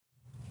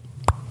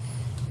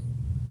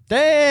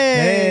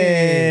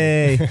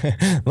Hey!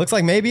 Looks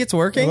like maybe it's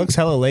working. It looks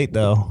hella late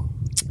though.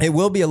 It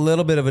will be a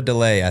little bit of a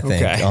delay, I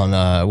think,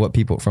 on what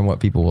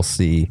people will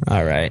see.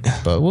 All right.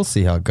 But we'll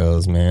see how it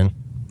goes, man.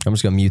 I'm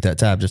just going to mute that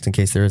tab just in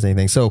case there is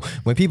anything. So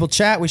when people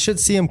chat, we should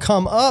see them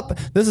come up.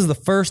 This is the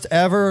first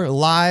ever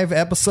live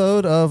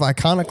episode of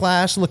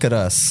Iconoclash. Look at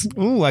us.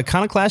 Ooh,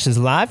 Iconoclash is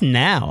live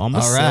now on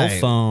my cell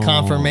phone.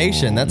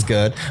 Confirmation. That's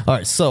good. All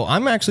right. So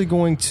I'm actually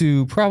going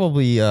to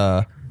probably...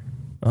 never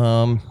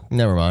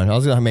mind. I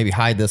was going to maybe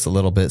hide this a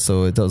little bit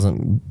so it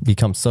doesn't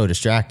become so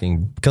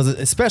distracting, because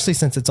especially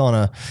since it's on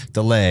a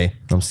delay,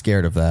 I'm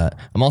scared of that.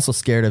 I'm also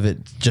scared of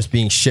it just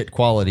being shit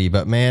quality,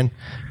 but man...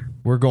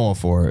 We're going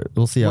for it.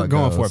 We'll see how it goes.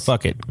 We're going for it.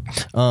 Fuck it.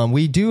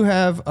 We do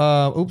have...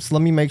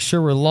 let me make sure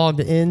we're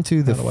logged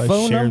into the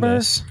phone number.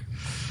 This?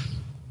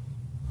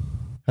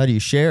 How do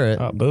you share it?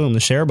 Boom, the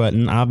share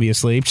button,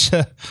 obviously.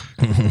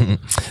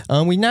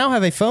 We now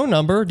have a phone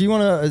number. Do you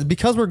want to...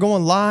 Because we're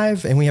going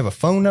live and we have a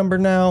phone number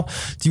now,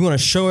 do you want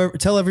to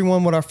tell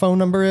everyone what our phone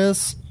number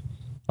is?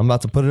 I'm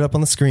about to put it up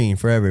on the screen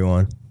for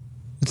everyone.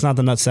 It's not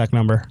the nutsack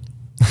number.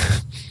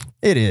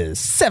 It is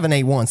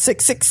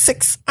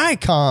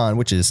 781-666-ICON,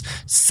 which is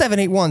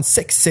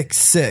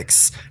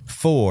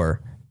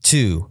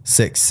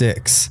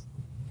 781-666-4266.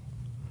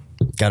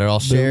 Got it all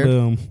shared?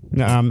 Boom.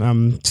 No,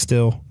 I'm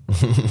still...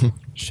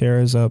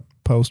 Share is up,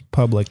 post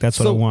public. That's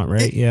what I want,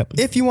 right? Yep.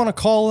 If you want to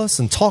call us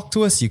and talk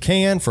to us, you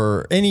can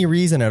for any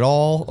reason at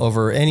all,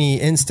 over any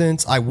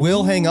instance. I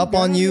will hang up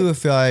on you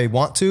if I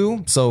want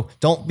to, so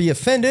don't be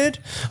offended.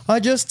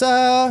 I just,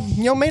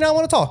 may not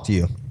want to talk to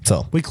you.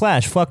 So we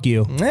clash. Fuck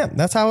you. Yeah,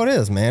 that's how it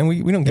is, man.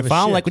 We don't give a shit. If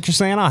I don't like what you're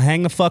saying, I'll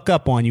hang the fuck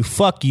up on you.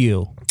 Fuck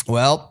you.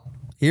 Well,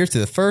 here's to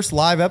the first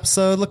live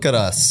episode. Look at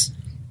us.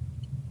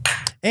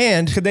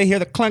 And could they hear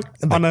the clunk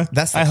on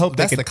the... I hope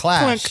that's the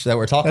clash clunk. that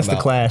we're talking about. That's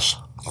the clash.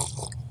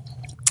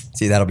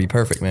 See, that'll be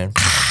perfect, man.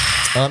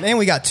 And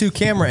we got two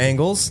camera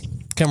angles.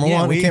 Camera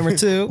one and camera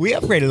two. We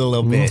upgraded a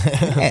little bit.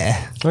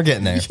 Yeah. We're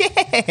getting there.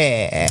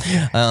 Yeah.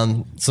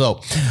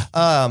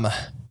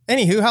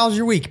 Anywho, how's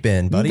your week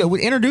been, buddy?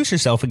 Introduce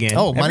yourself again.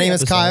 Oh, my name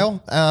is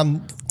Kyle.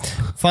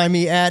 Find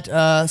me at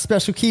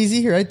Special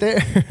Keezy right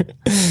there.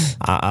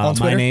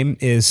 My name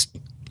is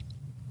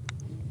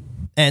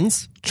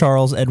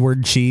Charles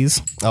Edward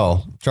Cheese.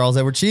 Oh, Charles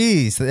Edward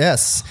Cheese.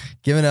 Yes.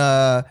 Given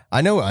I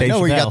know where you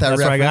got that reference.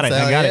 Where I got it.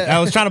 I got it. I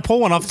was trying to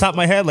pull one off the top of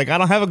my head. Like, I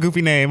don't have a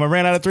goofy name. I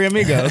ran out of Three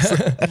Amigos.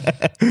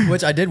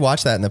 Which I did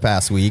watch that in the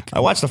past week. I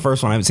watched the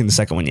first one. I haven't seen the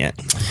second one yet.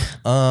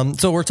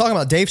 So we're talking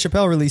about Dave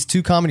Chappelle released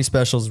two comedy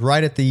specials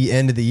right at the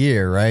end of the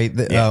year, right?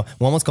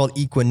 One was called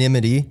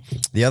Equanimity.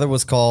 The other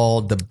was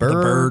called The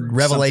Bird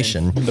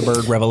Revelation. The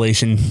Bird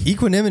Revelation.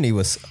 Equanimity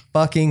was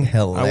fucking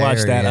hilarious. I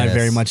watched that. I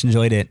very much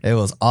enjoyed it. It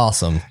was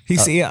awesome.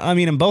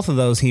 In both of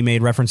those, he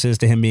made references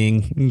to him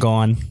being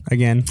gone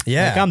again.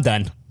 Yeah. Like, I'm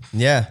done.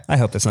 Yeah. I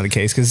hope that's not the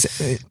case,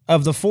 because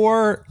of the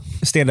 4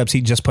 stand-ups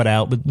he just put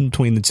out,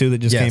 between the 2 that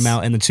just came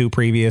out and the 2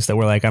 previous that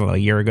were like, I don't know, a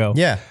year ago.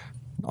 Yeah.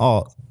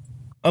 All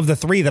of the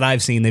 3 that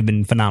I've seen, they've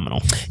been phenomenal.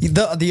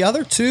 The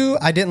other 2,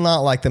 I did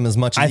not like them as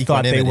much as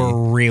Equanimity. I thought they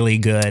were really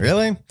good.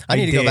 Really? I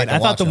need to go back and I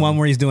thought the one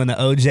where he's doing the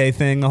OJ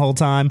thing the whole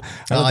time.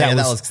 That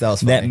was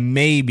funny. That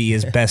may be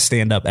his best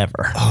stand-up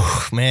ever.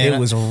 Oh, man. It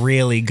was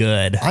really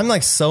good. I'm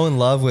like so in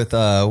love with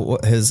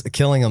his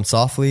Killing Him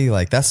Softly.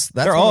 Like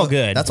they're all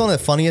good. That's one of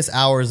the funniest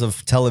hours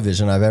of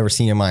television I've ever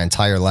seen in my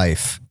entire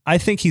life. I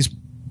think you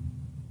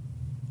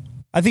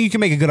can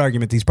make a good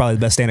argument that he's probably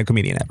the best stand-up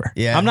comedian ever.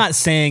 Yeah. I'm not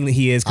saying that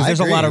he is, because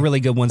there's a lot of really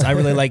good ones. I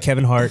really like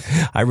Kevin Hart.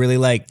 I really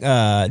like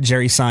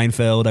Jerry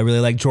Seinfeld. I really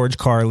like George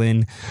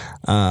Carlin.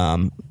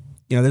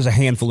 There's a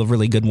handful of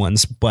really good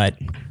ones, but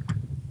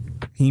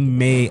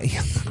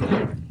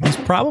he's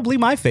probably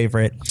my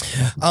favorite.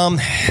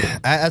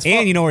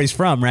 And you know where he's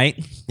from, right?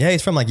 Yeah,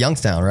 he's from like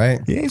Youngstown,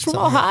 right? Yeah, he's from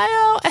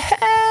Ohio.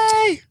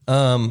 Hey.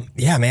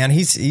 Yeah, man,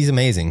 he's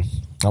amazing.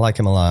 I like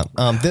him a lot.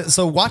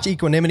 So watch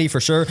Equanimity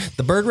for sure.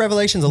 The Bird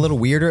Revelation's a little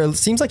weirder. It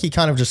seems like he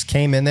kind of just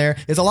came in there.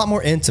 It's a lot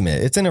more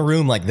intimate. It's in a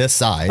room like this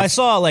size. I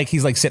saw like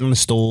he's like sitting on a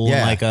stool in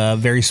like a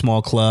very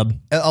small club.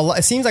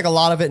 It seems like a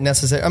lot of it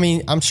necessary. I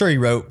mean, I'm sure he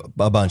wrote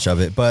a bunch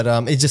of it, but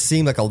it just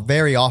seemed like a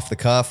very off the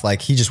cuff.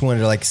 Like he just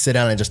wanted to like sit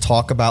down and just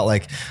talk about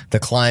like the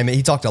climate.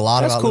 He talked a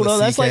lot about cool,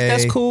 Louis though. CK.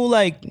 That's cool.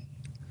 Like,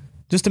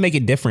 just to make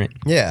it different.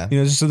 Yeah.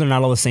 Just so they're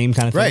not all the same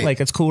kind of thing. Right. Like,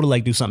 it's cool to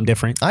like do something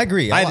different. I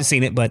agree. I haven't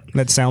seen it, but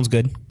that sounds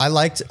good. I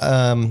liked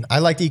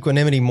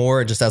Equanimity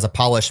more just as a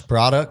polished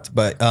product,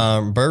 but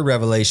Bird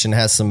Revelation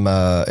has some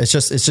it's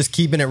just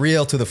keeping it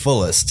real to the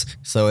fullest.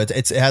 So it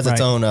has its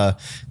own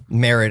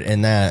merit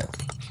in that.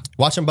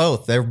 Watch them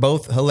both. They're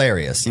both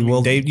hilarious.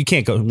 You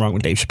can't go wrong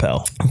with Dave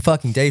Chappelle.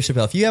 Fucking Dave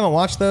Chappelle. If you haven't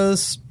watched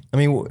those, I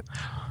mean,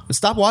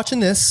 stop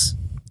watching this.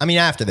 I mean,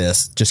 after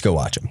this, just go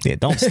watch them. Yeah,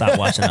 don't stop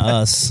watching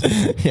us.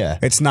 Yeah.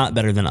 It's not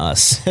better than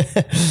us.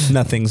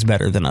 Nothing's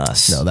better than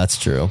us. No, that's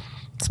true.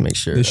 Let's make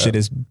sure. This shit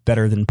is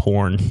better than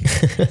porn.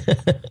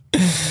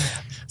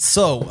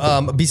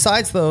 So,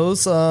 besides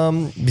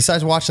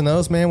watching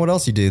those, man, what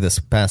else you do this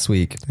past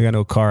week? I got into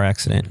a car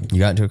accident. You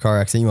got into a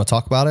car accident? You want to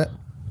talk about it?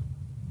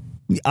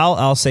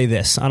 I'll say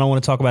this. I don't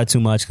want to talk about it too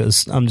much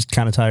because I'm just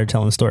kind of tired of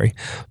telling the story.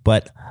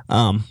 But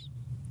I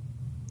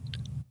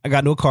got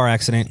into a car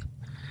accident,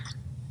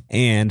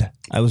 and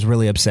I was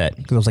really upset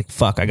because I was like,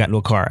 "Fuck! I got into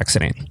a car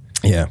accident."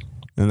 Yeah.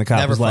 And the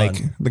cop was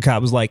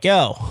like,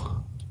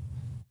 "Yo,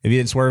 if you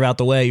didn't swerve out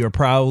the way, you were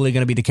probably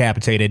going to be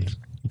decapitated.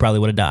 You probably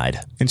would have died.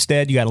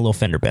 Instead, you got a little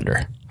fender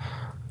bender."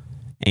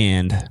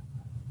 And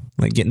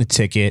like getting a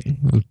ticket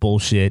was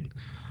bullshit.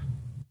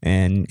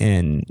 And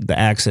the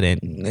accident,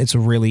 it's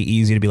really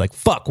easy to be like,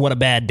 fuck, what a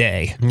bad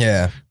day.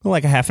 Yeah.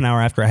 Like a half an hour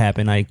after it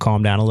happened, I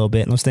calmed down a little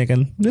bit and was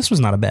thinking, this was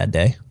not a bad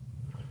day.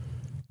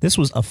 This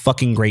was a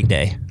fucking great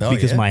day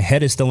because my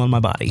head is still in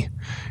my body.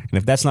 And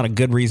if that's not a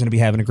good reason to be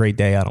having a great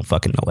day, I don't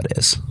fucking know what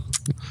is.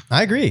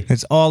 I agree.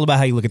 It's all about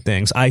how you look at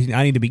things. I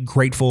need to be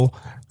grateful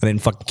I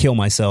didn't fucking kill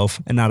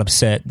myself and not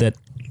upset that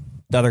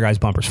the other guy's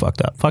bumper's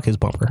fucked up. Fuck his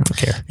bumper. I don't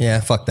care. Yeah,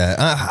 fuck that.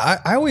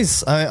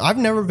 I've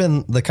never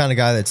been the kind of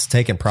guy that's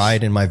taken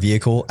pride in my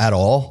vehicle at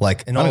all.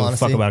 Like, in all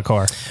honesty, fuck about a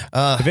car.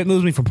 If it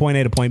moves me from point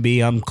A to point B,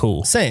 I'm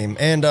cool. Same.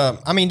 And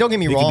I mean, don't get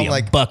me wrong. Could be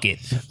like a bucket.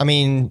 I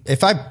mean,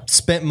 if I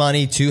spent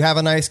money to have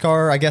a nice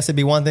car, I guess it'd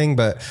be one thing.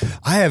 But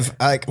I have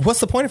like, what's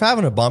the point of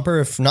having a bumper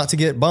if not to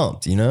get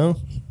bumped? You know.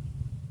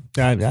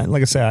 Like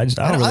I said,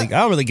 I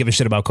don't really give a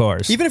shit about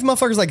cars. Even if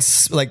motherfuckers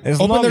like as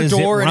open their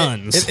door and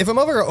and if a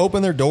motherfucker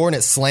opened their door and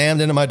it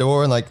slammed into my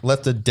door and like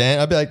left a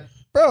dent, I'd be like,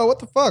 bro, what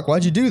the fuck?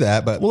 Why'd you do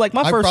that? But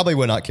I probably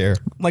would not care.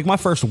 Like my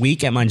first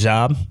week at my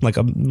job, like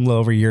a little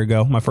over a year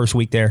ago, my first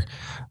week there,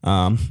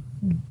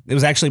 it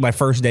was actually my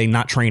first day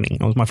not training.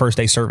 It was my first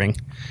day serving,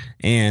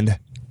 and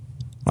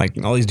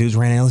like all these dudes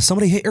ran out.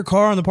 Somebody hit your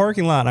car in the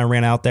parking lot, and I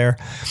ran out there,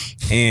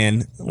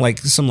 and like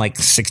some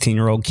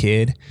 16-year-old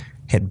kid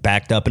had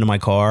backed up into my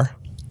car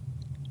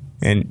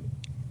and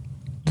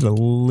did a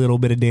little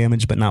bit of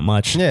damage, but not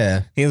much.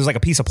 Yeah. It was like a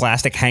piece of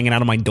plastic hanging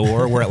out of my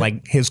door where it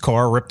like his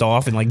car ripped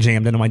off and like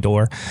jammed into my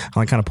door. I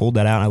like kind of pulled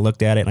that out and I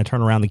looked at it and I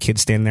turned around, the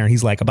kid's standing there and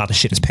he's like about to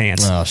shit his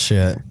pants. Oh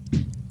shit.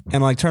 And I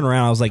like turned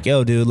around, I was like,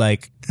 yo, dude,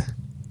 like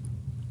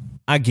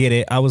I get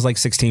it. I was like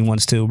 16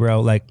 once too, bro.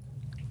 Like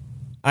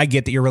I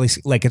get that you're really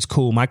like, it's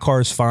cool. My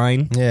car is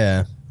fine.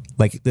 Yeah.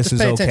 Like this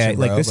is okay.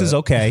 Like this is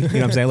okay. You know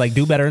what I'm saying? Like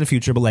do better in the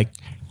future, but like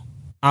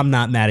I'm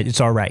not mad at it.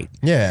 It's all right.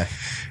 Yeah.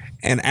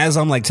 And as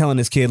I'm like telling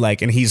this kid,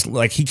 like, and he's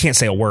like, he can't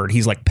say a word.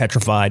 He's like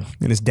petrified.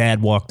 And his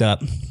dad walked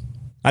up.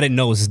 I didn't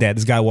know it was his dad.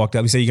 This guy walked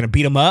up. He said, "You gonna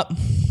beat him up?"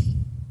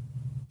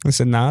 I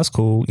said, "Nah, it's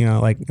cool. You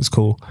know, like it's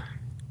cool."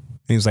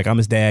 And he was like, "I'm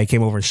his dad." He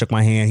came over and shook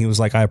my hand. He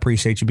was like, "I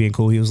appreciate you being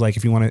cool." He was like,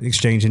 "If you want to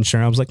exchange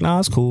insurance," I was like, "Nah,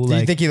 it's cool." Do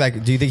you think he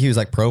was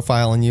like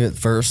profiling you at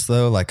first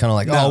though? Like kind of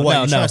like, no,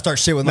 you trying to start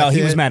shit with my kid?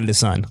 He was mad at his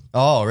son.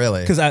 Oh,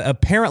 really? Because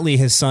apparently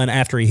his son,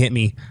 after he hit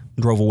me,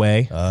 drove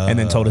away and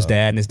then told his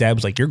dad, and his dad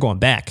was like, "You're going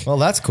back." Well,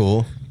 that's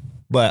cool.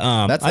 But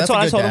I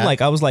told him,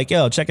 like, I was like,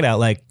 "Yo, check it out.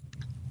 Like,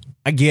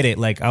 I get it.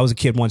 Like, I was a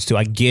kid once too.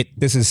 I get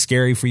this is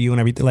scary for you and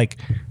everything. Like,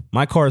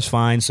 my car is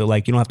fine, so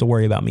like, you don't have to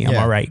worry about me. I'm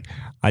all right.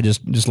 I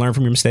just learn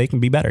from your mistake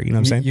and be better." You know what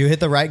I'm saying? You hit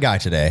the right guy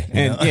today.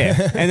 And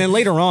and then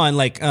later on,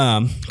 like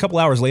a couple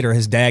hours later,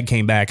 his dad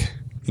came back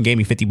and gave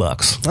me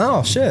 $50.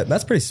 Oh shit,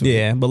 that's pretty sweet.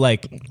 Yeah, but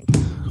like,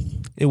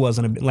 it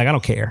wasn't like I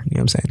don't care. You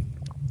know what I'm saying?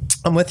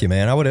 I'm with you,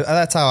 man.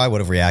 That's how I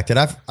would have reacted.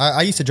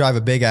 I used to drive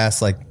a big ass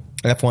like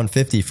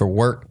F-150 for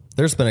work.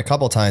 There's been a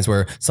couple times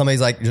where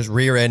somebody's like just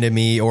rear-ended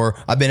me, or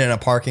I've been in a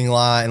parking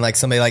lot and like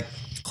somebody like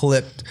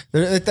clipped.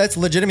 That's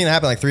legitimately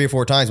happened like 3 or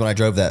 4 times when I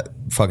drove that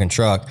fucking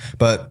truck.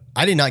 But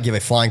I did not give a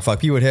flying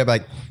fuck. People would hit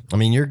like, I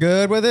mean, you're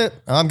good with it.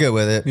 I'm good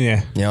with it.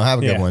 Yeah. You know, have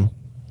a good one.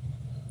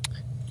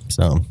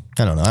 So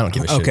I don't know. I don't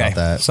give a shit about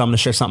that. So I'm gonna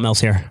share something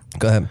else here.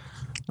 Go ahead.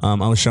 I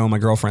was showing my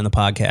girlfriend the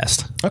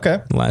podcast. Okay.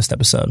 The last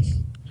episode.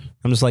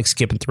 I'm just like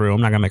skipping through.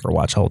 I'm not gonna make her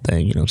watch the whole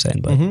thing. You know what I'm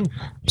saying? But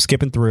I'm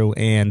skipping through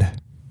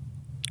and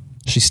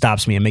she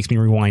stops me and makes me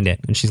rewind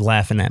it, and she's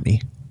laughing at me.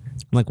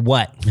 I'm like,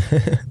 "What?"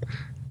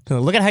 So,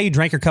 "Look at how you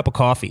drank your cup of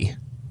coffee."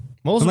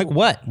 I'm like,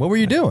 "What? What were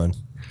you doing?"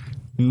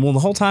 Well, the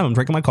whole time I'm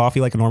drinking my coffee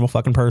like a normal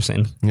fucking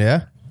person.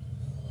 Yeah.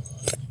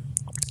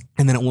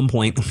 And then at one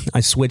point,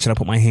 I switch and I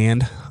put my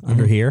hand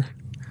under here.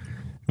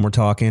 And we're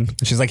talking.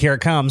 And she's like, "Here it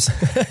comes."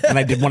 And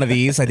I did one of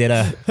these. I did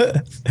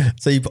a...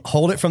 So you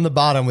hold it from the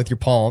bottom with your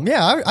palm.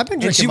 Yeah, I've been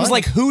drinking And she was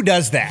like, "Who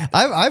does that?"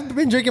 I've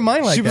been drinking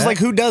mine like that. She was like,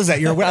 "Who does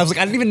that?" I was like,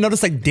 I didn't even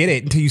notice I did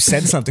it until you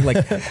said something.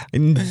 Like, I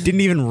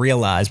didn't even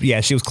realize. But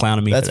yeah, she was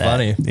clowning me. That's for that.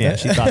 funny. Yeah,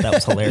 she thought that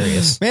was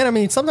hilarious. Man, I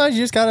mean, sometimes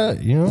you just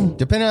gotta, you know,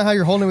 depending on how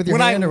you're holding it with your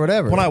hand or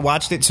whatever. When I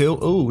watched it too,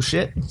 oh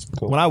shit.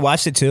 When I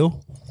watched it too,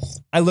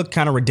 I looked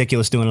kind of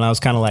ridiculous doing it. I was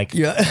kind of like,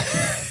 yeah.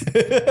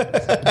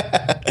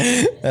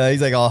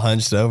 He's like all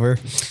hunched over.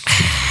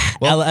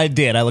 Well, I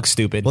did. I look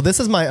stupid. Well, this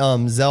is my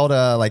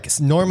Zelda. Like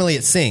normally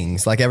it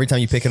sings. Like every time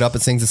you pick it up,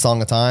 it sings a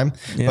song a time.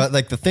 Yeah. But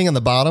like the thing on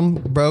the bottom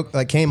broke,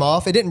 like came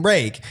off. It didn't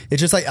break.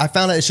 It's just like I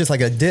found out it's just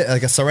like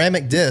a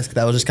ceramic disc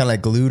that was just kind of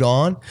like glued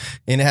on,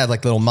 and it had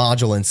like little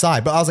module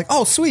inside. But I was like,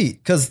 oh sweet,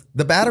 because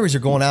the batteries are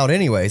going out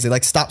anyways. It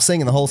like stopped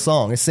singing the whole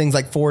song. It sings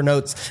like 4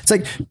 notes. It's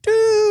like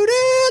do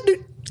do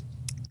do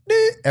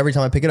do every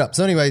time I pick it up.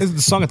 So anyways, Is it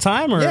the Song of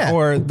Time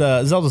or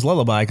the Zelda's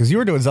Lullaby? Because you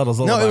were doing Zelda's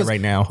Lullaby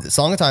right now.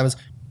 Song of Time is.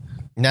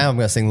 Now I'm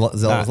going to sing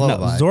Zelda's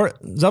Lullaby.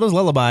 Zelda's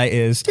Lullaby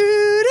is.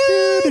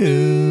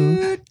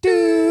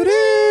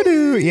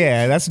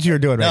 Yeah, that's what you were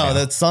doing right now.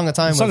 No, the Song of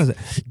Time was.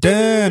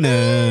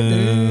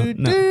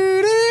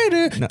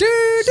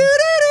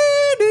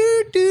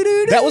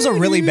 That was a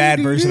really bad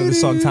version of the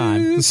song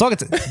Time. The song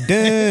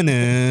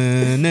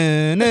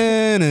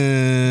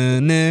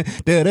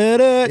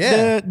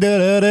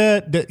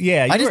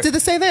yeah. I just did the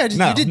same thing.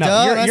 You did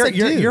duh.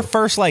 Your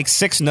first like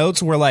 6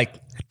 notes were like,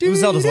 it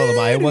was Zelda's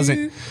Lullaby. It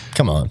wasn't.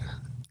 Come on.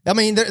 I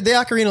mean, the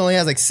ocarina only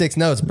has like 6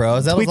 notes, bro.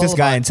 Tweet this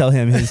guy and tell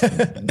him his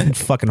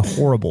fucking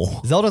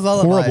horrible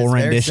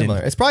rendition.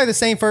 Similar. It's probably the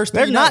same first 3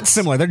 They're notes. not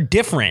similar. They're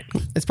different.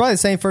 It's probably the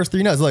same first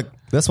 3 notes. Look,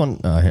 this one,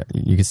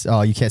 you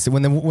can't see.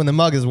 When the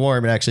mug is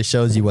warm, it actually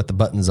shows you what the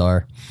buttons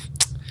are.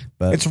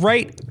 But it's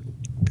right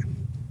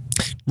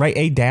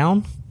A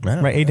down?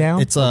 Right A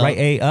down? It's right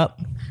A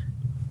up?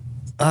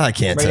 I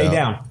can't tell. Right A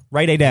down.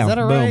 Right A down. Is that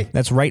a Boom. right?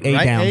 That's right A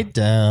right down. A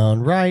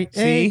down. Right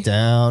A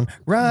down.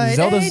 Right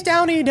Zelda's- A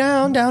downy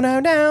down. Down,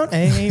 down, down.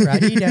 A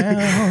righty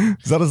down.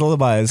 Zelda's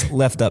Lullaby is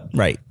left up,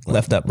 right.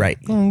 Left up, right.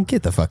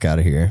 Get the fuck out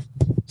of here.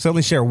 So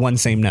only share one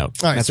same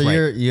note. All right, That's so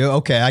right. you're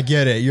okay. I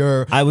get it.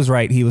 I was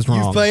right. He was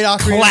wrong. You've played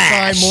Ocarina of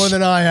Time more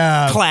than I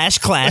have.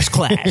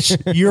 Clash.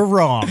 You're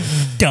wrong,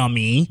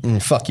 dummy.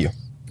 Fuck you.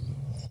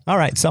 All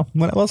right. So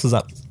what else is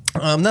up?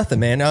 Nothing,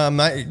 man.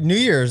 New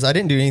Year's, I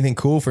didn't do anything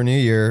cool for New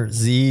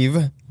Year's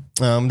Eve.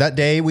 That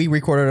day we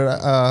recorded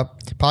a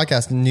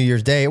podcast on New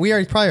Year's Day. We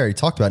probably already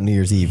talked about New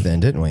Year's Eve then,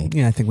 didn't we?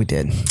 Yeah, I think we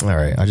did. All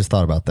right. I just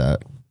thought about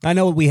that. I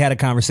know we had a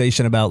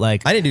conversation about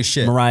like I didn't do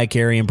shit. Mariah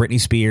Carey and Britney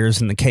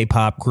Spears and the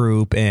K-pop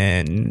group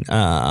and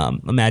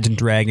Imagine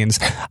Dragons.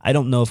 I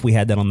don't know if we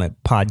had that on the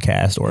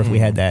podcast or if we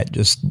had that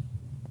just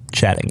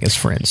chatting as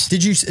friends.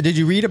 Did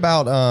you read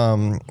about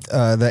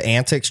the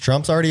antics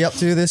Trump's already up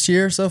to this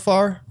year so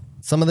far?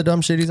 Some of the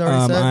dumb shit he's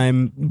already said?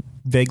 I'm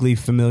vaguely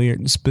familiar.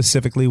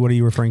 Specifically, what are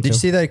you referring to? Did you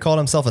see that he called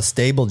himself a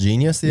stable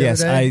genius the other Yes,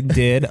 day? I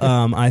did.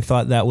 I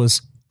thought that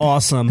was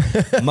awesome.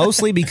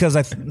 Mostly because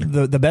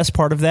the best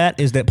part of that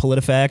is that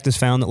PolitiFact has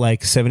found that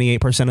like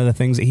 78% of the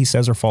things that he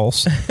says are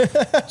false.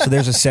 So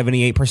there's a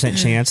 78%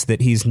 chance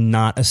that he's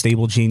not a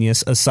stable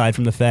genius, aside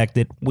from the fact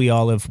that we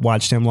all have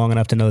watched him long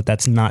enough to know that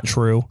that's not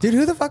true. Dude,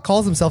 who the fuck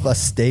calls himself a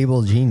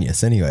stable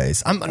genius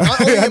anyways? I'm not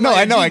only am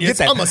I know, a I genius,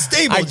 get that. I'm a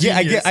stable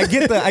genius. I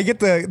get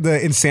the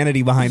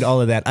insanity behind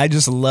all of that. I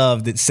just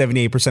love that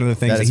 78% of the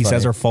things that he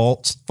says are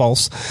false.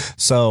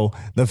 So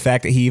the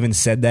fact that he even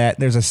said that,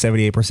 there's a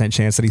 78%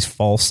 chance that he's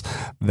false.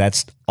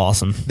 That's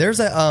awesome. There's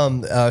a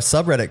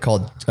subreddit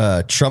called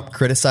Trump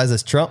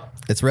Criticizes Trump.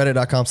 It's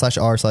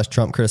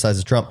reddit.com/r/Trump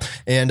criticizes Trump.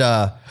 And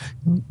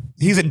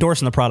he's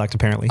endorsing the product,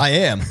 apparently. I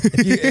am.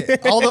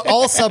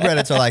 All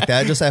subreddits are like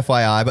that, just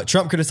FYI. But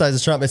Trump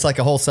Criticizes Trump, it's like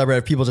a whole subreddit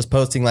of people just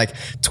posting like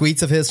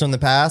tweets of his from the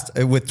past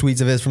with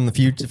tweets of his from the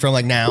future, from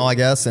like now, I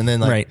guess. And then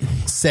like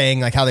saying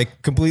like how they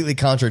completely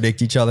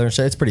contradict each other and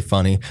shit. It's pretty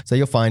funny. So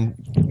you'll find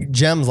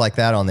gems like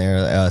that on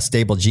there.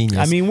 Stable genius.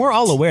 I mean, we're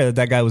all aware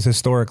that guy was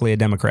historically a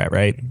Democrat,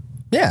 right?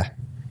 Yeah.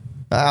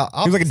 He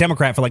was like a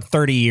Democrat for like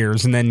 30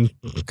 years and then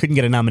couldn't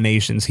get a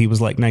nominations. He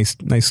was like, nice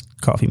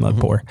coffee mug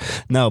pour.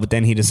 No, but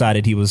then he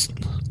decided I'm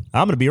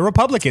going to be a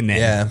Republican then.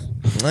 Yeah.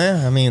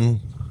 I mean,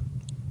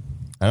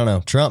 I don't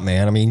know. Trump,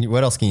 man. I mean,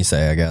 what else can you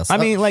say, I guess? I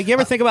mean, like, you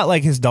ever think about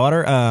like his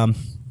daughter,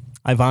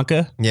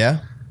 Ivanka?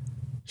 Yeah.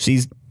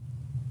 You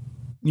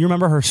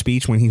remember her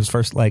speech when he was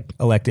first like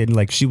elected?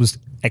 Like, she was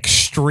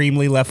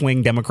extremely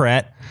left-wing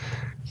Democrat.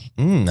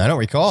 I don't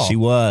recall. She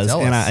was.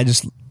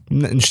 Jealous.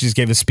 And she just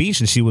gave a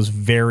speech and she was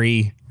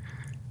very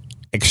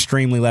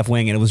extremely left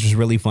wing. And it was just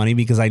really funny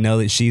because I know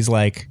that she's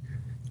like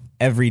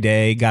every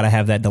day got to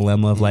have that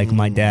dilemma of like,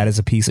 my dad is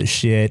a piece of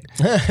shit,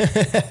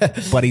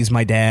 but he's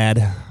my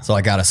dad. So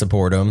I got to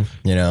support him.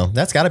 You know,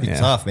 that's got to be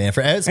tough, man.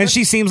 And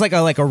she seems like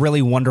a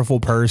really wonderful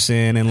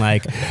person and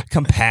like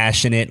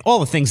compassionate, all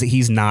the things that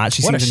he's not.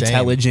 She seems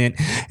intelligent.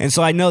 And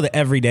so I know that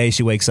every day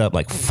she wakes up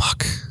like,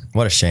 fuck.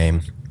 What a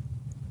shame.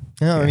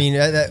 No, I mean,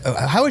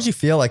 how would you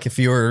feel like if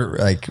you were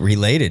like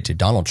related to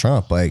Donald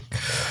Trump? Like,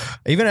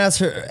 even as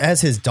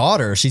his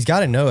daughter, she's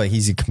got to know that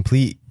he's a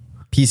complete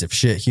piece of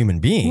shit human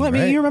being. Well, I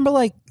mean, you remember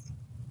like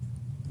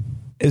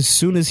as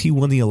soon as he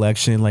won the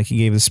election, like he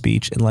gave his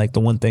speech, and like the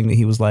one thing that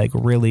he was like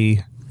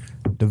really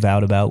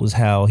devout about was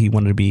how he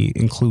wanted to be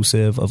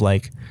inclusive of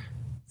like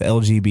the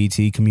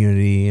LGBT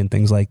community and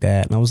things like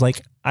that. And I was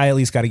like, I at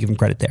least got to give him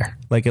credit there.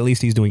 Like, at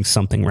least he's doing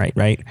something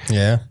right?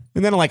 Yeah.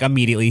 And then, like,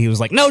 immediately he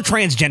was like, no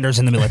transgenders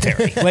in the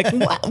military. Like,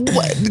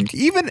 what?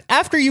 Even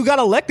after you got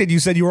elected, you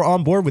said you were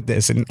on board with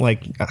this. And,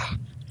 like,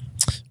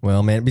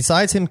 well, man,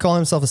 besides him calling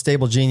himself a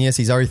stable genius,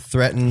 he's already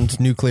threatened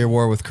nuclear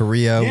war with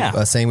Korea,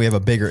 saying he has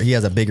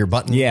a bigger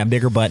button. Yeah,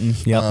 bigger button.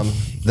 Yep.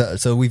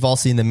 So we've all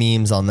seen the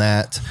memes on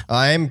that.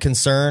 I'm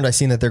concerned. I've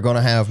seen that they're going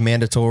to have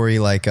mandatory,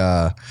 like,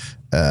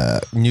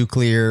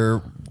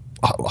 nuclear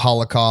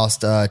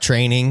Holocaust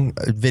training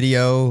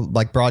video,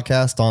 like,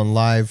 broadcast on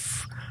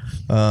live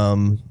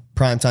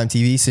primetime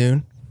TV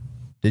soon.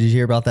 Did you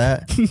hear about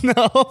that?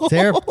 No.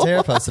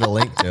 Tara posted a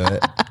link to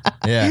it.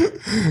 Yeah,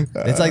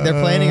 it's like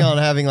they're planning on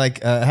having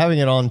having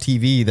it on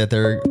TV. That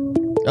they're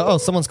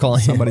someone's calling.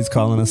 Somebody's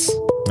calling us.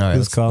 All right,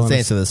 let's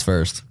answer this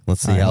first.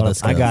 Let's see how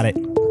this goes. I got it.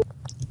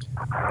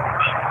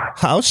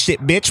 Oh shit,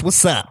 bitch!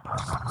 What's up?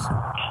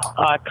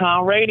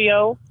 Icon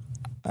Radio.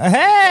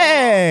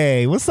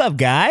 Hey, what's up,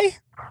 guy?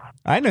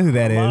 I know who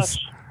that is.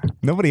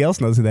 Nobody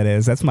else knows who that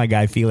is. That's my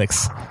guy,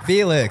 Felix.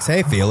 Felix.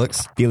 Hey,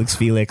 Felix.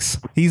 Felix.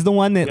 He's the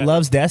one that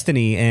loves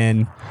Destiny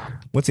and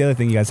what's the other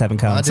thing you guys have in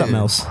common? Something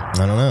else. I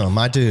don't know.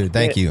 My dude.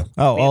 Thank you.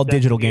 Oh, all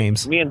digital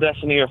games. Me and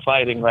Destiny are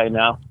fighting right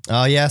now.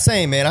 Oh, yeah.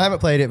 Same, man. I haven't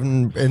played it.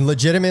 And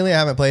legitimately, I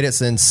haven't played it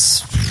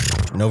since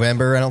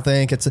November, I don't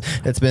think.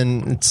 It's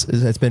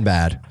been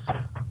bad.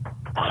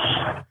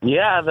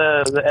 Yeah,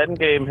 the end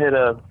game hit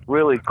a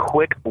really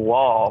quick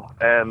wall,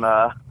 and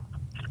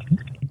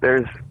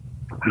there's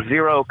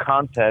zero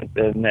content,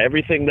 and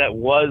everything that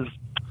was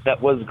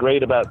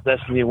great about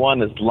Destiny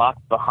 1 is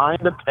locked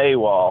behind a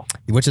paywall.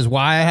 Which is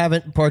why I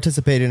haven't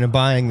participated in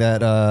buying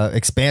that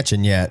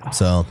expansion yet.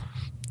 So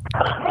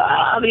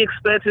the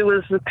expansion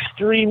was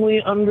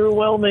extremely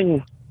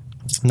underwhelming.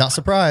 Not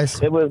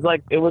surprised. It was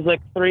like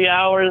 3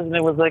 hours, and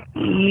it was like,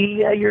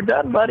 yeah, you're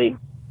done, buddy.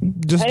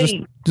 Just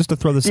to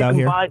throw this out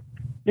here.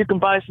 You can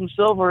buy some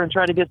silver and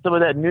try to get some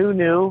of that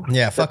new.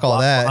 Yeah, fuck all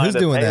that. Who's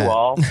doing that?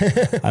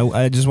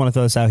 I just want to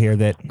throw this out here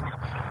that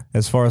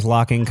as far as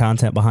locking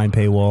content behind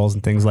paywalls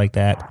and things like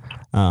that,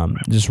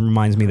 just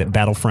reminds me that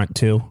Battlefront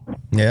 2.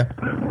 Yeah.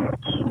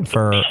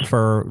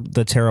 For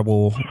the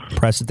terrible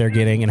press that they're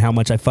getting and how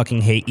much I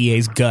fucking hate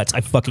EA's guts.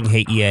 I fucking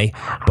hate EA.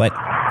 But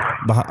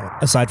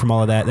aside from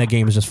all of that, that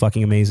game is just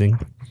fucking amazing.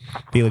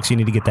 Felix, you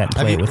need to get that and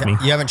play it with me.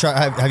 You haven't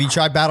tried? Have you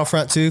tried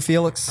Battlefront 2,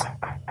 Felix?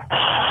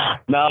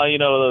 No, you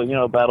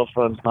know,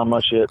 Battlefront's not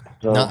my shit.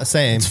 So. Not the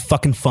same. It's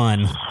fucking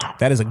fun.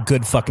 That is a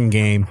good fucking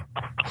game.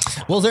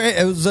 Was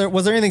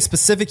there anything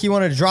specific you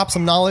wanted to drop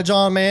some knowledge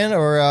on, man,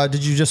 or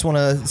did you just want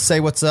to say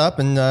what's up?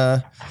 And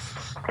I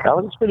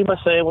was just pretty much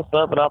saying what's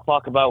up, but I'll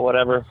talk about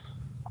whatever.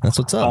 That's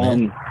what's up,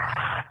 man.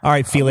 All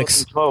right,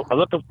 Felix. I'm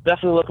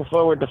definitely looking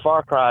forward to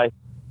Far Cry.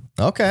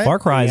 Okay. Far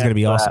Cry is going to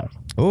be awesome.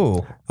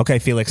 Ooh. Okay,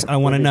 Felix, I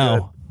want to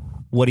know,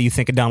 what do you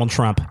think of Donald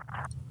Trump?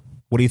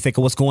 What do you think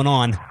of what's going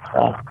on?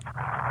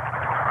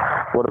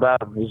 What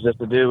about him? He's just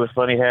a dude with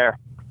funny hair.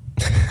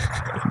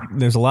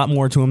 There's a lot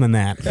more to him than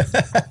that.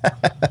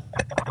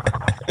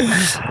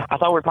 I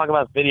thought we were talking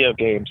about video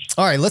games.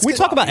 All right, we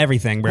talk about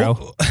everything,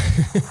 bro.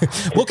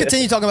 We'll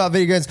continue talking about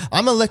video games.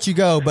 I'm going to let you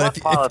go, but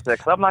if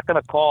politics, I'm not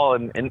going to call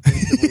and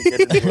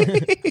get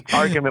into an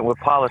argument with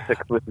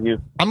politics with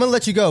you. I'm going to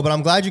let you go, but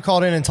I'm glad you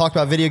called in and talked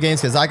about video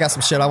games because I got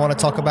some shit I want to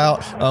talk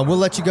about. We'll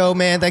let you go,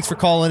 man. Thanks for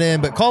calling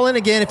in, but call in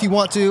again if you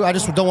want to. I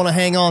just don't want to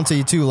hang on to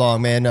you too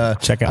long, man.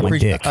 Check out my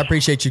dick. I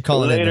appreciate you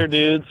calling in. Later,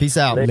 dudes. Peace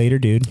out. Later,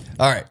 dude.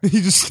 All right.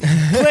 You just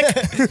click.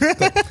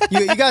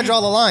 You got to draw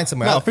the line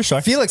somewhere. No, for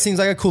sure. Felix seems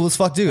like a cool as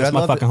fuck dude. That's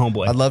my fucking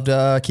homeboy. I'd love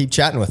to keep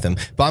chatting with him,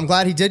 but I'm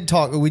glad he did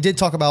talk. We did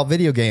talk about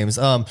video games.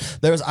 I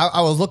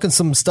was looking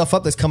some stuff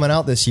up that's coming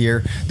out this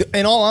year.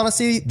 In all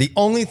honesty, the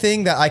only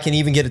thing that I can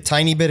even get a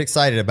tiny bit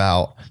excited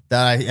about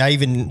that I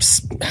even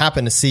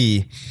happened to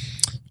see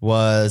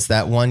was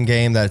that one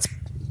game that's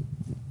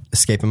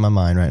escaping my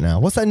mind right now.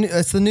 What's that?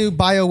 It's the new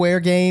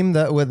BioWare game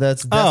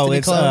that's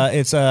Destiny clone.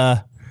 It's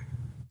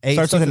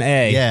starts with an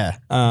A. Yeah.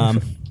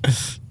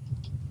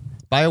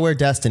 BioWare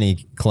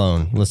Destiny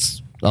clone.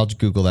 I'll just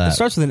Google that. It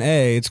starts with an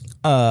A. It's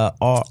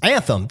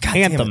Anthem. God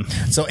Anthem.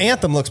 So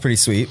Anthem looks pretty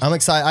sweet. I'm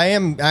excited. I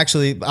am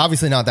actually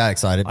obviously not that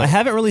excited. I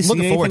haven't really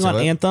seen anything on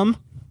Anthem,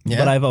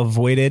 but I've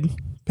avoided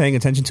paying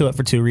attention to it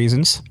for two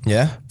reasons.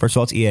 Yeah. First of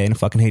all, it's EA, and I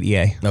fucking hate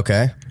EA.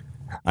 Okay.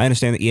 I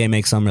understand that EA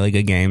makes some really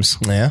good games.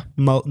 Yeah.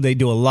 They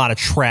do a lot of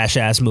trash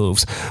ass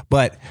moves,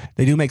 but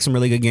they do make some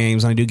really good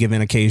games, and I do give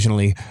in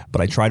occasionally. But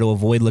I try to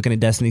avoid looking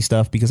at Destiny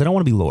stuff because I don't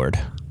want to be lured.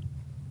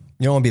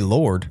 You don't want to be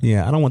lured?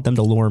 Yeah, I don't want them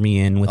to lure me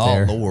in with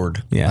their... Oh,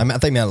 Lord. Yeah. I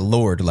think meant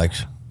Lord, like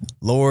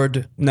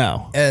Lord...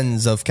 No.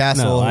 Ends of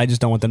Castle. No, I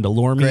just don't want them to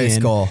lure me in.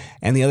 Skull.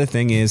 And the other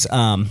thing is...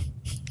 You're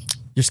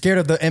scared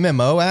of the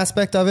MMO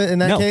aspect of it in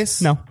that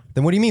case? No.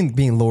 Then what do you mean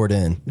being lured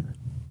in?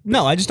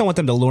 No, I just don't want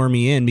them to lure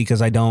me in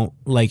because I don't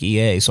like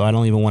EA, so I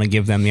don't even want to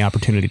give them the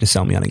opportunity to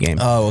sell me on a game.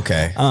 Oh,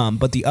 okay.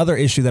 But the other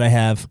issue that I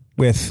have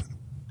with...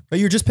 But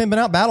you're just pimping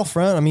out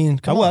Battlefront. I mean,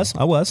 I was.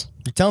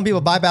 You're telling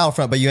people buy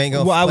Battlefront, but you ain't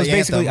going to Well, I was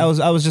basically, I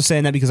was just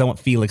saying that because I want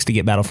Felix to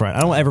get Battlefront.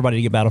 I don't want everybody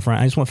to get Battlefront.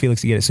 I just want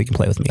Felix to get it so he can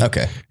play with me.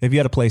 Okay. If you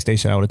had a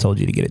PlayStation, I would have told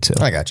you to get it too.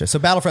 I got you. So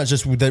Battlefront's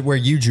just where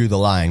you drew the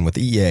line with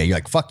EA. You're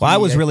like, fuck you. Well, I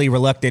was really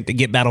reluctant to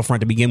get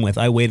Battlefront to begin with.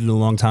 I waited a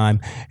long time,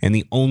 and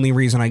the only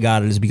reason I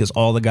got it is because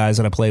all the guys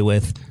that I play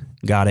with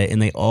got it,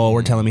 and they all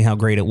were telling me how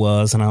great it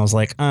was, and I was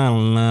like, I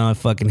don't know, I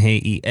fucking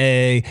hate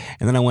EA.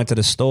 And then I went to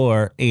the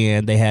store,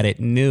 and they had it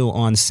new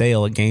on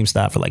sale at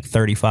GameStop for like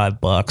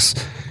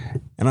 $35.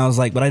 And I was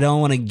like, but I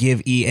don't want to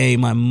give EA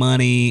my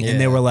money. Yeah.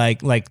 And they were like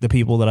the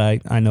people that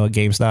I know at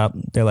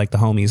GameStop, they're like the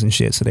homies and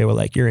shit. So they were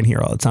like, you're in here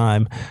all the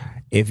time.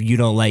 If you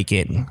don't like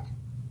it,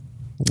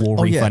 we'll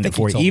refund it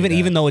for you.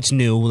 Even though it's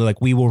new,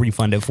 like we will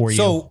refund it for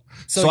you.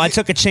 So I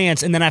took a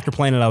chance, and then after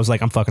playing it, I was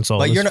like, I'm fucking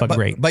sold. This is fucking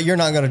great. But you're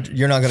not gonna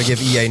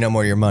give EA no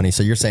more of your money.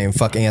 So you're saying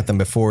fuck Anthem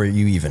before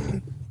you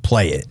even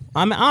play it.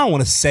 I don't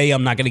want to say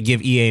I'm not going to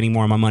give EA any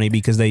more of my money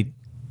because they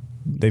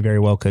very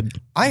well could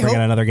bring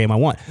out another game I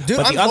want. Dude,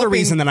 but the other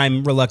reason that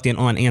I'm reluctant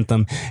on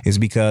Anthem is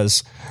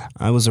because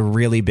I was a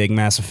really big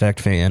Mass Effect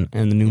fan,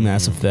 and the new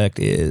Mass Effect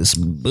is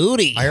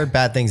booty. I heard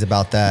bad things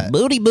about that.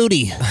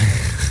 Booty.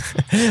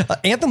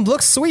 Anthem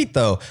looks sweet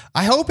though.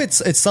 I hope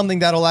it's something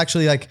that'll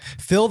actually like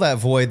fill that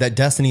void that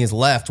Destiny has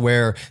left,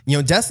 where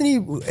Destiny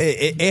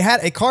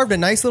it carved a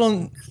nice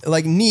little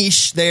like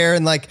niche there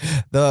in like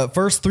the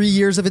first 3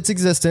 years of its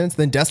existence.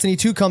 Then Destiny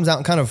 2 comes out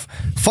and kind of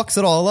fucks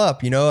it all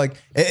up. Like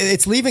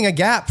it's leaving a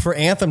gap for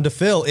Anthem to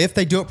fill if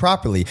they do it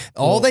properly.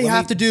 All they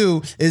have to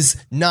do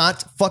is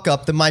not fuck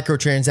up the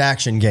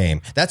microtransaction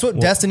game. That's what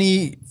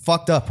Destiny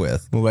fucked up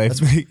with.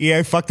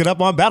 EA fucked it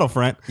up on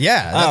Battlefront.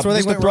 Yeah, that's where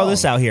they went throw wrong.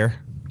 This out here.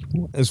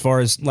 As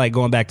far as like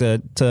going back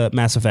to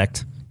Mass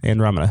Effect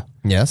Andromeda.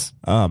 Yes.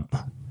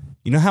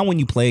 You know how when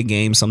you play a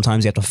game,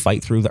 sometimes you have to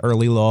fight through the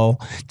early lull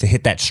to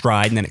hit that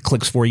stride, and then it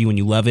clicks for you and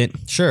you love it?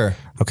 Sure.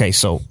 Okay,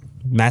 so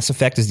Mass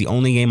Effect is the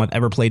only game I've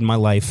ever played in my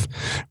life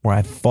where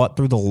I fought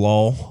through the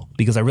lull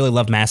because I really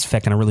loved Mass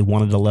Effect and I really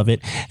wanted to love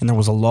it. And there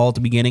was a lull at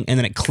the beginning, and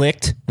then it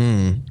clicked,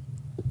 and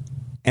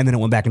then it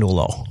went back into a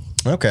lull.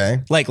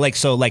 Okay.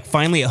 So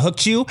finally it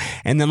hooked you,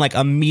 and then like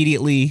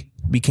immediately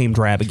became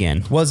drab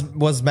again.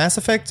 Was Mass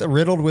Effect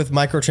riddled with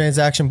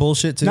microtransaction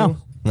bullshit too?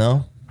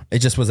 No. It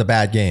just was a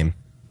bad game.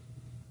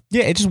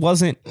 Yeah, it just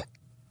wasn't.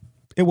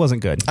 It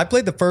wasn't good. I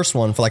played the first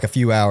one for like a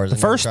few hours. The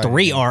first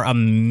 3 are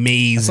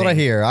amazing. That's what I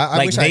hear.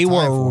 I wish they I had time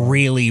were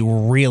really,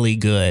 really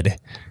good.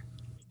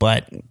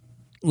 But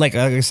like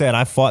I said,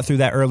 I fought through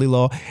that early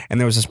lull, and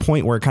there was this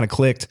point where it kind of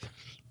clicked,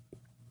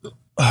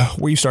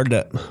 where you started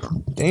to.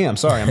 Damn,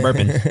 sorry, I'm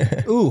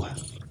burping. Ooh.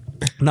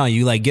 No,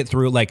 you like get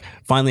through, like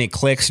finally it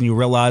clicks and you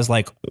realize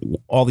like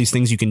all these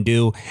things you can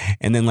do,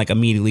 and then like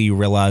immediately you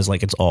realize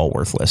like it's all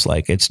worthless.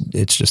 Like it's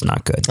just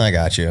not good. I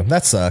got you.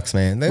 That sucks,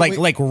 man.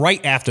 Like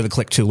right after the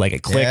click too, like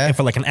it clicked, and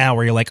for like an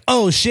hour you're like,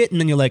 oh shit,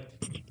 and then you're like,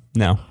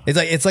 no.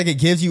 It's like it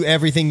gives you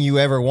everything you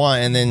ever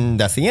want, and then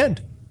that's the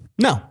end.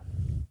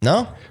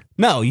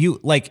 No, you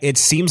like it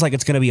seems like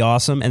it's going to be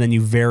awesome, and then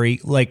you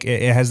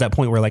it has that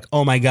point where like,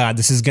 oh my god,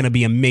 this is going to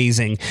be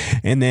amazing,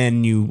 and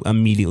then you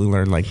immediately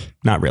learn like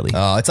not really.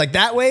 Oh, it's like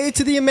that way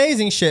to the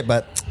amazing shit,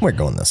 but we're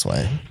going this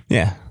way.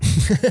 Yeah,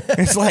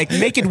 it's like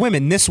naked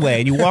women this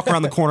way, and you walk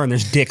around the corner and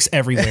there's dicks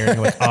everywhere, and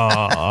you're like,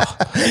 oh,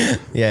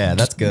 yeah,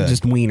 that's good.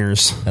 Just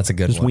wieners. That's a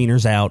good. Just one.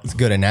 Wieners out. It's a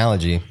good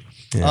analogy.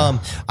 Yeah.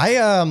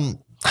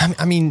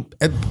 I mean,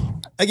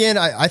 again,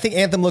 I think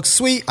Anthem looks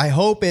sweet. I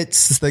hope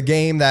it's the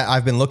game that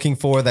I've been looking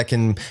for that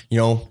can,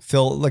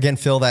 fill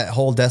that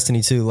whole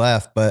Destiny 2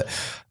 left. But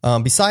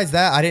besides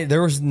that,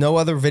 there was no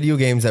other video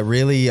games that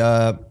really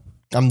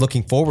I'm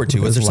looking forward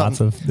to. There's lots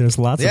of games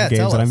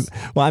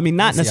that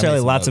not necessarily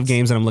lots of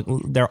games that I'm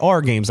looking. There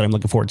are games that I'm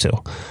looking forward to.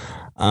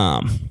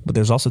 But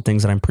there's also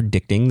things that I'm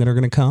predicting that are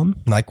going to come.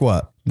 Like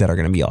what? That are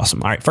going to be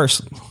awesome. All right,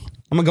 first,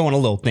 I'm going to go on a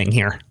little thing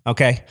here,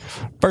 okay?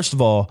 First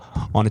of all,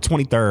 on the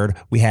 23rd,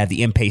 we had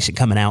The Impatient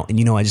coming out,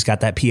 and I just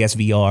got that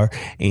PSVR,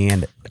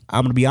 and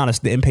I'm going to be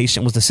honest, The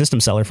Impatient was the system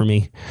seller for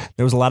me.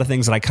 There was a lot of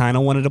things that I kind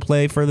of wanted to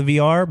play for the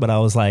VR, but I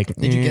was like,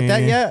 Did you get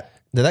that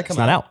yet? Did that come out?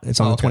 It's not out. It's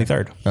on the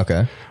 23rd.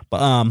 Okay.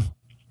 But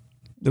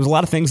there was a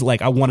lot of things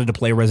like I wanted to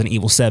play Resident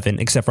Evil 7,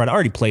 except for I'd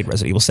already played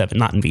Resident Evil 7,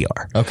 not in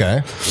VR.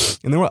 Okay.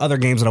 And there were other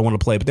games that I wanted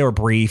to play, but they were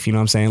brief, you know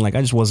what I'm saying? Like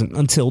I just wasn't,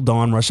 until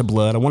Dawn Rush of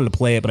Blood, I wanted to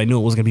play it, but I knew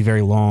it was going to be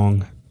very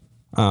long.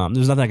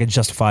 There's nothing I could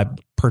justify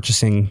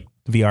purchasing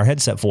the VR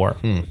headset for.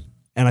 And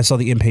I saw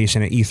The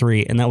Impatient at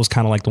E3, and that was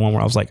kind of like the one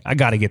where I was like, I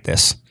got to get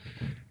this.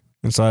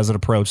 And so as it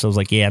approached, I was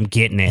like, yeah, I'm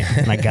getting it.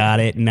 And I got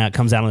it. And now it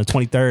comes out on the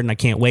 23rd, and I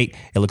can't wait.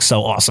 It looks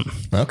so awesome.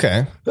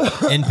 Okay.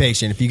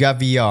 Impatient. If you got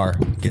VR,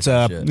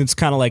 it's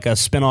kind of like a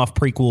spin-off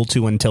prequel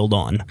to Until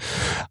Dawn.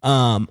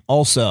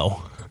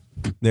 Also,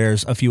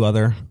 there's a few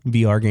other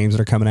VR games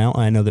that are coming out.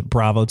 I know that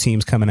Bravo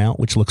Team's coming out,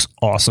 which looks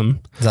awesome.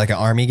 Is it like an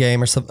army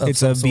game or something?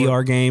 It's a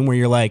VR game where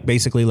you're like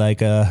basically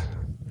like I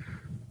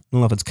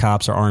don't know if it's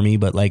cops or army,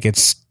 but like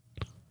it's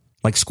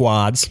like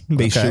squads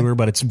based shooter,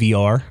 but it's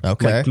VR.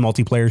 Okay. Like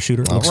multiplayer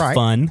shooter. It looks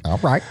fun. All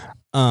right.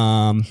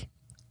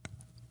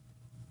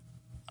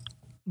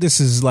 This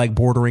is like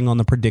bordering on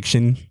the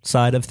prediction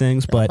side of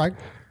things, but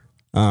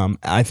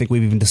I think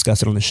we've even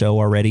discussed it on the show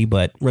already,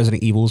 but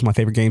Resident Evil is my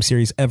favorite game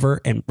series ever,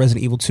 and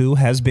Resident Evil 2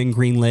 has been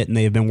greenlit, and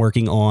they have been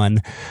working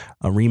on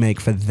a remake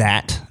for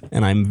that,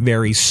 and I'm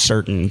very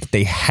certain that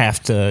they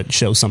have to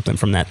show something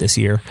from that this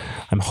year.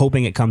 I'm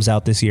hoping it comes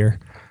out this year.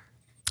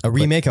 A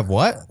remake of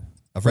what?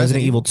 Of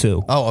Resident Evil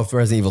 2. Oh, of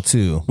Resident Evil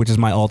 2. Which is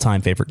my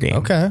all-time favorite game.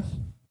 Okay.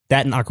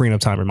 That and Ocarina of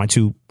Time are my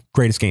two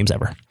greatest games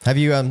ever. Have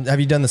you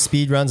done the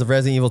speed runs of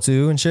Resident Evil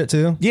 2 and shit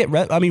too? Yeah,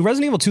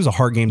 Resident Evil 2 is a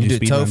hard game to do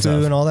speed runs of.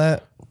 Tofu and all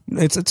that?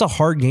 It's a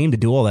hard game to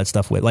do all that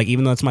stuff with. Like,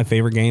 even though it's my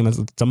favorite game,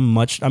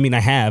 I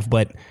have,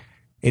 but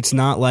it's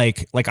not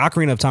like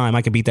Ocarina of Time,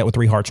 I could beat that with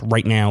 3 hearts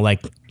right now,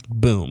 like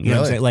boom. You know what I'm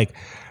Really? saying? Like,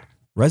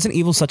 Resident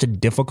Evil is such a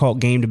difficult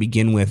game to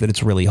begin with that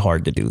it's really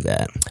hard to do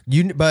that.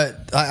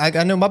 But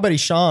I know my buddy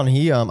Sean.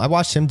 I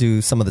watched him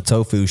do some of the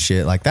tofu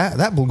shit like that.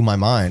 That blew my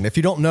mind. If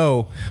you don't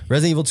know,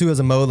 Resident Evil 2 has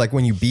a mode like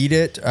when you beat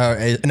it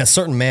in a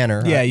certain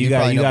manner. Yeah, you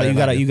got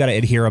to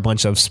adhere a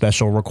bunch of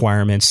special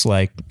requirements.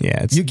 Like,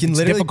 yeah, it's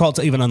difficult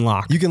to even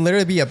unlock. You can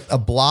literally be a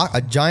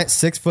giant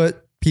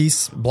 6-foot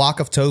piece block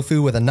of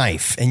tofu with a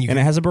knife, and it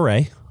has a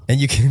beret, and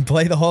you can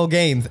play the whole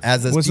game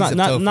as this piece of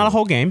tofu. Not a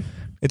whole game.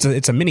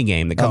 It's a mini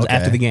game that comes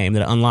after the game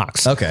that it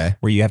unlocks. Okay.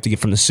 Where you have to get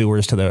from the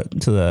sewers to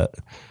the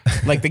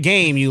like the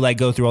game, you like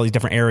go through all these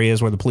different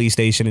areas where the police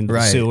station and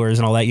the sewers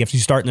and all that. You have to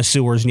start in the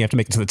sewers and you have to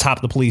make it to the top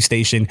of the police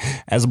station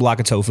as a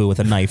block of tofu with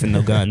a knife and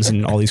no guns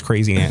and all these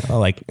crazy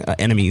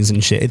enemies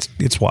and shit.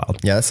 It's wild.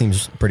 Yeah, that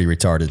seems pretty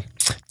retarded.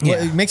 Yeah.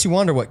 Well, it makes you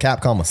wonder what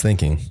Capcom was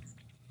thinking.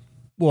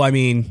 Well, I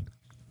mean,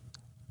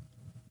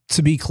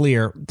 to be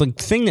clear, the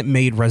thing that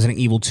made Resident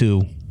Evil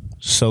 2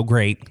 so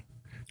great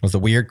was the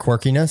weird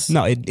quirkiness?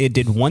 No, it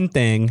did one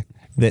thing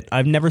that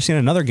I've never seen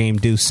another game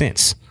do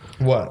since.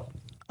 What?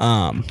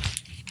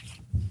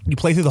 You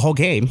play through the whole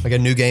game. Like a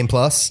new game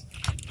plus?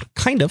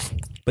 Kind of,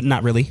 but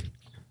not really.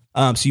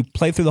 So you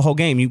play through the whole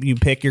game. You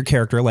pick your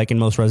character, like in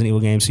most Resident Evil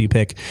games. So you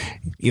pick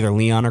either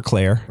Leon or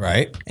Claire.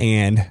 Right.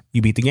 And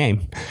you beat the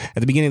game. At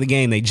the beginning of the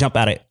game, they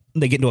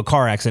get into a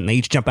car accident. And they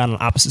each jump out on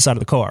the opposite side of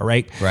the car,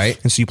 right? Right.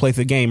 And so you play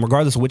through the game.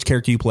 Regardless of which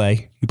character you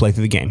play through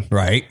the game.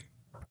 Right.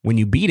 When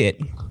you beat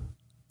it,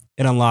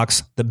 it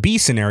unlocks the B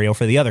scenario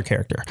for the other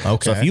character.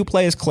 Okay. So if you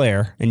play as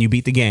Claire and you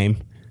beat the game,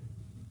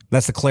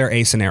 that's the Claire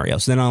A scenario.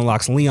 So then it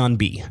unlocks Leon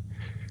B,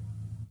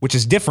 which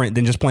is different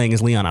than just playing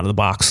as Leon out of the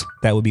box.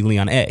 That would be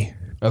Leon A.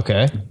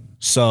 Okay.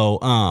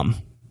 So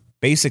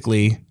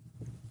basically,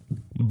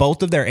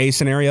 both of their A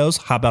scenarios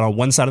hop out on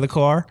one side of the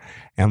car,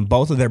 and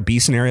both of their B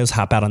scenarios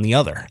hop out on the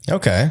other.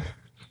 Okay.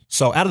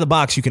 So out of the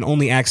box, you can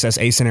only access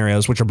A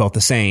scenarios, which are both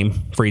the same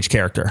for each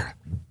character.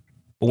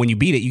 But when you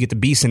beat it, you get the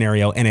B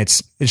scenario, and it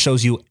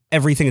shows you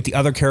everything that the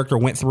other character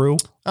went through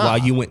while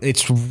you went.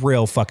 It's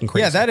real fucking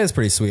crazy. Yeah, that is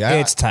pretty sweet.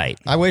 It's tight.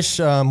 I wish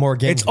more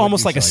games. It's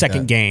almost like a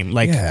second game.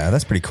 Like, yeah,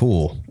 that's pretty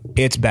cool.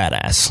 It's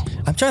badass.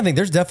 I'm trying to think.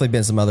 There's definitely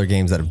been some other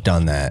games that have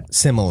done that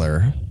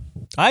similar.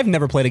 I've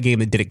never played a game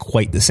that did it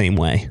quite the same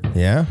way.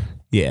 Yeah.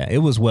 Yeah, it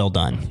was well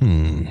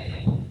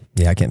done.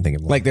 Yeah, I can't think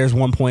of one. Like, there's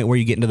one point where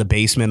you get into the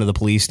basement of the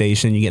police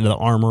station, you get into the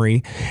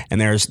armory, and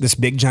there's this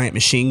big giant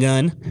machine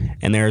gun,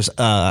 and there's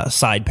a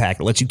side pack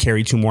that lets you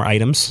carry 2 more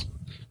items,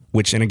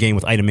 which in a game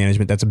with item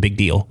management, that's a big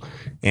deal.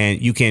 And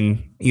you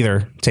can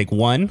either take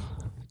one,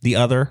 the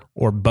other,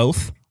 or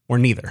both, or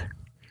neither.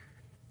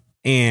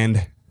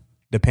 And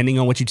depending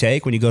on what you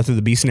take, when you go through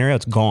the B scenario,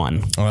 it's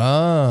gone.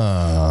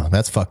 Oh,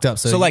 that's fucked up.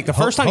 So like the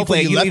first time you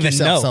play, you don't even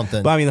know.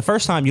 Something. But I mean, the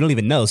first time you don't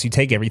even know, so you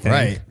take everything.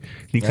 Right.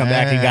 You come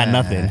back and you got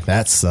nothing.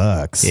 That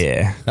sucks.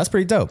 Yeah. That's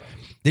pretty dope.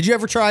 Did you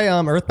ever try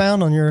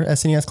Earthbound on your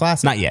SNES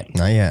Classic? Not yet.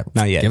 Not yet.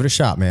 Not yet. Give it a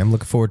shot, man. I'm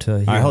looking forward to.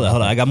 All right, hold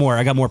on. I got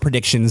more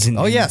predictions.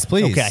 Oh yes,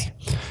 please. Okay.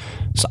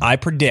 So I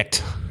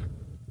predict,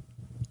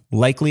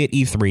 likely at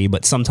E3,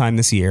 but sometime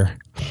this year,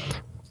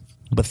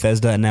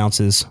 Bethesda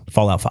announces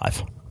Fallout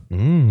 5.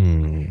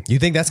 You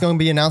think that's going to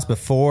be announced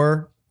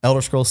before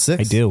Elder Scrolls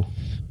 6? I do.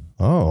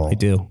 Oh, I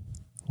do.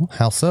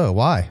 How so?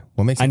 Why?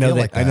 What makes you feel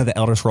like that? I know that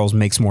Elder Scrolls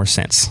makes more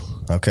sense.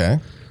 Okay.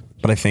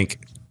 But I think,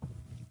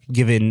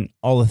 given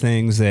all the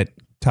things that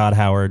Todd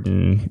Howard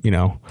and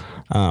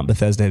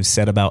Bethesda have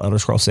said about Elder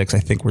Scrolls 6, I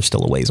think we're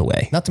still a ways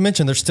away. Not to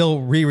mention, they're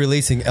still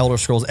re-releasing Elder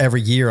Scrolls every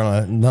year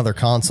on another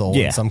console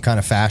in some kind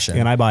of fashion.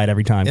 And I buy it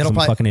every time because I'm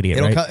a fucking idiot,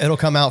 right? It'll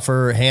come out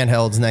for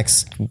handhelds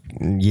next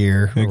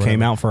year. It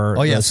came out for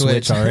the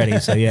Switch already,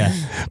 so yeah.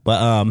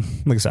 But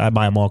like I said, I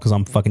buy them all because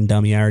I'm a fucking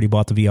dummy. I already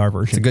bought the VR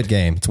version. It's a good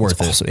game. It's worth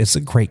it. It's a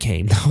great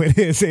game. It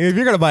is. If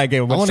you're going to buy a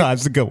game a bunch of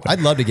times, it's a good one.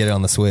 I'd love to get it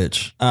on the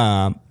Switch.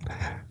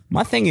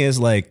 My thing is,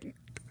 like,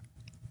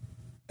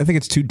 I think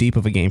it's too deep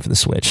of a game for the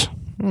Switch.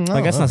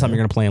 Like, that's not something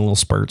you're going to play in little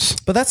spurts.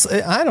 But that's,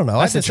 I don't know.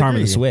 That's the charm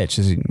of the Switch.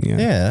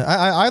 Yeah,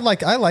 I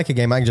like a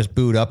game I can just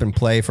boot up and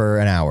play for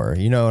an hour.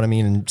 You know what I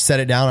mean? And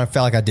set it down. I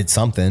felt like I did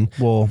something.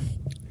 Well,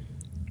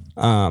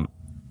 like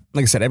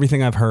I said,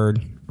 everything I've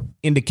heard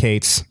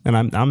indicates, and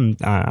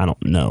I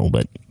don't know,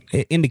 but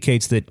it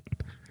indicates that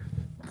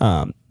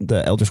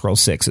the Elder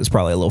Scrolls 6 is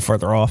probably a little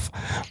further off.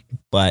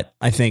 But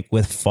I think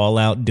with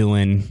Fallout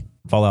doing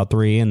Fallout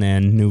 3 and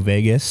then New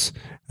Vegas,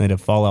 and then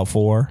Fallout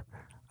 4,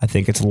 I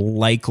think it's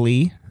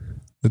likely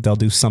that they'll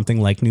do something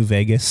like New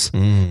Vegas.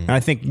 And I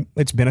think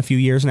it's been a few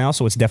years now,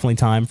 so it's definitely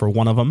time for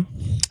one of them.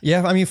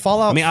 Yeah, I mean,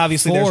 Fallout 4...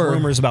 obviously there's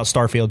rumors about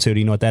Starfield too. Do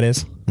you know what that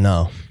is?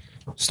 No.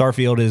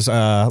 Starfield is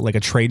like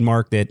a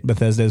trademark that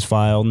Bethesda has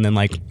filed and then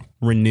like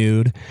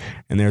renewed.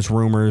 And there's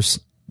rumors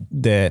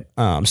that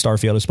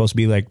Starfield is supposed to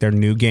be like their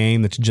new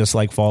game that's just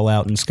like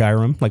Fallout and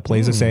Skyrim, like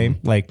plays the same,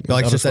 like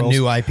just a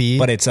new IP,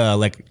 but it's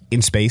like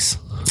in space.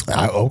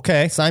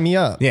 Okay, sign me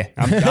up. Yeah,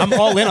 I'm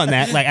all in on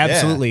that. Like,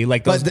 absolutely. Yeah.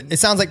 Like, but it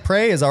sounds like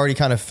Prey is already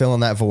kind of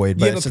filling that void.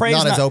 But it's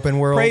not as open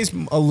world. Prey's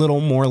a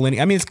little more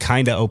linear. I mean, it's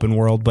kind of open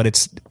world, but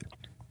it's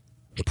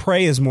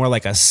Prey is more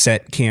like a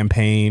set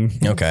campaign.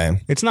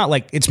 Okay. It's not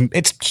like it's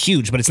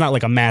huge, but it's not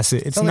like a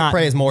massive. It's not.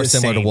 Prey is more the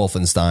similar same. to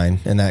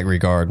Wolfenstein in that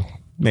regard.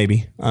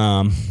 Maybe.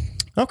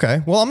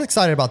 Okay. Well, I'm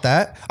excited about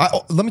that.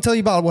 Let me tell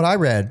you about what I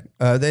read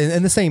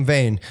in the same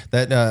vein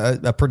that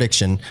a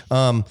prediction.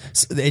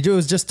 It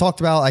was just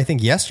talked about, I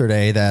think,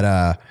 yesterday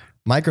that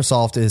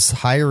Microsoft is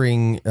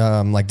hiring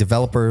like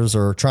developers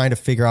or trying to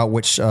figure out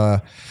which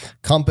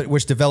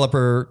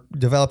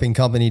developing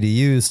company to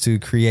use to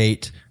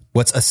create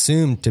what's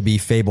assumed to be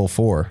Fable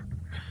 4.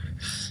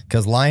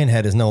 Because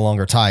Lionhead is no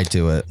longer tied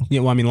to it.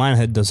 Yeah, well, I mean,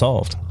 Lionhead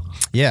dissolved.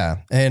 Yeah,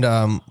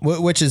 and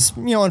which is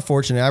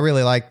unfortunate. I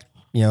really liked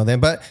them,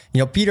 but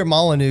Peter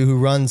Molyneux,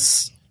 who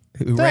Is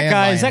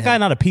that guy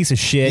not a piece of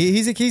shit?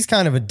 He's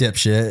kind of a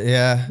dipshit.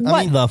 Yeah,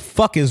 What the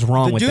fuck is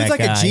wrong with that guy? The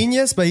dude's like a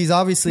genius, but he's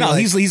obviously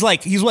he's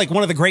like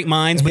one of the great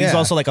minds, but he's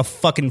also like a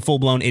fucking full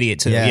blown idiot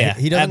too. Yeah,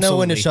 he doesn't know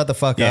when to shut the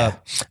fuck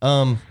up.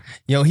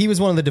 He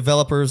was one of the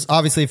developers.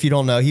 Obviously, if you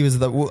don't know, he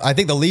was I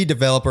think the lead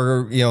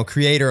developer,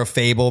 creator of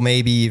Fable,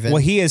 maybe even.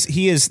 Well, he is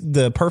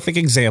the perfect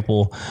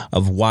example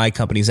of why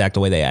companies act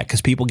the way they act.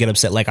 Because people get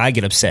upset, like I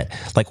get upset.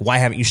 Like, why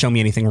haven't you shown me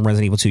anything from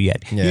Resident Evil 2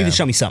 yet? Yeah. You need to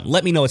show me something.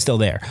 Let me know it's still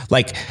there.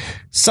 Like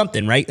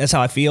something, right? That's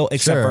how I feel.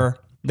 Except for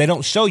they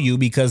don't show you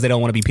because they don't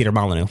want to be Peter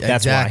Molyneux.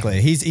 That's exactly.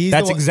 Why.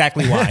 That's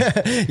exactly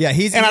why. Yeah,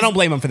 I don't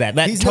blame him for that.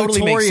 That he's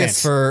totally makes notorious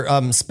sense.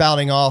 for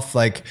spouting off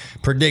like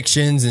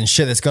predictions and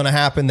shit that's going to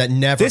happen that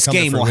never. This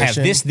game will have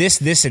this, and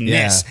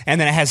this, and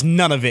then it has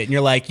none of it, and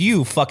you're like,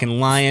 you fucking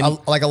lying.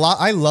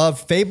 I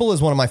love Fable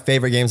is one of my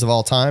favorite games of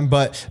all time,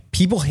 but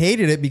people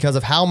hated it because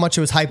of how much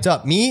it was hyped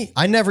up.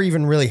 I never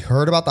even really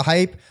heard about the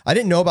hype. I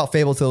didn't know about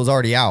Fable till it was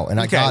already out, and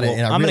I got it.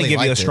 And I'm going to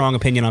give you a strong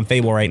opinion on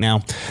Fable right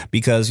now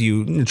because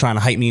you're trying to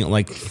hype me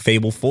like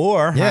Fable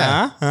 4.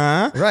 Yeah.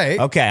 Huh? Right.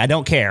 Okay, I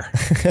don't care.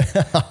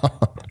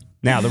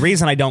 Now, the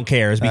reason I don't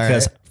care is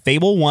because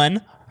Fable 1,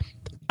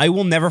 I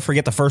will never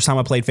forget the first time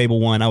I played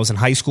Fable 1. I was in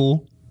high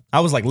school.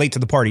 I was like late to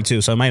the party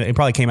too, so it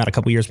probably came out a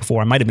couple years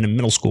before. I might have been in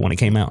middle school when it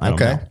came out. I don't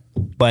know.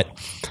 But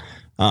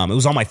it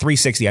was on my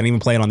 360. I didn't even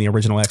play it on the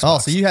original Xbox. Oh,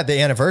 so you had the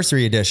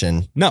anniversary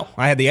edition? No,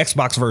 I had the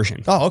Xbox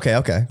version. Oh, okay.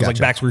 Gotcha. It was like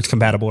backwards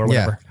compatible or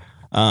whatever.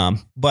 Yeah.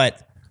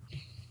 But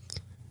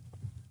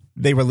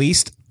they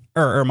released,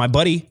 or my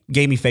buddy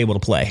gave me Fable to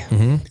play,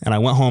 and I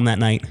went home that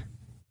night,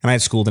 and I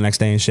had school the next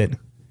day and shit,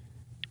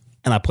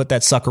 and I put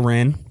that sucker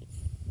in,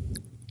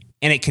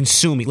 and it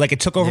consumed me. Like, it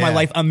took over my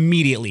life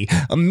immediately.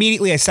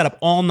 Immediately, I sat up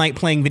all night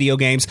playing video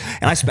games,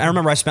 and I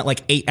remember I spent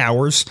like 8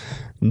 hours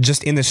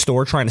just in this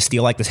store trying to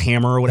steal like this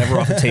hammer or whatever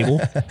off the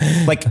table.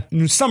 Like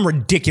some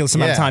ridiculous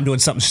amount of time doing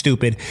something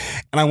stupid.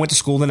 And I went to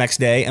school the next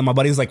day, and my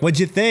buddy was like, "What'd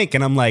you think?"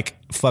 And I'm like,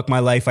 "Fuck my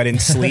life. I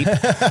didn't sleep.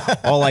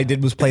 All I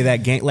did was play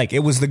that game." Like, it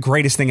was the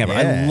greatest thing ever.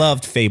 I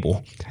loved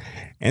Fable.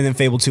 And then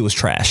Fable 2 was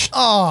trash.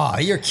 Oh,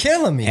 you're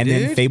killing me, dude. And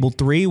then Fable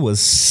 3 was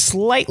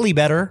slightly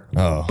better,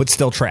 but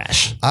still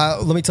trash.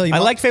 Let me tell you. I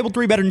like Fable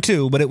 3 better than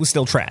 2, but it was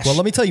still trash. Well,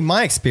 let me tell you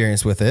my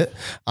experience with it.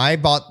 I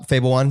bought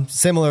Fable 1,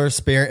 similar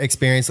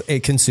experience.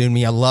 It consumed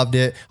me. I loved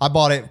it. I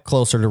bought it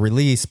closer to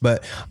release,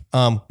 but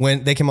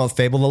when they came out with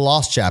Fable The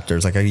Lost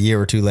Chapters, like a year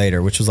or two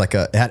later, which was like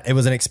it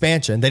was an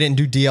expansion. They didn't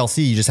do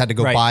DLC. You just had to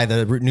go buy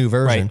the new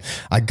version.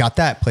 Right. I got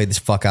that, played the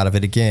fuck out of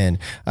it again.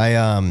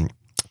 I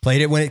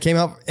played it when it came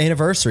out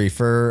anniversary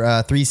for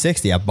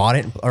 360. I bought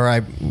it, or I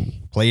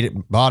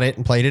bought it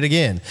and played it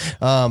again.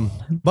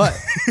 But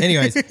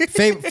anyways,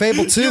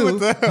 Fable 2 all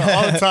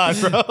the time,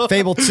 bro.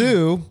 Fable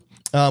 2.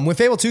 When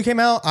Fable 2 came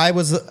out, I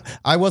was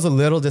a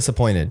little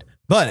disappointed.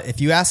 But if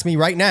you ask me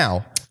right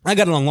now, I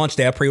got it on launch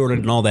day. I pre-ordered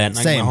it and all that, and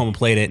I went home and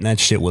played it, and that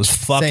shit was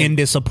fucking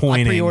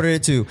disappointing. I pre-ordered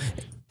it too.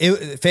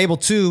 Fable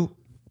 2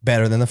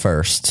 better than the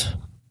first.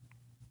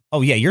 Oh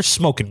yeah, you're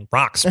smoking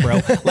rocks,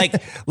 bro.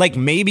 like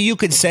maybe you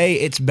could say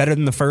it's better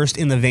than the first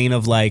in the vein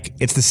of like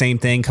it's the same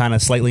thing, kind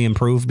of slightly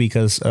improved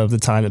because of the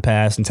time that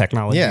passed and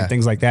technology and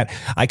things like that.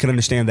 I could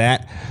understand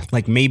that.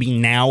 Like maybe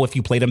now if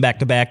you played them back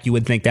to back, you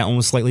would think that one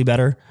was slightly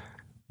better.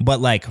 But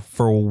like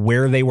for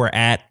where they were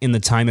at in the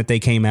time that they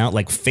came out,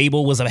 like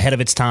Fable was ahead of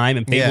its time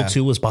and Fable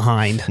 2 was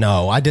behind.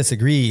 No, I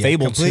disagree.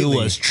 Fable completely. 2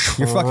 was trash.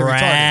 You're fucking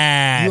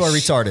retarded. You are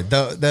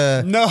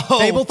retarded. No,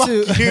 Fable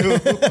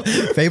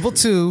 2. Fable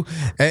 2.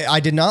 I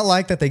did not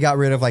like that they got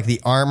rid of like the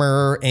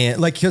armor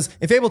and like, because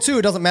in Fable 2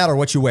 it doesn't matter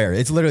what you wear.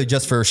 It's literally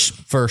just for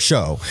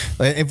show.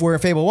 If we're in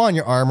Fable 1,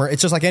 your armor,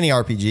 it's just like any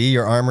RPG.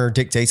 Your armor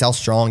dictates how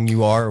strong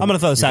you are. I'm gonna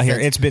throw this out here.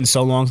 It's been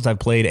so long since I've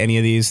played any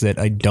of these that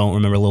I don't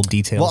remember little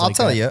details. Well, I'll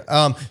tell you.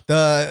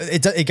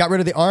 It got rid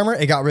of the armor.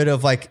 It got rid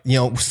of like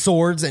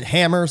swords and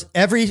hammers.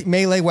 Every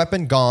melee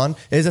weapon gone.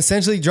 It has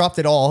essentially dropped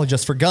it all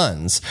just for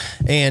guns.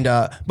 And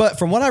but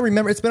from what I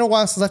remember, it's been a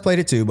while since I played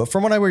it too. But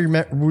from what I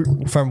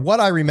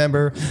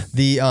remember,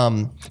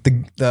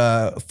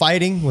 the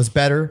fighting was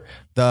better.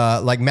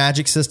 The like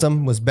magic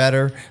system was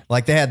better.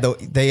 Like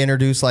they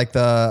introduced like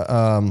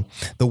the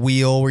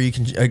wheel where you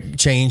can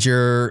change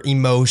your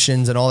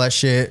emotions and all that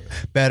shit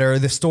better.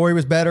 The story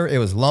was better. It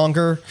was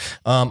longer.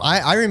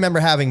 I remember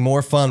having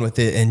more fun with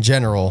it in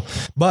general.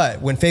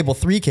 But when Fable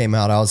 3 came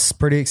out, I was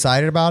pretty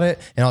excited about it,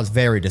 and I was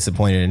very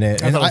disappointed in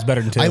it. I thought it was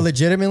better than 2. I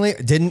legitimately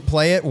didn't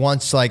play it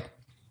once. I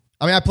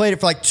played it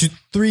for like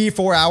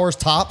 3-4 hours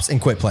tops and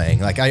quit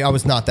playing. Like I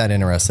was not that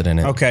interested in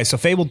it. Okay, so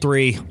Fable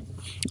 3.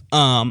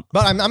 But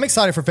I'm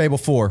excited for Fable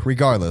 4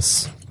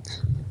 regardless.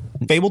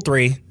 Fable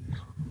 3,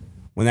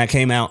 when that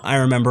came out, I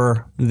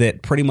remember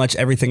that pretty much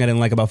everything I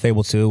didn't like about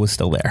Fable 2 was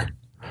still there.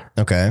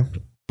 Okay.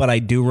 But I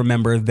do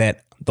remember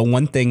that the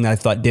one thing that I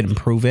thought did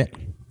improve it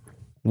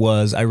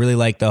was I really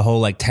liked the whole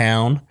like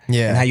town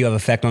and how you have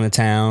effect on the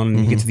town and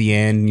you get to the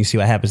end and you see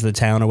what happens to the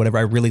town or whatever.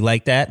 I really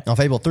liked that. On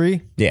Fable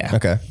 3? Yeah.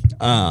 Okay.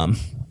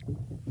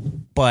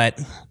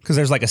 But because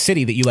there's like a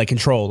city that you like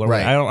control, or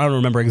right? I don't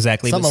remember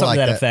exactly, something but like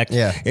of that effect.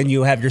 Yeah. And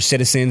you have your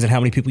citizens and how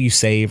many people you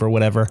save or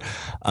whatever.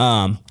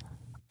 I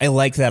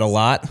like that a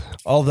lot.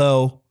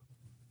 Although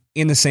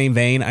in the same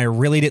vein, I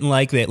really didn't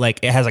like that. Like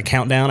it has a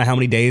countdown of how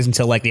many days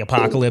until like the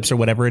apocalypse or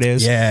whatever it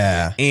is.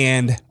 Yeah.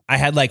 And I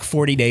had like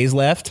 40 days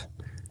left,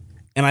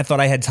 and I thought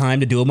I had time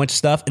to do a bunch of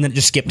stuff, and then it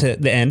just skipped to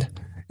the end.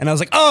 And I was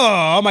like,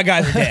 oh my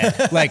God, they're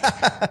dead. Like,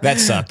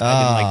 that sucked.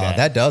 I didn't like that.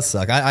 That does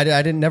suck. I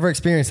didn't never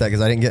experience that because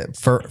I didn't get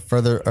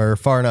further or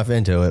far enough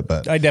into it.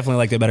 But I definitely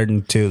liked it better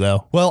than 2,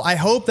 though. Well, I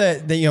hope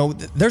that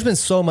there's been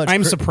so much.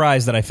 I'm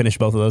surprised that I finished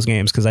both of those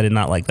games because I did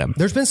not like them.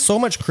 There's been so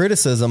much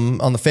criticism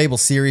on the Fable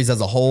series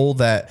as a whole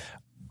that,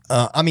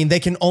 they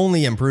can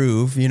only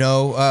improve,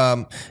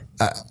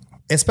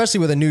 especially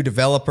with a new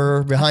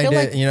developer behind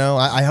it.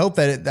 I hope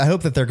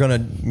that they're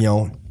going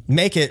to,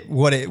 make it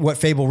what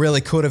Fable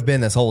really could have been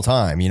this whole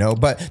time,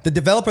 But the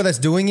developer that's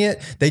doing it,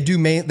 they do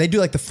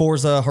like the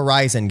Forza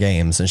Horizon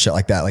games and shit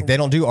like that. Like they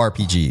don't do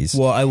RPGs.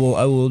 Well, I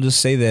will just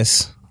say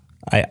this.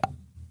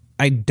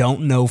 I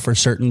don't know for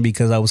certain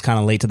because I was kind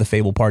of late to the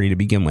Fable party to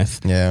begin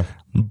with. Yeah.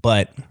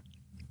 But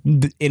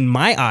in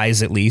my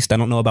eyes, at least, I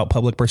don't know about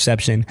public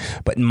perception,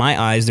 but in my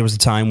eyes, there was a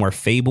time where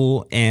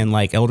Fable and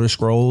like Elder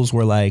Scrolls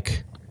were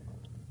like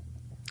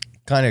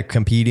kind of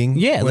competing.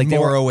 Yeah, when like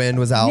Morrowind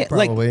was out,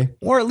 probably,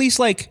 or at least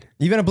like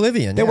even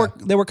Oblivion. They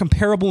were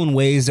comparable in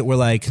ways that were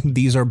like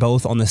these are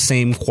both on the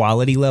same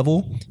quality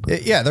level.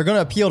 Yeah, they're going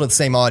to appeal to the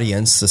same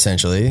audience,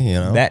 essentially.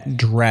 That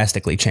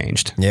drastically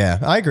changed. Yeah,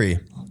 I agree.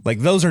 Like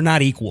those are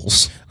not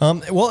equals.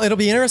 Well, it'll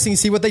be interesting to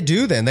see what they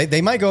do then.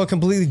 They might go a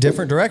completely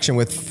different direction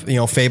with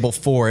Fable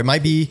 4. It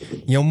might be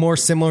more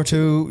similar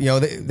to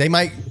they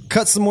might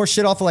cut some more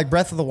shit off of like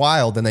Breath of the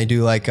Wild than they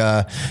do like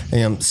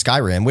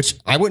Skyrim, which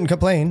I wouldn't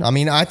complain. I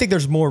mean, I think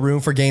there's more room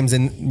for games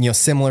in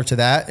similar to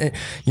that.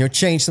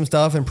 Change some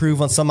stuff,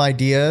 improve on some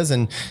ideas,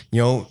 and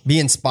be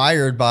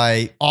inspired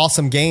by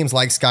awesome games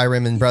like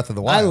Skyrim and Breath of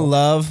the Wild. I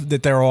love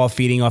that they're all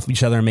feeding off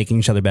each other and making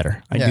each other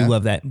better. I do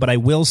love that, but I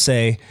will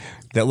say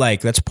that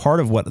like that's part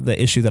of what the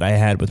issue that I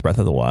had with Breath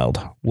of the Wild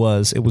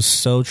was. It was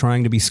so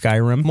trying to be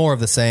Skyrim. More of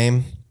the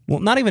same. Well,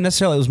 not even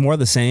necessarily. It was more of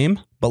the same.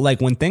 But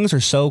like when things are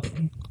so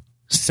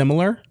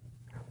similar,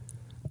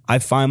 I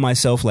find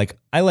myself like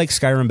I like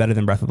Skyrim better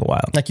than Breath of the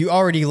Wild. Like you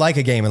already like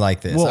a game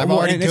like this. I'm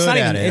already good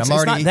at it. It's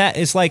not that.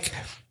 It's like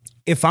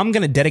if I'm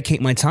going to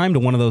dedicate my time to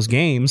one of those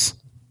games,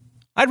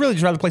 I'd really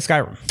just rather play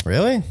Skyrim.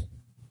 Really?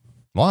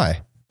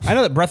 Why? I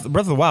know that Breath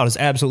of the Wild has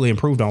absolutely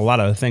improved on a lot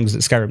of things that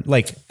Skyrim,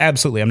 like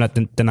absolutely, I'm not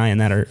denying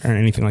that or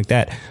anything like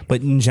that.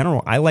 But in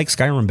general, I like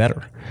Skyrim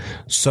better.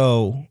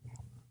 So,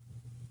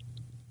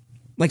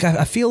 like,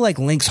 I feel like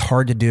Link's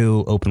hard to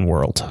do open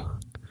world.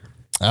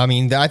 I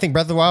mean, I think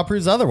Breath of the Wild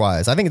proves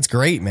otherwise. I think it's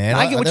great, man.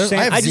 I get what you're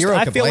saying. I have zero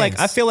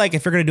complaints. I feel like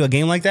if you're going to do a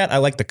game like that, I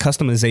like the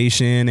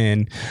customization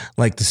and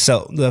like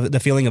the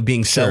feeling of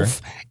being self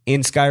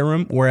in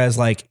Skyrim. Whereas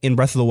like in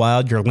Breath of the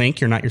Wild, you're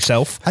Link, you're not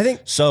yourself. I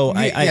think so.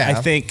 Yeah.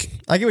 I think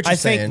I get what you're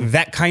saying. I think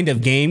that kind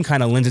of game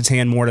kind of lends its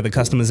hand more to the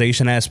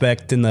customization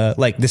aspect and the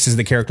like. This is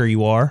the character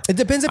you are. It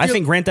depends. I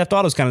think Grand Theft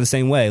Auto is kind of the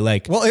same way.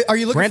 Like, well, are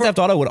you looking Grand Theft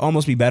Auto would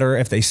almost be better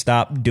if they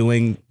stopped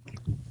doing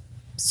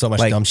so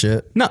much dumb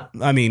shit? No,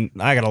 I mean,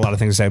 I got a lot of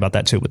things to say about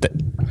that too.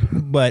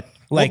 But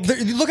like,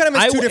 you look at them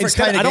as two different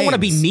kind of games. I don't want to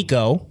be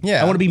Nico.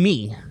 Yeah, I want to be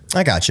me.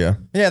 I got you.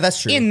 Yeah,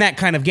 that's true. In that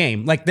kind of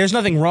game, like, there's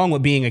nothing wrong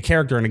with being a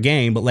character in a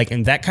game, but like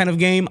in that kind of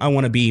game, I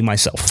want to be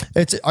myself.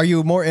 Are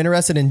you more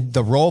interested in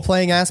the role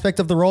playing aspect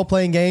of the role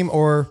playing game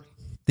or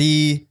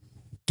the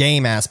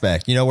game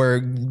aspect,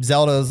 where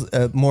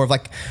Zelda's more of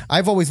like,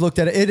 I've always looked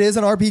at it. It is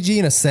an RPG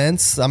in a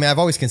sense. I mean, I've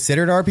always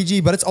considered it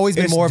RPG, but it's always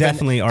been more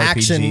definitely of an RPG,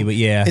 action. but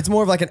yeah, it's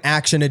more of like an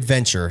action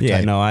adventure.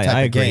 Yeah,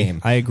 I agree.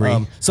 Game. I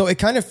agree. So it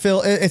kind of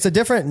it's a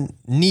different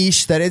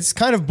niche that it's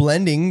kind of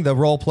blending the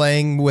role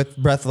playing with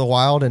Breath of the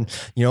Wild, and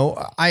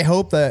I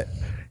hope that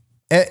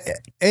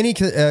any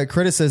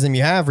criticism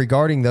you have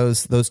regarding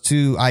those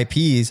two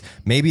IPs,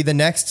 maybe the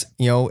next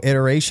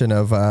iteration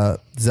of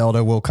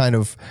Zelda will kind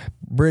of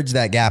bridge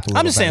that gap a little.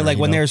 I'm just saying, like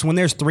when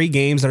there's 3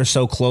 games that are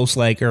so close,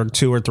 like or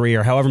 2 or 3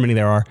 or however many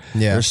there are,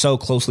 they're so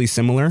closely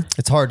similar.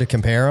 It's hard to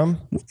compare them.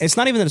 It's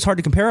not even that it's hard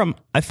to compare them.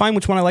 I find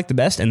which one I like the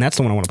best, and that's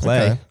the one I want to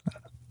play. Okay.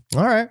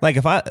 All right. Like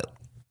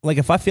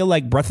if I feel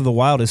like Breath of the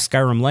Wild is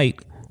Skyrim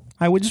Light,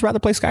 I would just rather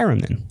play Skyrim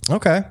then.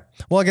 Okay.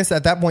 Well, I guess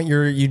at that point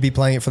you'd be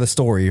playing it for the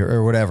story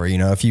or whatever.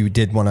 If you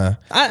did want to.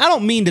 I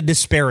don't mean to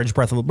disparage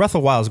Breath of the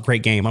Wild is a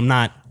great game. I'm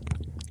not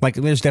like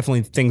there's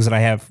definitely things that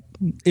I have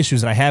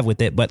issues that I have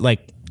with it, but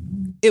like.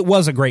 It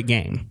was a great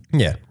game.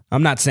 Yeah.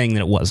 I'm not saying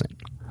that it wasn't.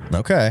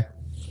 Okay.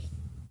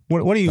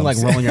 What are you like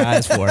rolling your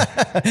eyes for?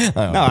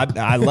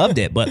 I loved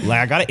it, but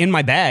like I got it in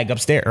my bag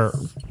upstairs or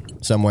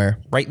somewhere.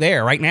 Right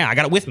there, right now. I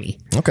got it with me.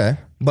 Okay.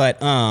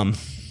 But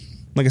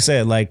like I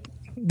said, like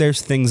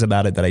there's things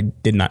about it that I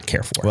did not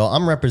care for. Well,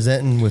 I'm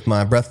representing with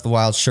my Breath of the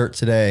Wild shirt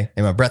today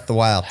and my Breath of the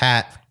Wild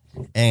hat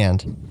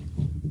and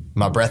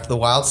my Breath of the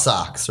Wild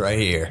socks right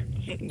here.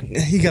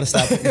 You gotta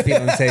stop putting your feet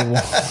on the table.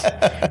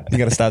 You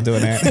gotta stop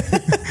doing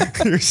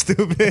that. You're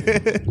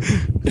stupid.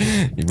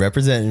 You're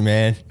representing,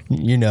 man.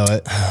 You know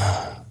it.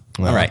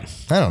 Well, all right.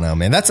 I don't know,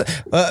 man. That's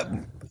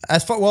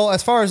as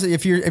far as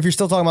if you're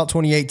still talking about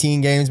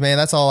 2018 games, man.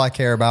 That's all I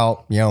care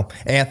about.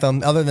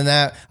 Anthem. Other than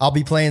that, I'll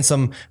be playing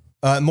some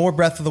more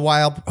Breath of the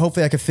Wild.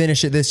 Hopefully, I can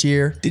finish it this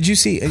year. Did you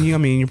see? I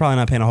mean, you're probably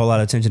not paying a whole lot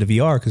of attention to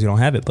VR because you don't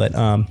have it. But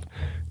did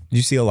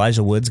you see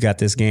Elijah Wood's got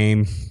this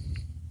game?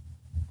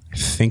 I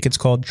think it's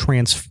called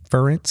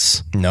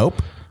Transference. Nope.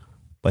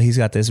 But he's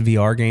got this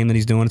VR game that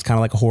he's doing. It's kind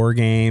of like a horror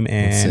game,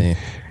 and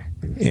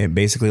it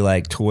basically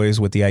like toys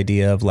with the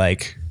idea of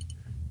like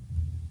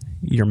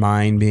your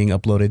mind being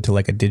uploaded to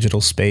like a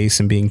digital space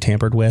and being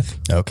tampered with.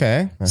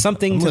 Okay.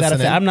 Something to that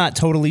effect. I'm not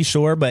totally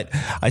sure, but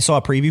I saw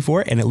a preview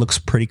for it and it looks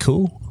pretty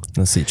cool.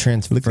 Let's see.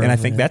 Transference. And I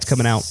think that's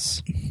coming out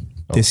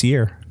this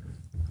year.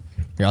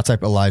 Yeah, I'll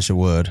type Elijah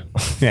Wood.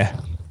 Yeah.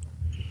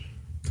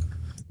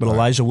 But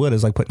Elijah Wood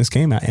is like putting this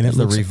game out, and it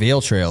looks the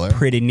reveal trailer.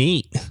 Pretty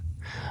neat.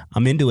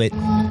 I'm into it.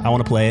 I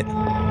want to play it.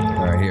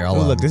 All right, here.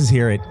 Look, this is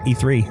here at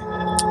E3.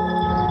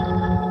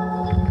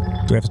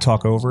 Do we have to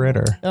talk over it,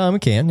 or? We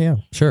can. Yeah,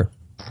 sure.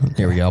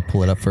 Here we go. I'll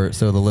pull it up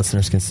so the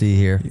listeners can see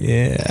here.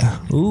 Yeah.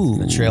 Ooh.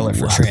 The trailer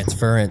for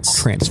Transference.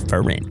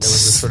 Transference. There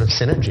was this sort of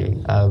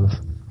synergy of.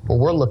 Well,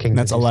 we're looking.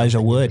 That's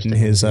Elijah Wood and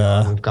his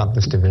we've got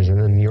this division,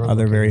 and you're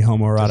other very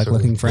homoerotic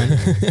looking friend.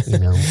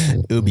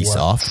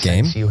 Ubisoft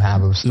game. You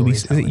have of is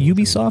it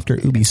Ubisoft or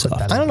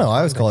Ubisoft? I don't know. I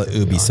always call it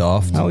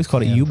Ubisoft. I always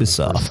call it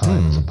Ubisoft.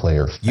 As a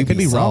player, You could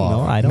be wrong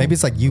though. I don't. Maybe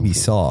it's like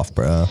Ubisoft,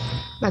 bro.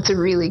 That's a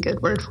really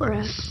good word for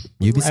it.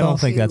 Ubisoft. I don't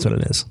think that's what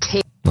it is.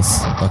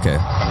 Okay.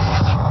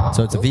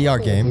 So it's a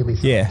VR game.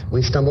 Ubisoft. Yeah.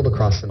 We stumbled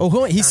across them.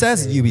 Oh, he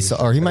says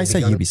Ubisoft, or he might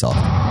say Ubisoft.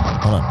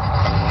 Hold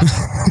on.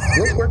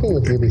 What's working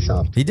with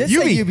Ubisoft? He did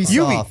say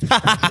Ubisoft.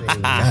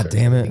 God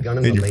damn it.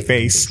 In your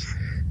face.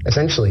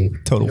 Essentially,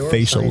 Total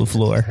facial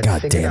LaFleur.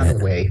 God damn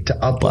it. A way to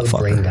upload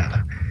brain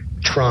data,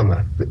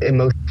 trauma,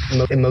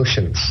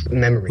 emotions,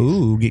 memories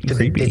Ooh, getting to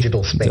creepy. the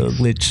digital space. The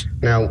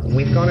glitch. Now,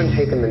 we've gone and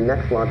taken the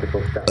next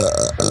logical step.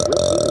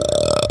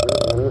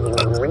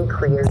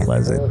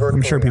 Pleasant.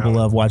 I'm sure people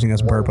love watching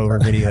us burp over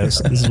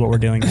videos. This is what we're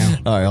doing now.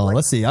 All right, hold on.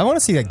 Let's see. I want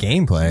to see that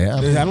gameplay.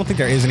 I don't think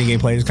there is any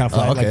gameplay. It's kind of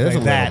flat. okay, there's a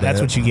like that. little bit.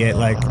 That's what you get.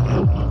 Like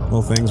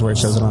little things where it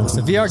shows it on. It's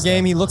a VR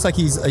game. He looks like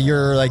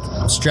you're like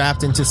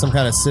strapped into some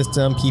kind of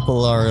system.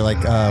 People are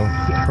like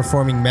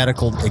performing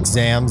medical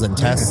exams and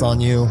tests on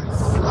you.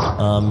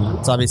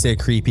 It's obviously a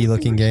creepy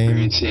looking game.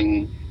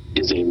 Experiencing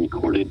is a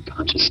recorded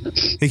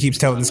consciousness.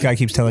 This guy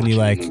keeps telling you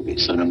like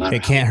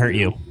it can't hurt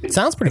you. It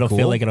sounds pretty It'll cool.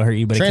 feel like it'll hurt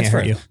you, but it can't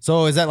hurt you.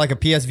 So is that like a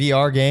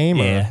PSVR game?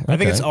 Yeah, I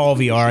think it's all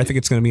VR. I think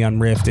it's going to be on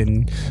Rift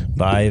and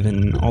Vive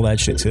and all that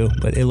shit too.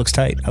 But it looks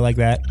tight. I like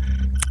that.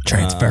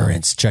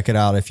 Transference. Check it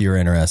out if you're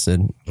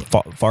interested.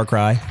 Far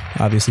Cry.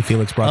 Obviously,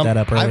 Felix brought that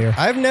up earlier.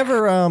 I've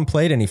never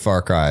played any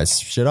Far Cries.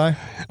 Should I?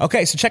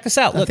 Okay, so check this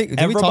out. Look, did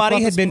we talk about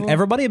this before?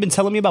 everybody had been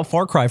telling me about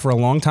Far Cry for a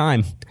long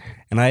time,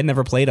 and I had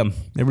never played them.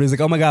 Everybody's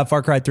like, "Oh my god,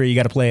 Far Cry 3, you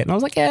got to play it." And I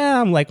was like, "Yeah."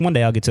 I'm like, one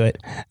day I'll get to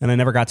it, and I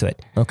never got to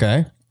it.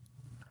 Okay.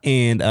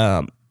 And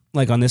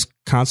like on this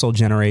console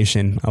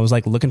generation, I was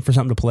like looking for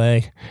something to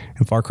play,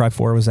 and Far Cry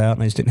 4 was out,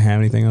 and I just didn't have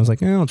anything. I was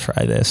like, I'll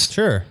try this.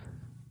 Sure.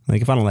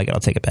 Like if I don't like it,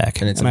 I'll take it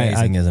back. And it's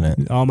amazing, isn't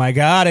it? Oh my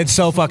god, it's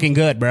so fucking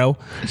good, bro.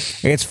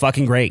 It's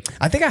fucking great.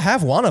 I think I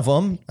have one of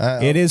them.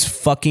 It is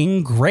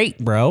fucking great,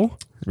 bro.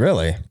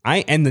 Really?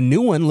 And the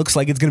new one looks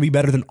like it's going to be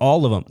better than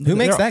all of them. Who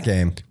makes that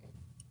game?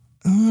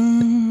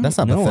 That's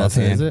not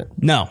Bethesda, is it?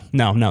 No.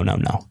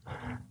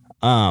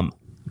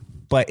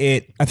 But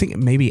I think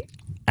maybe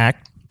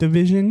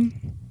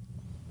Activision.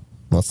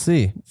 Let's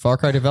see. Far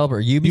Cry developer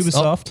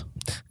Ubisoft.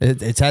 Oh,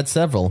 it's had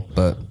several,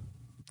 but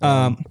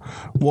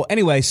well,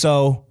 anyway,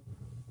 so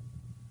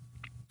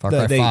Far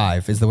Cry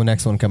 5 is the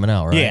next one coming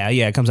out, right?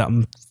 Yeah, it comes out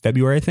in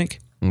February, I think.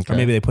 Okay. Or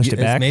maybe they pushed it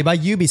back. It's made by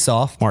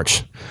Ubisoft.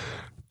 March.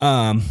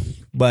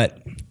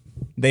 But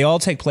they all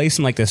take place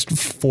in like this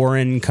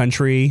foreign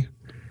country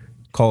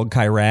called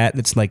Kyrat.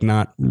 It's like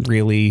not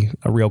really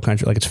a real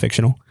country, like it's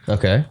fictional.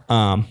 Okay.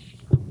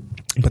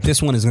 But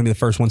this one is going to be the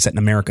first one set in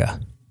America.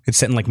 It's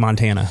set in like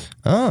Montana.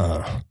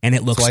 Oh. And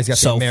it looks why he's got the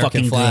so American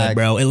fucking flag. good,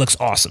 bro. It looks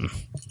awesome.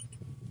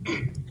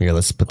 Here,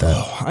 let's put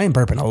that. I am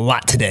burping a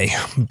lot today.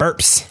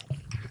 Burps.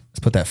 Let's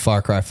put that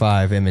Far Cry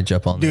 5 image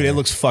up on Dude, there. it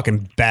looks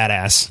fucking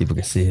badass. People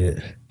can see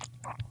it.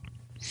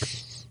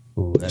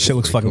 Ooh, that Shit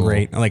looks fucking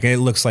great. Like, it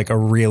looks like a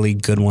really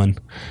good one.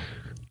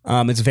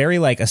 It's very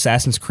like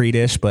Assassin's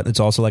Creed-ish, but it's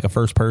also like a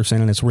first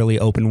person, and it's really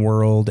open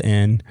world,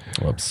 and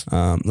Whoops.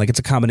 like it's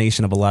a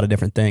combination of a lot of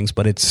different things.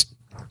 But it's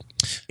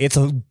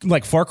a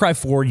like Far Cry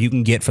 4 you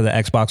can get for the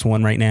Xbox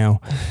One right now,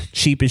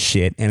 cheap as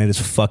shit, and it is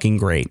fucking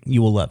great.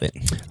 You will love it.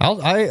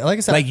 Like I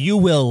said, Like, you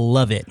will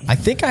love it. I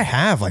think I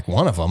have like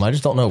one of them. I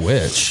just don't know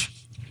which.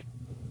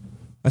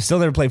 I still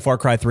never played Far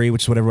Cry 3,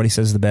 which is what everybody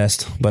says is the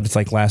best, but it's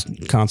like last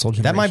console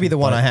generation. That might be the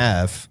one I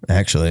have,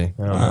 actually.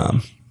 I don't know.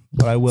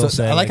 But I will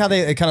say, I like how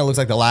it kind of looks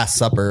like the Last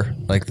Supper,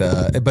 but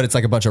it's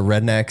like a bunch of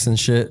rednecks and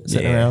shit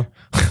sitting around.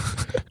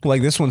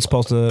 like this one's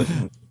supposed to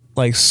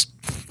like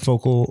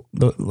Focus.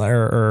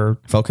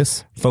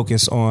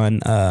 focus on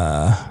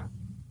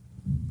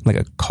like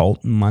a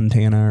cult in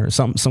Montana or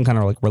some kind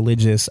of like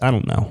religious. I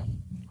don't know.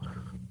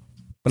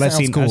 But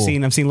Sounds cool. I've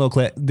seen little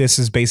clip. This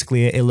is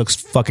basically it. It looks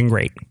fucking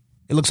great.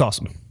 It looks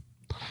awesome.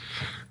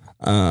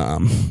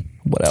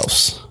 What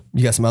else?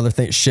 You got some other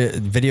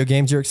video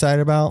games you're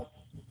excited about?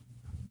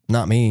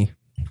 Not me.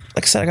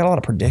 Like I said, I got a lot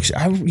of prediction.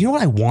 You know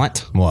what I want?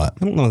 What?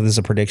 I don't know if this is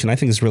a prediction. I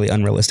think it's really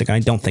unrealistic. I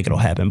don't think it'll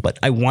happen, but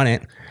I want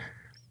it.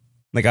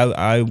 Like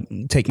I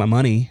take my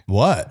money.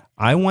 What?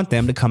 I want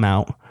them to come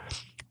out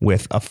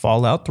with a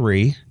Fallout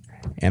 3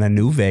 and a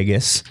New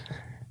Vegas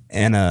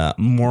and a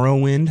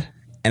Morrowind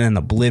and an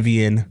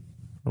Oblivion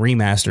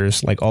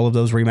remasters, like all of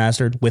those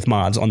remastered with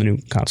mods on the new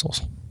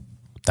consoles.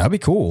 That'd be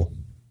cool.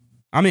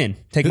 I'm in.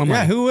 Take my money.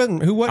 Yeah, who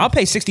wouldn't? Who wouldn't? I'll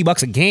pay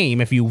 $60 a game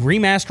if you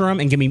remaster them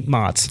and give me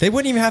mods. They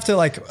wouldn't even have to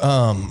like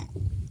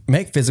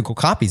make physical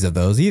copies of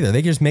those either. They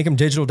could just make them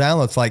digital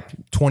downloads for like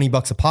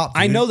 $20 a pop.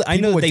 Dude. I know that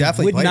they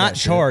definitely would play not that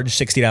shit. charge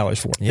 $60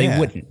 for it. Yeah. They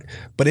wouldn't.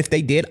 But if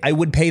they did, I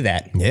would pay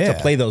that to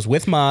play those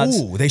with mods.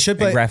 Ooh, they should and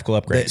play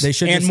graphical upgrades. They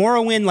should. And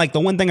Morrowind, like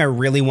the one thing I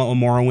really want with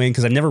Morrowind,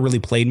 because I've never really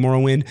played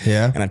Morrowind.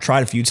 Yeah. And I've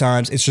tried a few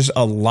times. It's just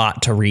a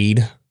lot to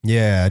read.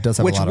 Yeah, it does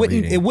have Which a lot of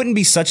wouldn't reading. it wouldn't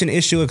be such an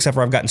issue, except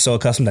for I've gotten so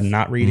accustomed to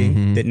not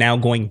reading that now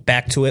going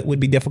back to it would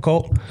be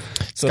difficult.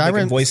 So if I Skyrim-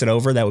 can voice it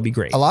over, that would be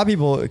great. A lot of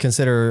people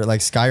consider like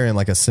Skyrim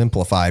like a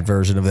simplified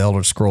version of the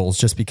Elder Scrolls,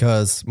 just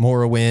because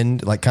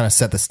Morrowind like kind of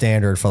set the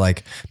standard for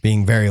like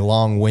being very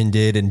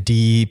long-winded and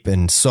deep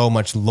and so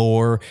much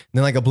lore. And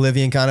then like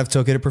Oblivion kind of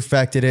took it and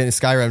perfected it, and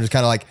Skyrim just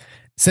kind of like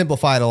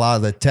simplified a lot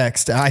of the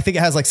text. I think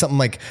it has like something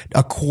like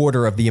a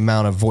quarter of the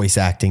amount of voice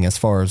acting as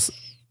far as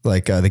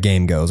like the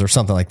game goes, or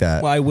something like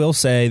that. Well, I will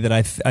say that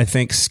I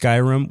think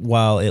Skyrim,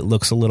 while it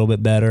looks a little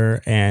bit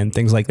better and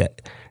things like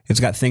that, it's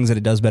got things that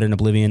it does better than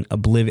Oblivion.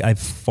 I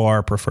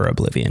far prefer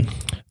Oblivion.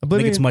 I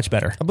think it's much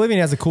better. Oblivion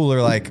has a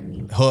cooler like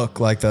hook,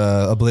 like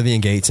the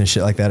Oblivion gates and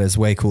shit like that is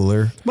way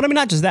cooler. But I mean,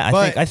 not just that.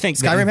 But I think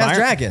the Skyrim has envir-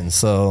 dragons,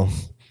 so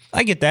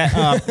I get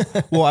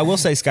that. Well, I will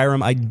say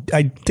Skyrim.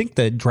 I think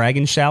the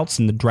dragon shouts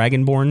and the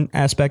dragonborn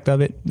aspect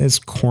of it is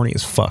corny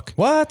as fuck.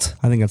 what?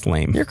 I think that's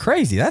lame. You're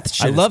crazy. That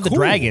shit I love is the cool.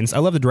 dragons. I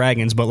love the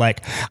dragons, but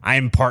like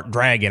I'm part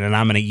dragon and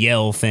I'm gonna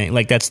yell thing.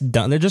 Like that's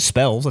done. They're just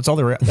spells. That's all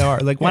they are.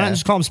 Like why not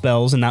just call them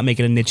spells and not make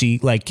it a niche,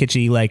 like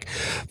kitschy, like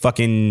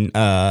fucking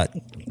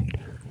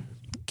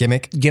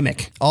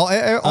gimmick.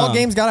 All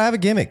games gotta have a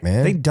gimmick,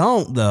 man. They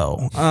don't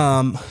though.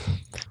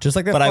 Just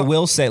like that. But I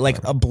will say, like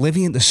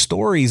Oblivion, the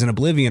stories in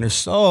Oblivion are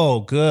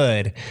so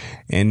good,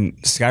 and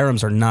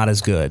Skyrim's are not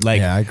as good. Like,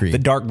 Yeah, I agree. The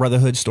Dark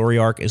Brotherhood story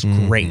arc is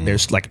great.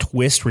 There's like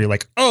twists where you're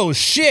like, oh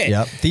shit.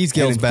 Yep. Thieves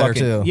Guild's And then better,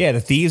 too. Yeah,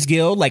 the Thieves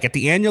Guild. Like at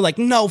the end, you're like,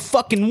 no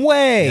fucking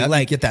way. Like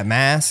Like get that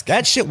mask.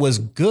 that shit was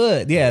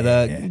good. Yeah,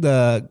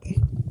 the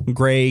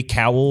gray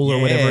cowl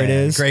or whatever it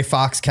is. Gray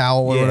Fox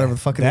cowl or Yeah. whatever the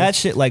fuck it that is.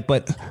 shit.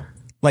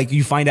 Like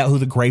you find out who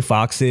the Gray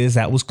Fox is.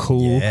 That was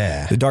cool.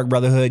 Yeah. The Dark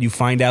Brotherhood. You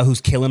find out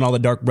who's killing all the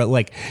Dark Brother.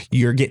 Like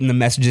you're getting the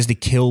messages to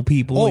kill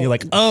people. Oh. And you're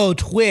like, oh,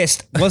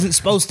 twist. Wasn't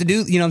supposed to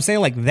do. You know what I'm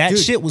saying? Like that Dude,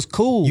 shit was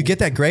cool. You get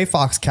that Gray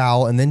Fox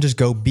cowl and then just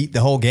go beat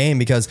the whole game,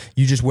 because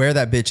you just wear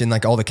that bitch in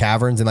like all the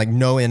caverns and like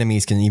no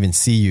enemies can even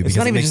see you. Because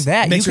not it even makes, just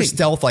that. Makes You your can-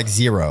 stealth like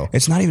zero.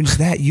 It's not even just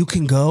that. You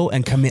can go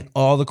and commit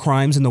all the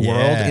crimes in the world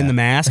Yeah. in the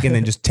mask and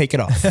then just take it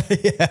off.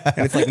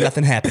 And it's like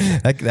nothing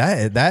happened. Like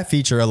that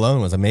feature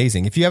alone was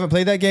amazing. If you haven't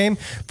played that game,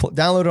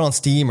 download it on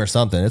Steam or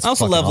something. It's I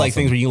also fucking love like awesome.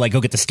 things where you like go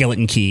get the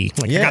skeleton key.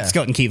 Like I Yeah. got the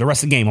skeleton key. The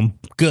rest of the game, I'm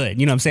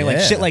good. You know what I'm saying? Like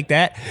Yeah. shit like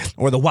that.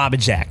 Or the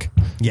Wabbajack.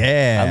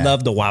 Yeah, I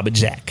love the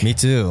Wabbajack. Me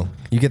too.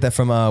 You get that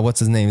from what's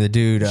his name? The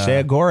dude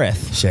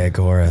Sheogorath.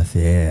 Sheogorath.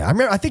 Yeah, I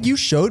remember. I think you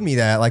showed me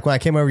that. Like when I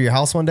came over to your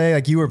house one day,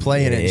 like you were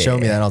playing it and showed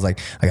me that. And I was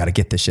like, I got to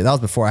get this shit. That was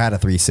before I had a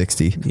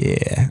 360.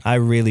 Yeah, I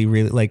really,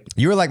 really like.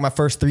 You were like my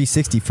first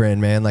 360 friend,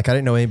 man. Like I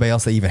didn't know anybody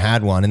else that even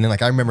had one. And then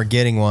like I remember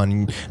getting one.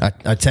 And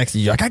I texted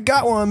you like, I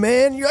got one,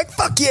 man. You're like,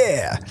 fuck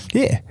yeah.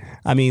 Yeah,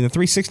 I mean the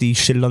 360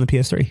 shitted on the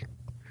PS3.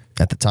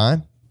 At the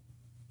time.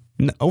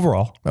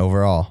 Overall.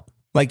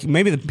 Like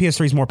maybe the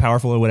PS3 is more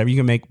powerful or whatever you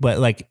can make, but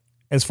like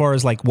as far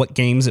as like what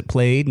games it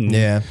played, and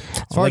as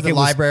far as the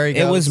library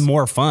goes, it was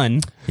more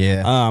fun.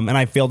 Yeah. And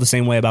I feel the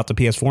same way about the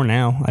PS4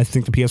 now. I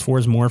think the PS4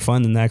 is more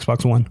fun than the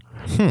Xbox One.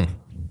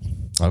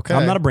 Okay.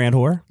 I'm not a brand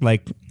whore.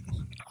 Like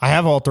I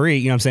have all three,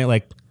 you know what I'm saying?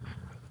 Like,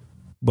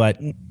 but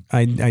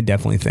I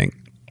definitely think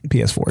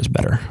PS4 is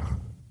better.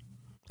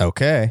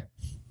 Okay.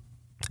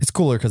 It's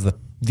cooler because the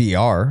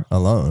VR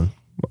alone.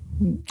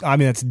 I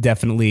mean, that's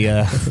definitely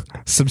a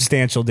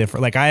substantial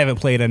difference. Like, I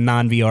haven't played a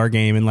non-VR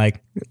game in I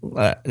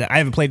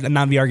haven't played a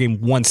non-VR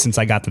game once since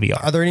I got the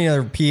VR. Are there any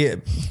other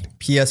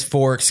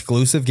PS4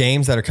 exclusive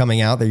games that are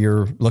coming out that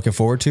you're looking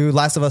forward to?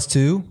 Last of Us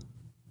 2,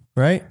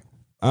 right?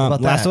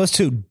 Last of Us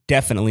 2,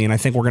 definitely. And I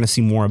think we're going to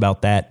see more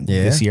about that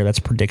this year. That's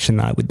a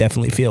prediction I would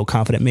definitely feel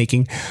confident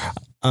making.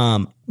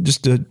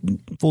 Just a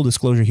full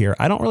disclosure here,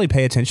 I don't really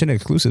pay attention to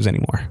exclusives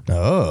anymore.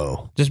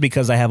 Oh. Just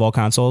because I have all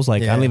consoles.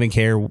 Like, I don't even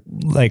care.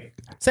 Like,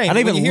 same. I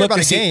don't even look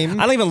to see. I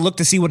don't even look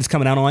to see what it's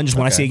coming out on. Just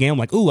when I see a game, I'm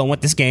like, ooh, I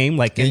want this game.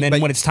 Like, and then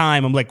when it's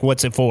time, I'm like,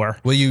 what's it for?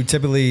 Will you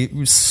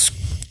typically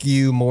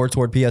skew more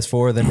toward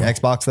PS4 than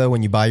Xbox though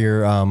when you buy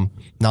your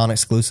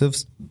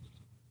non-exclusives?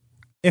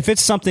 If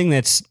it's something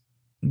that's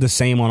the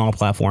same on all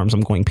platforms,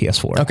 I'm going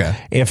PS4. Okay.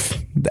 If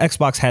the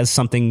Xbox has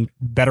something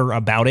better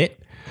about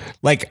it,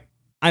 like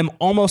I'm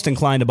almost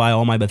inclined to buy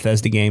all my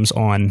Bethesda games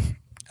on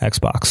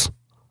Xbox.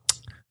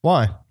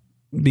 Why?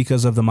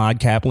 Because of the mod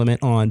cap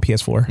limit on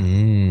PS4.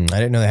 I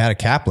didn't know they had a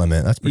cap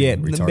limit. That's pretty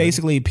retarded.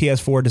 Basically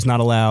PS4 does not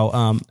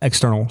allow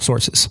external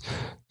sources.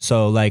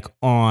 So like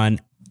on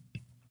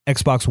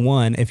Xbox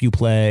One, if you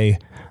play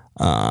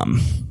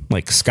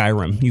like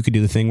Skyrim, you could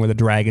do the thing where the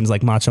dragon's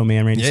like Macho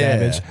Man Randy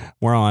Savage.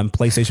 Where on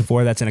PlayStation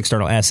 4, that's an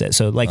external asset.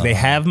 So like they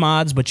have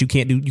mods, but you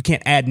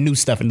can't add new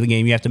stuff into the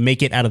game. You have to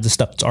make it out of the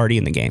stuff that's already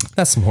in the game.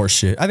 That's some horse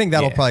shit. I think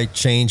that'll probably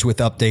change with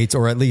updates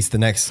or at least the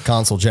next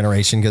console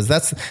generation because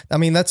that's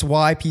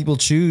why people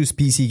choose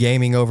PC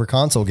gaming over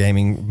console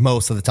gaming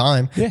most of the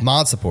time.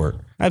 Mod support.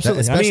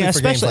 Absolutely.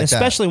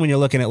 Especially when you're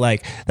looking at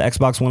like the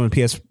Xbox One and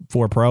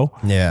PS4 Pro.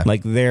 Yeah.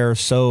 Like they're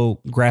so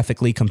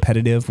graphically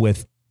competitive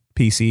with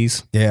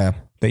PCs. Yeah.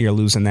 That you're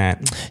losing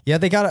that. Yeah,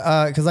 they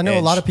got because I know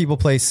a lot of people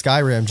play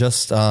Skyrim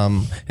just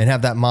and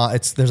have that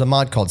mod. There's a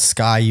mod called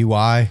Sky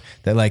UI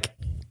that like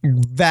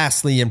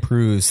vastly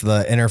improves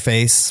the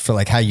interface for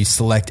like how you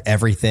select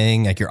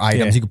everything, like your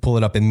items. You can pull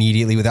it up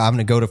immediately without having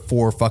to go to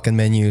 4 fucking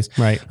menus.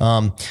 Right.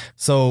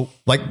 So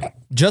like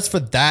just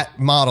for that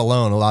mod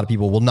alone, a lot of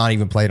people will not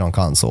even play it on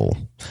console.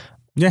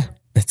 Yeah.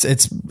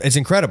 It's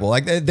incredible.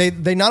 Like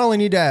they not only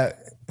need to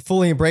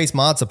fully embrace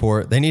mod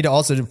support, they need to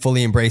also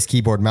fully embrace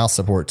keyboard mouse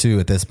support too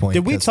at this point.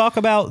 Did we talk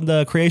about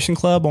the Creation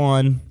Club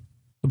on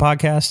the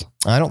podcast?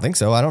 I don't think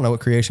so. I don't know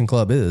what Creation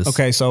Club is.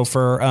 Okay, so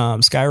for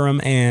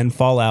Skyrim and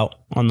Fallout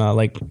on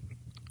the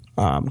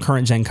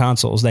current gen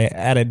consoles, they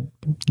added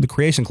the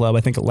Creation Club,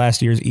 I think at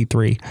last year's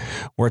E3,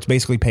 where it's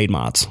basically paid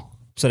mods.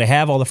 So they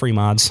have all the free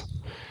mods,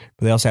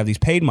 but they also have these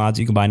paid mods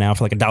you can buy now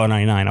for like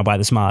 $1.99. I'll buy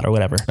this mod or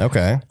whatever.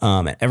 Okay.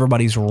 And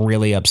everybody's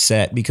really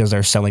upset because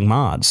they're selling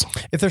mods.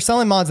 If they're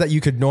selling mods that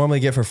you could normally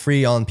get for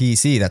free on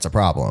PC, that's a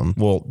problem.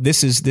 Well,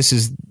 this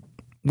is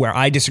where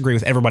I disagree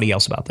with everybody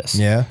else about this.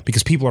 Yeah.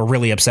 Because people are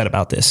really upset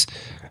about this.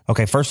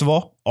 Okay, first of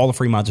all the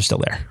free mods are still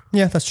there.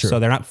 Yeah, that's true. So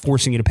they're not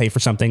forcing you to pay for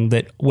something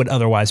that would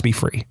otherwise be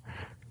free.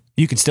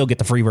 You can still get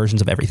the free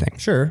versions of everything.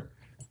 Sure.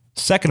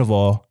 Second of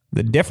all,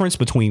 the difference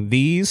between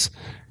these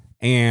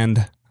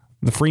and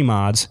the free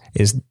mods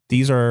is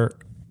these are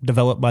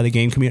developed by the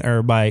game community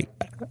or by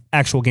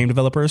actual game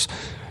developers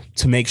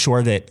to make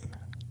sure that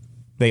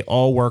they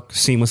all work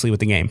seamlessly with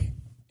the game.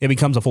 It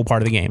becomes a full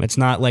part of the game. It's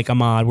not like a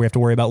mod where you have to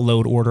worry about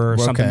load order or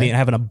something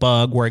having a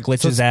bug where it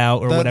glitches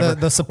out or whatever,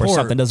 the support, or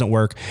something doesn't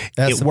work.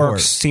 It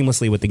works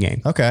seamlessly with the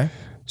game. Okay.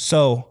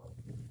 So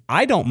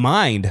I don't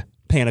mind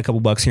paying a couple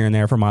bucks here and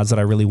there for mods that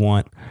I really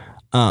want.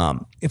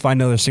 If I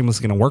know they're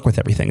seamlessly going to work with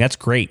everything, that's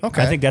great.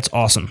 Okay. I think that's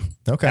awesome.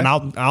 Okay. And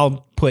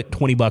I'll put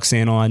 $20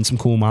 in on some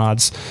cool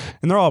mods,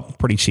 and they're all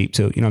pretty cheap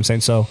too. You know what I'm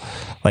saying? So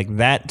like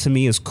that to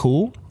me is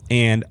cool.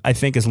 And I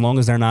think as long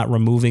as they're not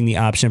removing the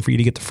option for you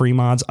to get the free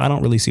mods, I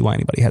don't really see why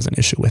anybody has an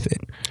issue with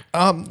it.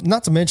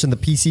 Not to mention the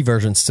PC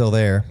version's still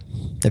there.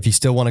 If you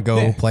still want to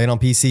go play it on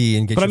PC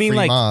and get free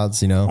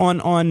mods,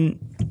 on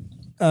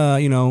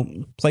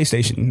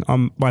PlayStation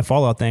on my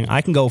Fallout thing,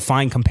 I can go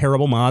find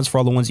comparable mods for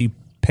all the ones you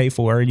pay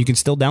for, and you can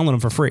still download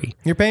them for free.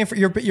 You're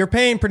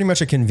paying pretty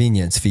much a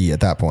convenience fee at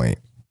that point,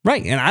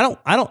 right? And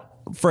I don't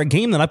for a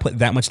game that I put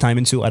that much time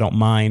into, I don't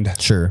mind.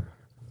 Sure.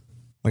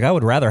 Like I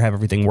would rather have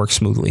everything work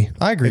smoothly.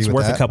 I agree. It's with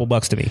worth that. a couple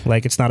bucks to me.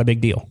 Like it's not a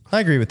big deal.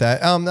 I agree with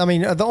that. I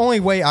mean, the only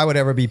way I would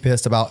ever be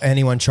pissed about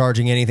anyone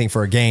charging anything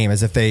for a game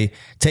is if they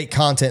take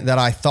content that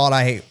I thought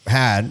I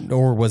had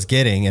or was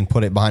getting and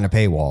put it behind a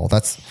paywall.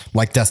 That's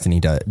like Destiny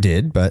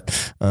did, but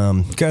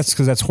because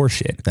that's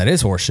horseshit. That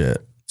is horseshit.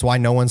 That's why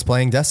no one's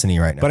playing Destiny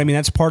right now. But I mean,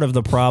 that's part of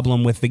the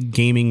problem with the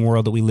gaming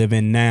world that we live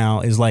in now.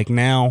 Is like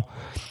now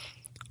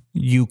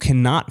you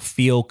cannot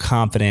feel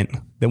confident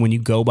that when you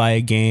go buy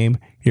a game,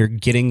 you're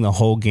getting the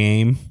whole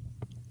game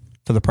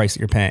for the price that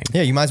you're paying.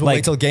 Yeah, you might as well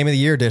wait till Game of the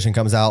Year edition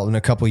comes out in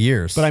a couple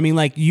years. But I mean,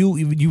 like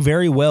you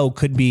very well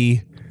could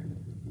be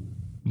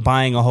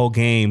buying a whole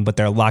game, but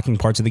they're locking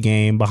parts of the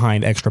game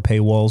behind extra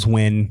paywalls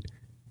when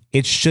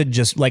it should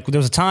just, like, there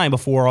was a time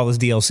before all this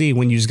DLC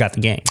when you just got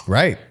the game.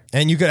 Right.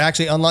 And you could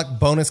actually unlock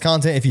bonus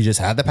content if you just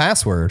had the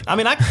password. I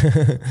mean,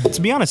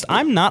 to be honest,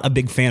 I'm not a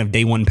big fan of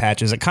day one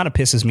patches. It kind of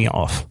pisses me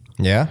off.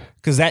 Yeah.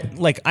 Because that,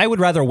 like, I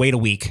would rather wait a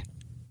week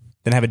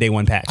than have a day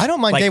one patch. I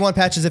don't mind like, day one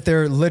patches if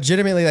they're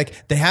legitimately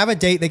like they have a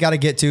date they got to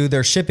get to,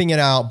 they're shipping it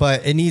out,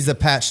 but it needs a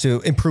patch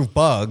to improve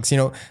bugs. You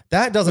know,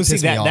 that doesn't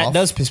piss me off. That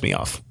does piss me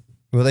off.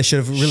 Well, they should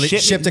have really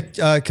shipped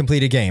a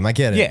completed game. I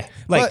get it. Yeah,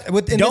 like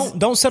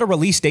don't set a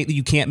release date that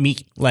you can't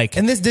meet. Like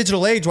in this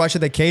digital age, why should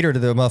they cater to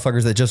the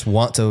motherfuckers that just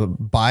want to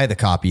buy the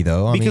copy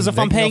though? Because if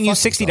I'm paying you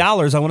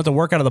 $60, I want it to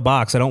work out of the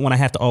box. I don't want to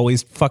have to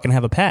always fucking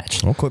have a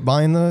patch. Well, quit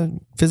buying the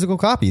physical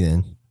copy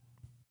then.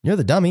 You're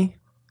the dummy.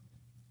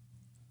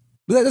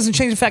 But that doesn't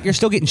change the fact you're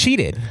still getting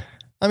cheated.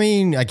 I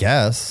mean, I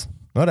guess.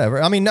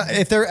 Whatever. I mean,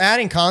 if they're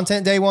adding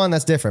content day one,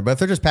 that's different. But if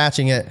they're just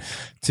patching it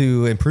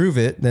to improve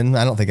it, then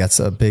I don't think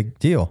that's a big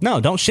deal. No,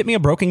 don't ship me a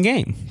broken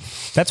game.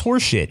 That's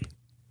horseshit.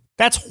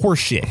 That's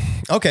horseshit.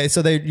 Okay,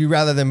 so you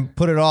rather than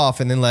put it off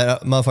and then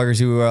let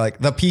motherfuckers who are like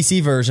the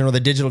PC version or the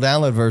digital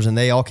download version,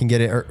 they all can get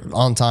it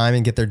on time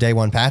and get their day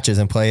one patches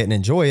and play it and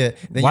enjoy it.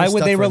 Why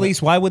would they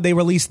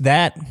release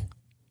that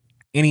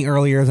any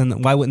earlier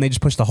than? Why wouldn't they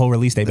just push the whole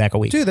release date back a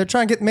week? Dude, they're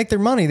trying to make their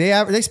money.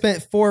 They spent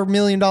 $4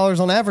 million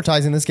on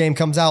advertising. This game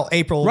comes out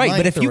April 9th. Right,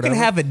 but if you can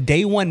have a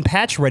day one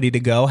patch ready to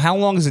go, how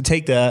long does it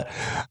take to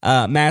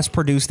mass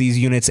produce these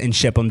units and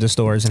ship them to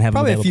stores and have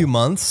probably them available? A few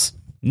months.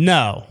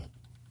 No,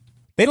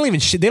 they don't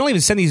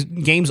even send these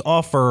games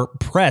off for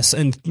press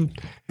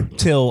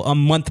until a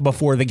month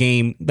before the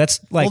game. That's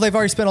like, well, they've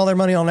already spent all their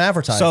money on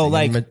advertising. So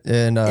like,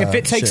 if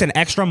it takes an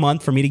extra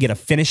month for me to get a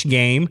finished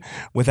game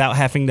without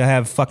having to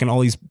have fucking all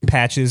these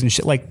patches and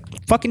shit, like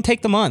fucking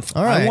take the month.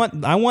 All right.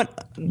 I want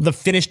the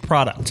finished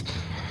product.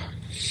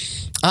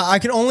 I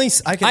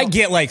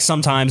get like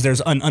sometimes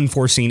there's an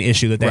unforeseen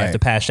issue that they have to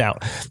patch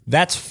out.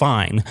 That's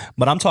fine.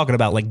 But I'm talking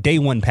about like day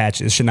one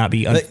patches should not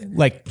be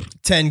like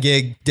 10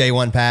 gig day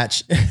one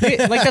patch.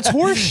 Like that's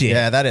horseshit.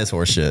 Yeah, that is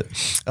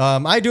horseshit.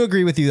 I do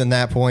agree with you on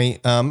that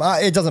point.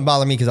 It doesn't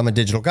bother me because I'm a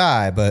digital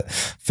guy, but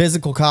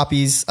physical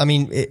copies, I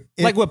mean,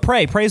 like with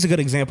Prey is a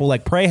good example.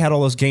 Like Prey had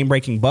all those game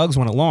breaking bugs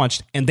when it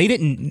launched,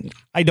 and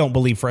I don't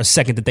believe for a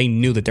second that they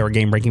knew that there were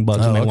game breaking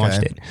bugs when they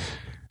launched it.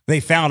 They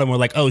found them. Were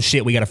like, oh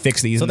shit, we got to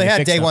fix these. So they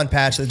had day one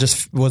patch that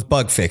just was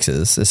bug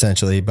fixes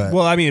essentially. But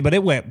well, I mean, but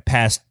it went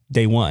past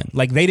day one.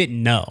 Like they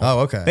didn't know.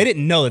 Oh, okay. They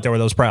didn't know that there were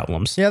those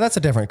problems. Yeah, that's a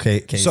different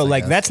case. So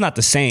like that's not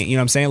the same. You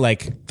know what I'm saying?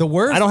 Like the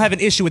worst. I don't have an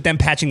issue with them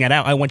patching that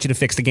out. I want you to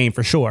fix the game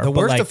for sure. The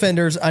worst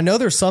offenders. I know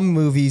there's some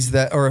movies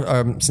that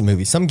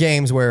some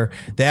games where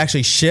they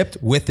actually shipped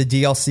with the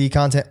DLC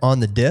content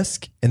on the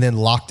disc and then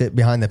locked it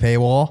behind the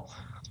paywall.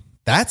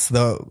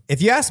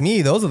 If you ask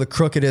me, those are the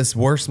crookedest,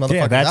 worst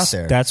motherfuckers out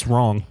there. That's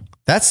wrong.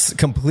 That's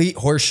complete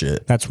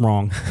horseshit. That's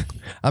wrong.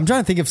 I'm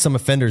trying to think of some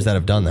offenders that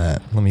have done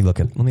that. Let me look.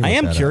 I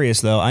am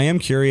curious though. I am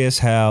curious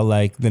how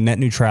like the net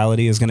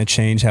neutrality is going to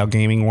change how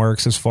gaming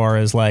works as far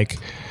as like,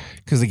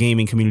 because the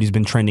gaming community has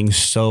been trending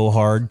so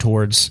hard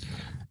towards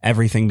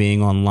everything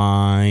being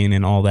online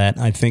and all that.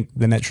 I think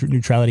the net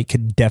neutrality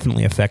could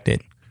definitely affect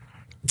it.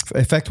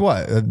 Affect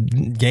what?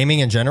 Gaming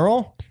in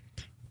general?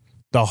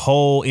 The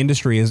whole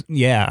industry is,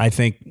 yeah, I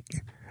think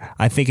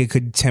it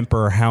could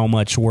temper how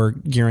much we're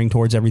gearing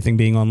towards everything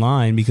being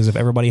online, because if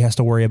everybody has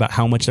to worry about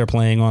how much they're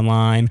playing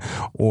online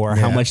or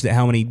how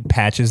many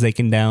patches they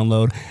can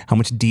download, how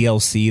much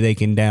DLC they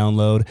can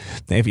download,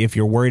 if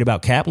you're worried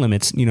about cap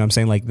limits, you know what I'm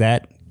saying, like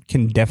that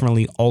can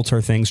definitely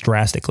alter things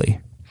drastically.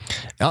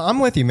 I'm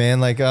with you, man.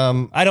 Like,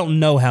 I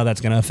don't know how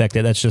that's going to affect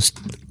it. That's just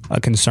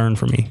a concern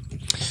for me.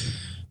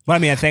 But I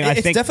mean, I think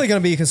it's definitely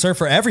going to be a concern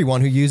for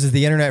everyone who uses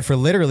the internet for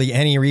literally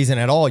any reason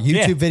at all.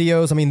 YouTube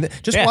videos. I mean,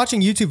 just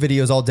watching YouTube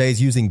videos all day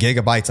is using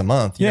gigabytes a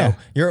month. You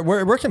know,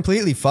 we're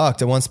completely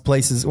fucked. And once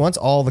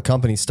all the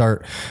companies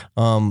start,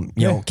 you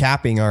know,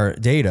 capping our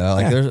data,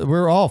 like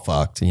we're all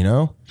fucked. You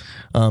know.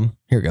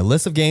 Here we go.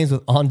 List of games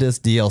with on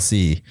disc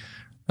DLC.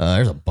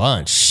 There's a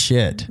bunch.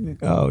 Shit.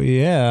 Oh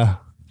yeah.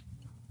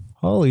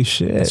 Holy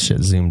shit. That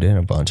shit zoomed in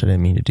a bunch. I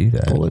didn't mean to do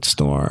that.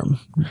 Bulletstorm,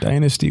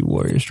 Dynasty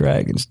Warriors,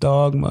 Dragons,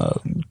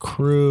 Dogma,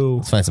 Crew.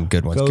 Let's find some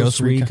good ones. Ghost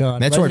Recon.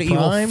 Metroid Resident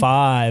Prime? Evil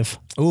 5.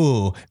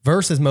 Ooh,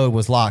 Versus mode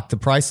was locked. The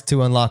price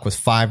to unlock was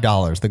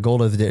 $5. The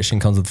gold edition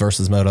comes with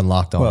Versus mode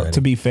unlocked already. Well,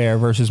 to be fair,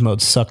 Versus mode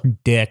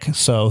sucked dick,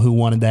 so who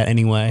wanted that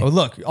anyway? Oh,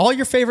 look, all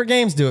your favorite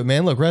games do it,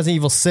 man. Look, Resident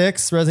Evil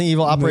 6, Resident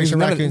Evil Operation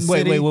Raccoon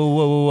City. Wait,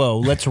 whoa.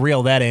 Let's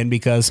reel that in,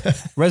 because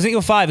Resident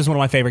Evil 5 is one of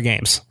my favorite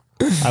games.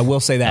 I will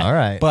say that. All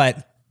right.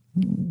 But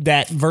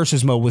that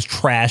versus mode was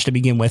trash to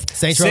begin with.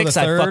 Saints Row the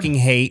Third, I fucking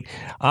hate.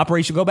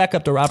 Go back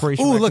up to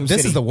Operation Raccoon look, this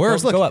City. is the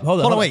worst. Hold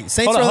on, wait.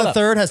 Saints Row the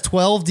Third has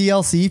 12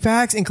 DLC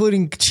packs,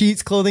 including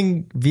cheats,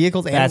 clothing,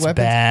 vehicles, and weapons. That's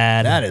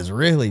bad. That is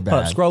really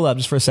bad. Scroll up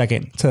just for a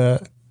second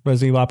to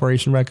Resident Evil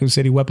Operation Raccoon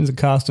City. Weapons and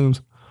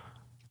costumes,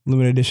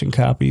 limited edition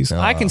copies.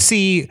 I can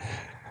see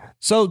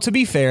So to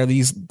be fair,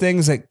 these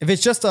things that If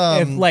it's just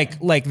if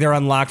like they're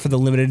unlocked for the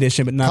limited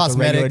edition, but not the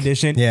regular Cosmetic,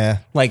 edition. yeah.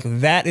 like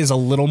that is a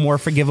little more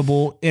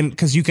forgivable, and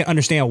because you can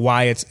understand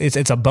why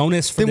it's a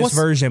bonus for Then this what's-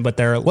 version, but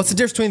they're what's the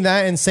difference between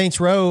that and Saints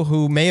Row,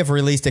 who may have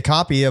released a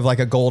copy of like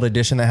a gold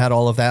edition that had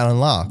all of that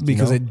unlocked?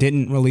 because it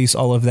didn't release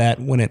all of that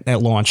when it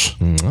at launch.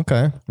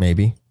 Okay,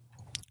 maybe.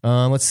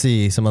 Let's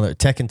see some other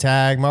Tekken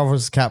Tag, Marvel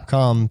vs.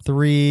 Capcom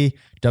 3,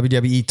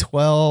 WWE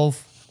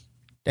 12.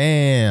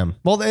 Damn.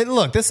 Well,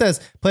 look, this says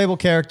playable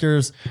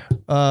characters,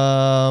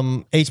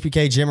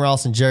 HBK, Jim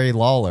Ross, and Jerry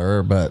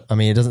Lawler, but I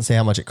mean, it doesn't say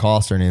how much it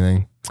costs or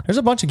anything. There's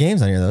a bunch of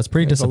games on here though. It's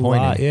pretty It's a lot.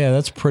 disappointing. Yeah,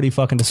 that's pretty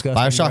fucking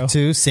disgusting. Bioshock bro.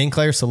 2,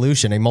 Sinclair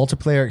Solution, a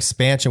multiplayer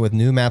expansion with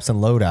new maps and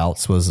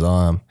loadouts was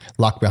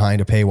locked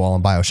behind a paywall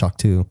in Bioshock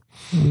 2.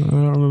 I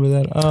don't remember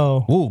that.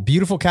 Oh, Ooh,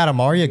 Beautiful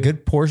Katamari. A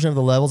good portion of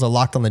the levels are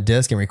locked on the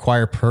disc and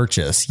require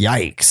purchase.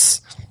 Yikes.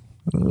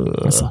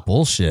 That's some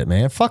bullshit,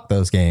 man. Fuck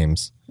those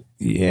games.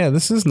 yeah,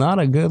 this is not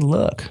a good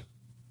look.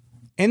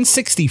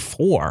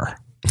 N64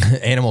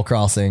 Animal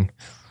Crossing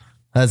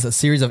has a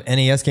series of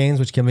NES games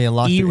which can be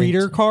unlocked.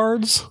 e-reader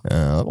cards.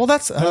 Well,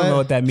 that's I don't know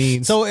what that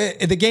means. So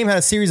the game had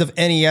a series of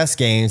NES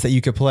games that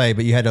you could play,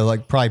 but you had to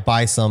like probably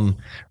buy some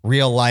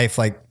real life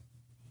like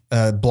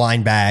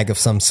blind bag of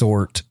some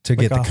sort to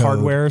get the Like a code.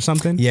 hardware or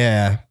something.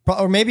 Yeah,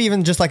 or maybe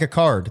even just like a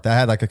card that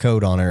had like a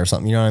code on it or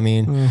something. You know what I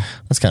mean?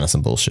 That's kind of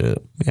some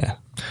bullshit. Yeah.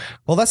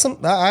 Well, that's some.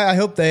 I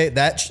hope I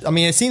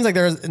mean, it seems like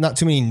there's not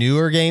too many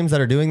newer games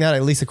that are doing that,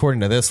 at least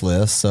according to this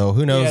list. So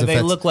who knows Yeah, if they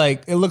that's, look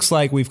like it looks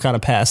like we've kind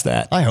of passed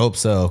that. I hope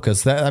so,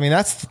 because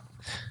that's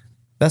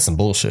some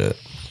bullshit.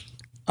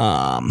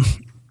 But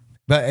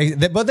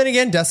then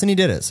again, Destiny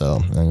did it.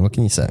 So I mean, what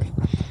can you say?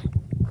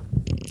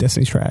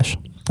 Destiny's trash.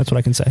 That's what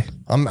I can say.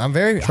 I'm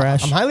very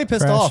Trash. I'm highly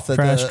pissed Trash, off that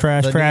trash, the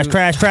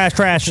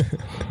trash. new-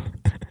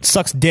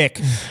 Sucks dick.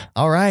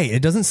 All right,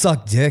 it doesn't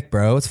suck dick,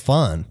 bro. It's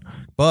fun,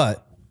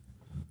 but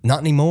not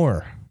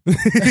anymore.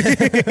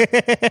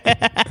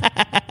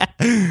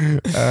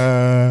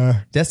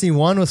 Destiny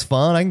 1 was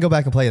fun. I can go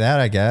back and play that,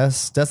 I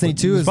guess. Destiny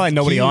 2 is probably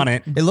nobody cute. on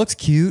it. It looks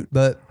cute,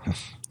 but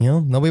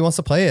nobody wants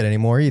to play it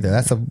anymore either.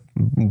 That's the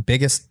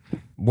biggest,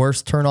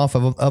 worst turnoff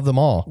of them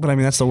all. But I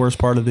mean, that's the worst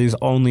part of these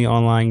only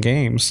online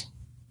games.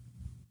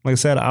 Like I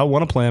said, I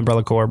want to play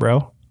Umbrella Corps,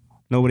 bro.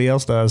 Nobody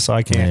else does, so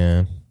I can't.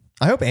 Yeah.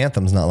 I hope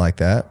Anthem's not like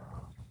that.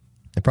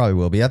 It probably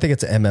will be. I think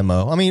it's an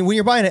MMO. I mean, when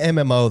you're buying an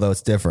MMO, though,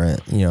 it's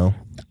different.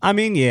 I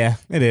mean, yeah,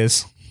 it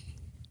is.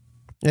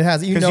 It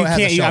has. It has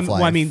a shelf life.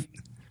 Well, I mean,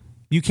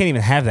 you can't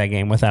even have that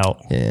game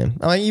without yeah.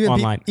 I mean, even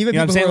online. even you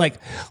know what I'm people saying? who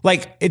are-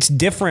 Like it's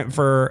different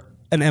for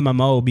an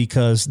MMO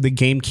because the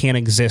game can't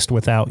exist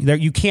without.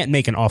 You can't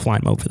make an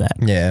offline mode for that.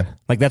 yeah.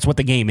 Like that's what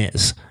the game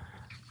is.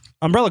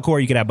 Umbrella Corps,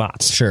 you could have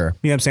bots. Sure.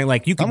 You know what I'm saying?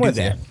 Like you can I'm do with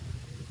that.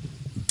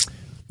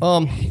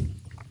 Well,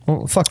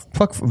 fuck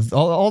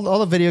all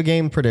the video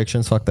game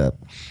predictions. Fuck that.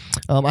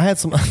 I had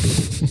some.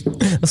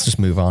 Let's just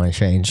move on and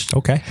change.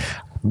 Okay.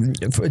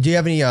 Do you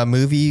have any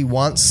movie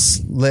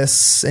wants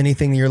lists?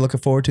 Anything you're looking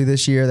forward to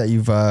this year that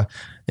you've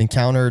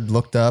encountered,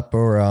 looked up,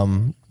 or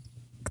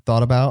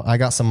thought about? I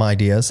got some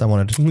ideas I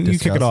wanted to You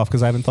discuss. kick it off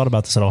because I haven't thought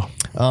about this at all.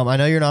 I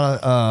know you're not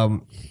a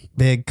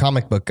big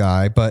comic book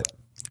guy, but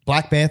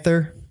Black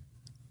Panther.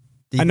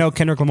 I know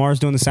Kendrick Lamar is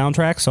doing the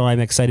soundtrack, so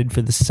I'm excited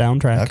for the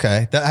soundtrack.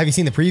 Okay, have you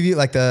seen the preview,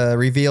 like the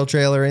reveal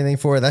trailer or anything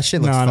for it? That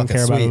shit looks No, I don't fucking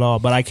care sweet. about it at all,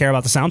 but I care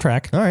about the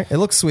soundtrack. All right, it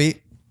looks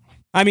sweet.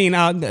 I mean,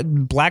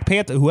 Black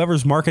Panther,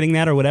 whoever's marketing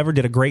that or whatever,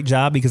 did a great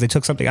job because they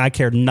took something I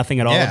cared nothing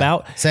at all Yeah,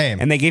 about.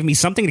 same. And they gave me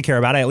something to care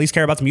about. I at least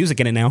care about the music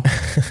in it now.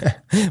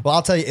 Well,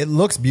 I'll tell you, it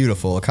looks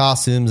beautiful. The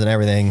costumes and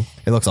everything,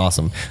 it looks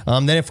awesome.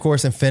 Then, of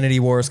course,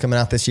 Infinity War is coming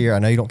out this year. I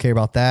know you don't care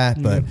about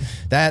that, but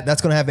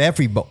that's going to have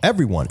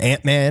everyone.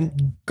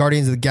 Ant-Man,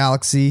 Guardians of the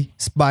Galaxy,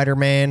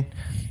 Spider-Man,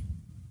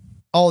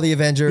 all the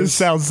Avengers.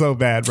 sounds so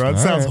bad, bro. It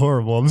sounds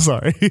horrible. I'm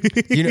sorry.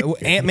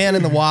 Ant-Man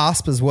and the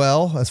Wasp as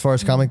well, as far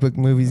as comic book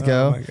movies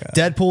go. my God.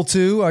 Deadpool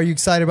 2, are you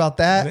excited about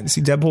that? didn't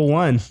see Deadpool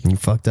 1. You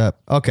fucked up.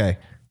 Okay.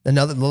 The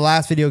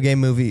last video game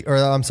movie, or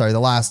I'm sorry, the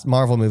last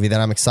Marvel movie that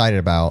I'm excited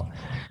about,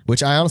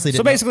 which I honestly So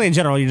didn't know. basically, in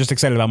general, you're just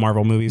excited about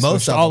Marvel movies.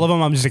 Most So of all them. of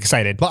them, I'm just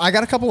excited. But I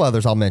got a couple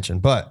others I'll mention.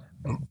 But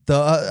the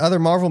other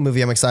Marvel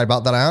movie I'm excited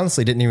about that I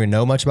honestly didn't even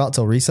know much about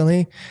until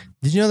recently.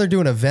 Did you know they're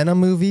doing a Venom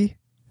movie?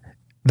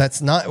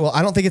 That's not, well,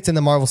 I don't think it's in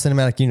the Marvel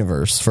Cinematic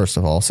Universe, first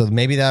of all. So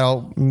maybe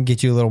that'll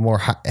get you a little more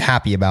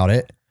happy about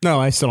it. No,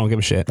 I still don't give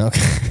a shit.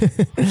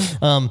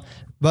 Okay.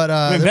 But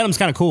I mean, Venom's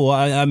kind of cool.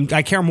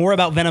 I care more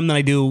about Venom than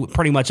I do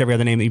pretty much every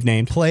other name that you've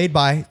named. played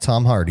by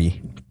Tom Hardy.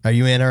 Are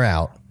you in or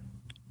out?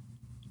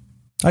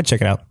 I'd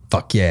check it out.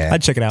 Fuck yeah.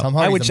 I'd check it out. Tom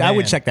I Hardy's would. a I would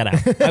man. check that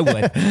out. I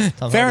would.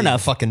 Tom Fair Hardy's a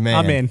enough. fucking man.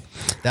 I'm in.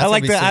 That's I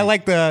like gonna be the. I sick.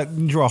 like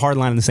the draw a hard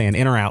line in the sand.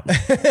 In or out.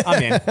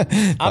 I'm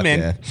in. I'm in.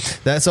 Yeah.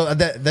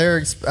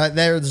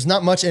 There's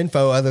not much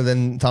info other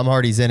than Tom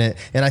Hardy's in it,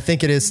 and I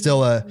think it is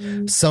still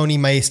Sony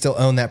may still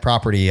own that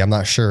property. I'm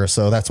not sure,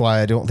 so that's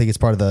why I don't think it's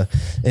part of the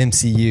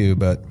MCU.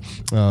 But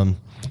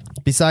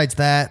Besides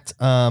that,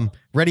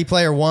 Ready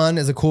Player One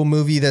is a cool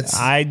movie.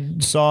 I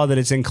saw that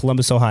it's in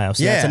Columbus, Ohio.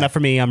 So that's enough for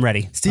me. I'm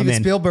ready. Steven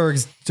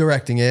Spielberg's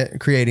directing it,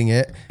 creating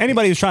it.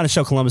 Anybody who's trying to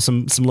show Columbus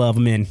some love,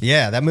 I'm in.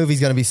 Yeah, that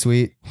movie's gonna be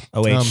sweet.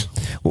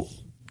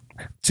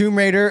 Tomb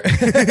Raider.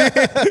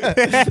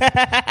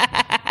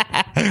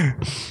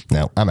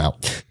 No, I'm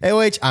out.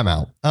 AOH, I'm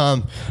out.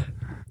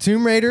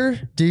 Tomb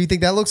Raider. Do you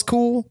think that looks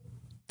cool?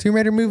 Tomb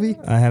Raider movie?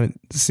 I haven't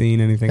seen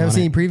anything. Haven't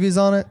seen any previews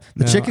on it.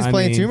 The chick who's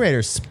playing Tomb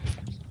Raider.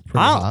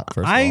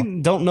 I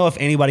don't know if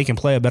anybody can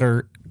play a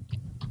better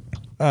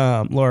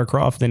Lara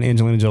Croft than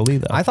Angelina Jolie,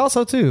 though. I thought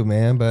so too,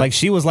 man. But like,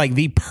 she was like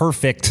the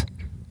perfect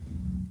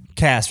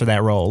cast for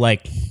that role.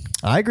 Like,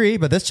 I agree,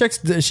 but this chick,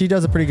 she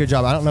does a pretty good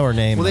job. I don't know her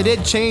name. Well, they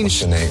did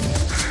change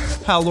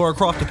how Lara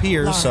Croft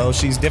appears, so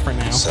she's different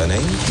now.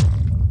 Surname?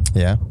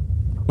 Yeah.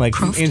 Like,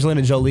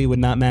 Angelina Jolie would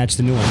not match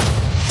the new one.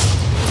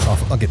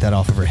 I'll get that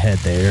off of her head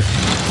there.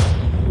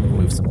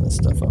 Move some of this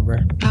stuff over.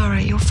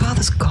 Lara, your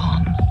father's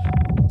gone.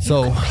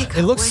 So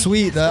it looks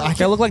sweet.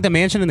 It looked like the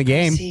mansion in the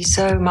game. See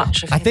so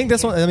much of I think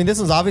this one. I mean, this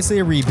is obviously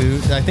a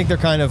reboot. I think they're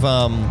kind of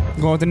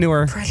going with the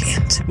newer,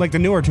 like the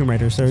newer Tomb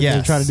Raiders.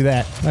 They're trying to do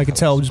that. I could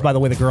tell just by the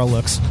way the girl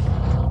looks.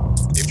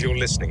 If you're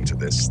listening to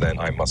this, then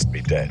I must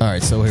be dead. All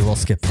right, so we'll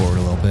skip forward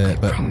a little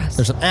bit, but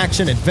there's some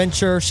action,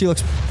 adventure. She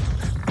looks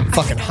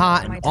fucking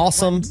hot, and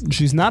awesome.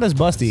 She's not as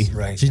busty.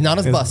 Right. She's not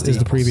as busty as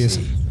the previous.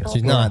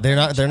 She's not. They're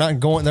not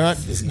going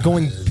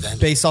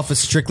based off of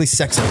strictly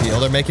sex appeal.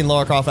 They're making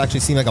Lara Croft actually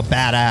seem like a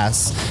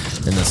badass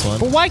in this one.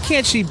 But why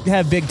can't she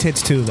have big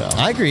tits too, though?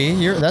 I agree.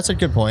 That's a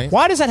good point.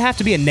 Why does that have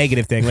to be a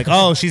negative thing? Like,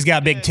 oh, she's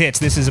got big tits.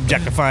 This is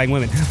objectifying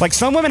women. Like,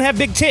 some women have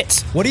big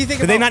tits. What do you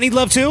think? Do they not need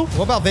love too?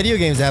 What about video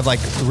games that have like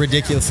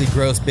ridiculously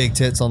gross big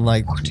tits on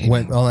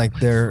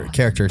their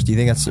characters? Do you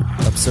think that's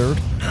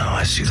absurd? No,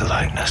 I see the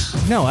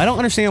likeness. No, I don't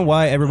understand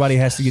why everybody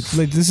has to get.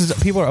 Like,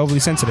 people are overly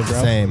sensitive,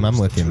 bro. Same. I'm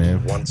with you, man.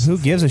 Who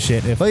gives a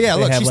shit if? But yeah,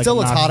 they look, have, she like, still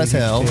looks hot as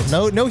hell. tits?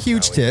 No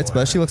huge tits,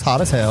 but she looks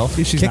hot as hell.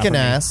 She's kicking not for me.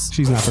 ass.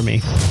 She's not for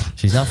me.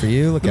 She's not for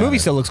you. Look The at movie her.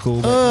 still looks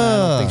cool, but I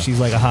don't think she's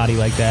like a hottie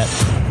like that.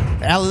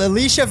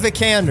 Alicia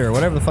Vikander,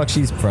 whatever the fuck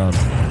she's from.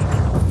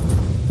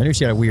 I knew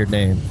she had a weird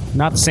name.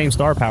 Not the same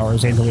star power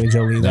as Angelina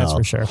Jolie, that's No,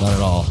 for sure. Not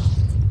at all.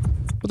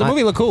 But the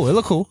movie looked cool. It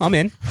looked cool. I'm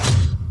in.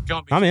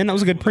 I'm in. That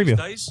was a good preview.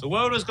 The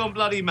world has gone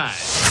bloody mad.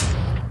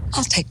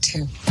 I'll take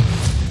 2.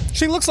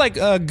 She looks like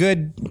a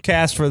good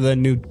cast for the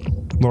new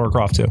Lara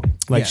Croft too.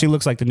 Like, she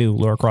looks like the new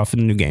Lara Croft in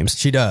the new games.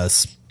 She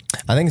does.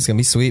 I think it's gonna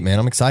be sweet, man.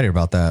 I'm excited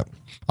about that.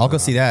 I'll go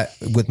see that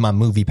with my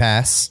movie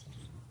pass.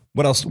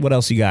 What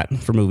else you got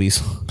for movies?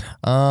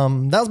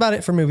 That was about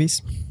it for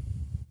movies.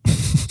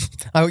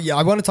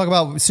 I want to talk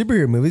about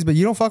superhero movies, but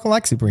you don't fucking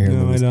like superhero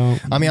movies. I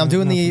don't. I mean, I'm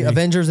doing the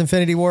Avengers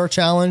Infinity War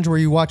challenge where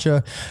you watch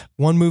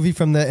one movie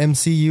from the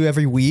MCU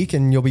every week,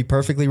 and you'll be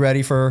perfectly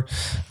ready for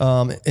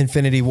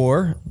Infinity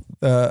War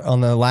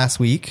on the last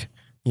week.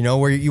 You know,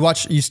 where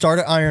you start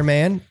at Iron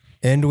Man,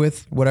 end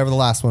with whatever the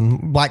last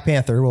one. Black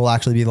Panther will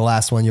actually be the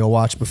last one you'll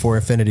watch before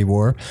Infinity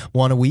War.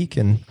 One a week,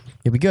 and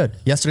you'll be good.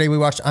 Yesterday we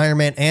watched Iron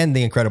Man and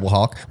The Incredible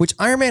Hulk, which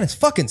Iron Man is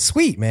fucking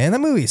sweet, man. That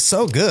movie is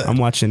so good. I'm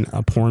watching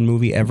a porn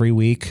movie every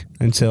week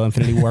until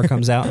Infinity War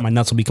comes out, and my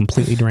nuts will be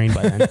completely drained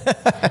by then.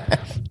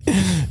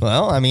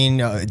 Well, I mean,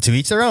 to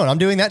each their own. I'm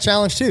doing that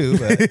challenge too.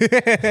 But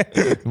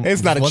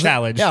It's not a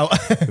challenge. No.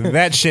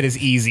 That shit is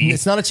easy.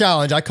 It's not a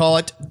challenge. I call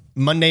it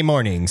Monday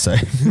mornings. I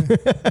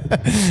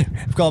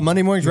call it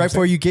Monday mornings right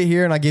before you get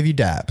here, and I give you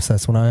daps.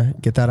 That's when I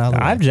get that out of the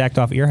way. I've jacked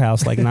off at your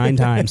house like 9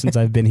 times since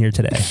I've been here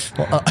today.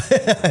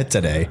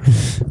 Today.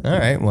 All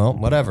right. Well,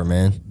 whatever,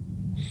 man.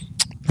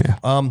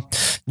 Yeah.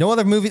 No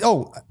other movie.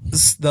 Oh,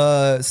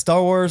 the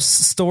Star Wars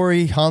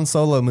story Han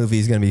Solo movie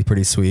is going to be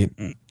pretty sweet.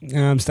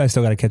 I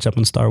still got to catch up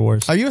on Star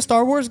Wars. Are you a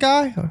Star Wars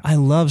guy? I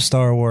love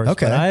Star Wars.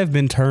 Okay. But I have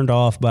been turned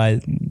off by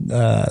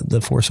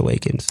The Force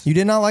Awakens. You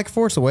did not like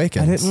Force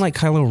Awakens. I didn't like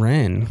Kylo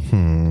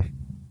Ren.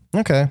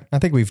 Okay. I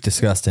think we've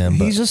discussed him.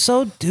 But He's just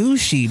so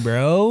douchey,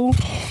 bro.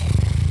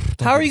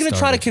 How are you going to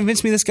try to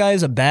convince me this guy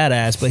is a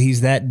badass, but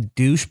he's that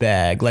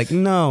douchebag? Like,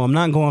 no, I'm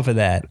not going for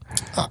that.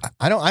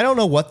 I don't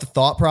know what the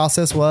thought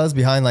process was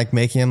behind like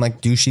making him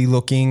like douchey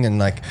looking and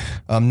like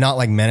not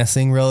like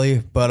menacing really,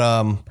 but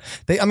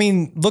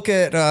look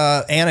at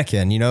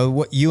Anakin. You know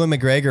what? Ewan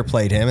McGregor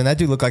played him, and that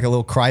dude looked like a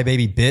little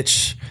crybaby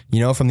bitch.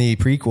 You know, from the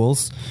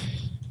prequels.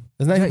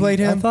 Isn't that who played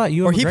him? I thought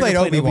Ewan he McGregor played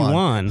played Obi-Wan.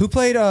 Obi-Wan. Who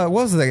played what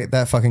was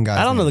that fucking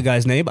guy? I don't know the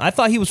guy's name. I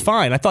thought he was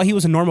fine. I thought he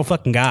was a normal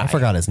fucking guy. I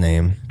forgot his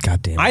name.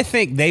 God damn it. I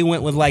think they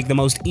went with like the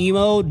most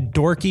emo,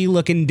 dorky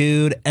looking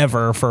dude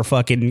ever for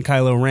fucking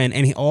Kylo Ren,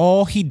 and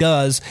all he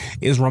does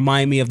is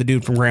remind me of the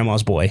dude from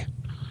Grandma's Boy.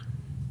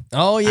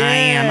 Oh yeah, I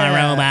am a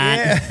robot.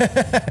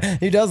 Yeah.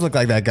 He does look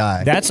like that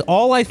guy. That's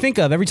all I think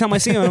of every time I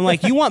see him. I'm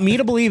like, you want me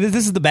to believe that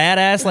this is the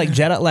badass like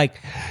Jedi?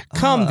 Like,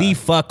 come the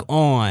fuck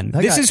on.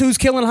 This is who's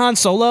killing Han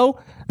Solo.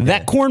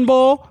 That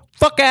cornball.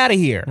 Fuck out of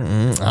here.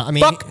 I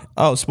mean, fuck.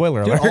 Oh,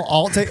 spoiler alert.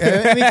 I'll take.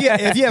 I mean,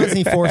 if you haven't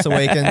seen Force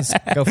Awakens,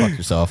 go fuck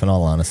yourself. In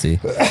all honesty,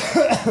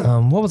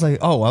 what was I?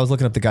 Oh, I was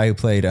looking up the guy who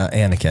played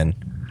Anakin.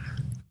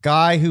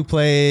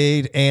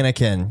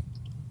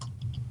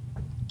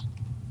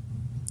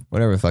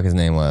 whatever the fuck his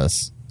name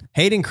was.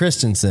 Hayden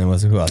Christensen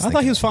was who I was I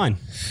thought he was fine.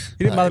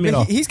 He didn't bother me at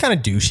all. He's kind of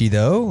douchey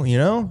though, you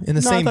know, in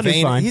the same I thought he was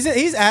vein. fine.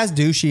 He's as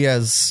douchey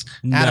as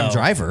Adam No.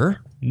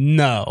 Driver.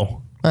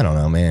 No. I don't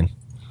know, man.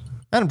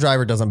 Adam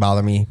Driver doesn't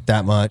bother me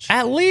that much.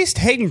 At least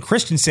Hayden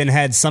Christensen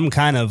had some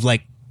kind of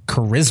like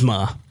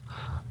charisma.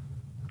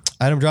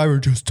 Adam Driver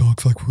just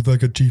talks like with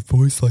like a deep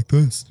voice like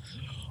this.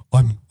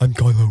 I'm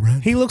Kylo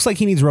Ren. He looks like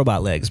he needs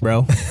robot legs,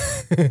 bro.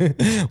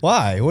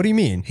 Why? What do you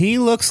mean? He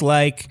looks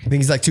like... I think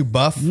he's like too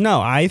buff.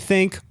 No, I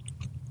think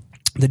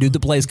the dude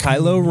that plays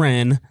Kylo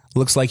Ren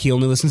looks like he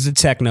only listens to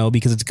techno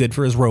because it's good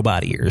for his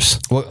robot ears.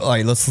 All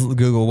right, let's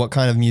Google what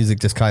kind of music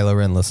does Kylo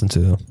Ren listen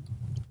to.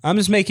 I'm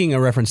just making a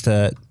reference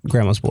to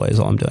Grandma's Boy is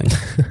all I'm doing.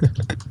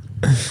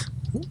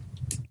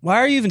 Why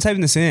are you even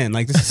typing this in?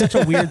 Like, this is such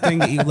a weird thing.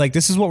 That you, like,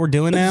 this is what we're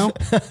doing now?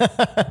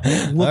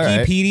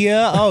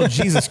 Wikipedia? Oh,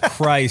 Jesus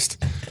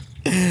Christ.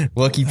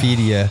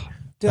 Wikipedia.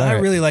 Dude, I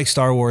really like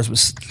Star Wars,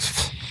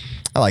 but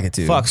I like it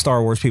too. fuck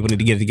Star Wars people need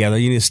to get it together.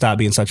 You need to stop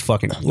being such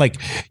fucking... Like,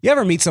 you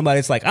ever meet somebody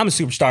that's like, I'm a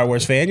super Star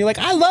Wars fan. You're like,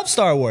 I love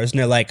Star Wars. And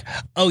they're like,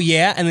 oh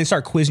yeah? And they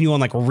start quizzing you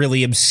on like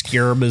really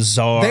obscure,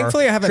 bizarre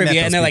Thankfully, I haven't met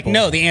trivia. those And they're people.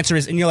 like, no, the answer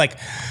is... And you're like...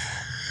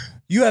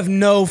 You have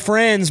no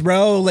friends,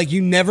 bro. Like,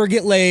 you never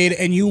get laid,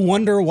 and you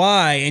wonder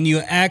why, and you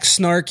act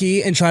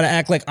snarky and try to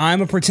act like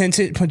I'm a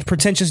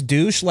pretentious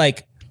douche.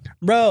 Like,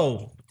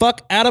 bro,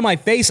 fuck out of my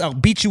face. I'll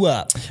beat you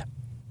up.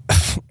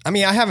 I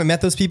mean, I haven't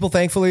met those people,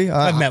 thankfully.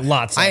 I've met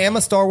lots of I am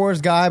a Star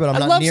Wars guy, but I'm I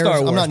not love near. Star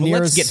I'm Wars, not but near.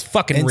 let's as get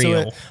fucking into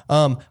real. it.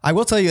 I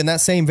will tell you, in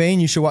that same vein,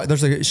 you should watch.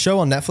 There's a show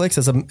on Netflix.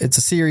 It's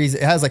a series.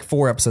 It has like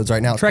 4 episodes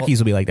right now. Trekkies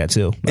will be like that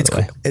too. By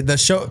the way. The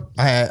show.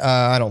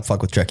 I don't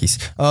fuck with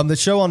Trekkies. The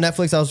show on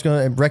Netflix I was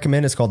going to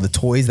recommend is called The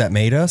Toys That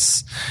Made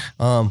Us,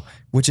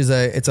 which is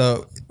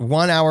a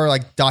 1 hour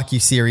like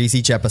docu-series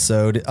each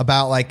episode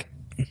about like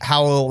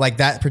how like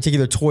that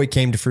particular toy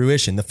came to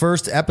fruition. The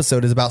first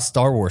episode is about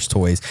Star Wars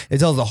toys. It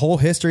tells the whole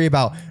history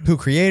about who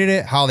created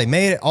it, how they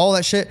made it, all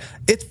that shit.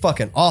 It's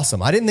fucking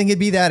awesome. I didn't think it'd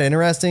be that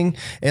interesting.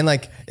 And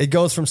like it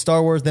goes from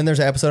Star Wars, then there's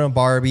an episode on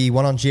Barbie,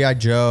 one on G.I.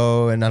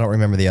 Joe, and I don't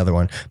remember the other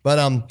one. But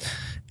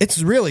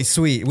it's really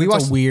sweet. We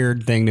watched a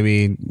weird thing to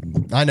be.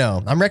 I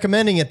know. I'm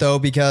recommending it though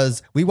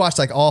because we watched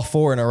like all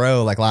 4 in a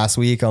row like last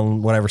week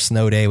on whatever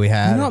snow day we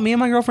had. You know what me and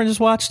my girlfriend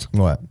just watched?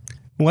 What?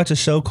 We watched a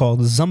show called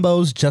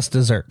Zumbo's Just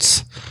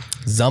Desserts.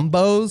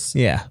 Zumbos?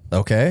 Yeah.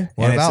 Okay.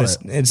 What And about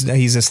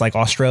he's this like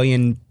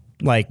Australian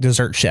like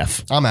dessert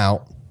chef. I'm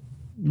out.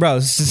 Bro,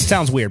 this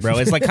sounds weird, bro.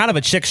 It's like kind of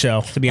a chick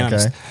show, to be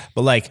honest. Okay.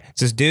 But like, it's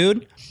this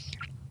dude,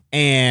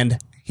 and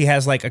he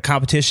has like a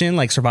competition,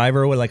 like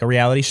Survivor, with like a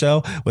reality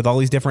show with all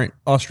these different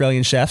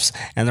Australian chefs,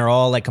 and they're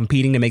all like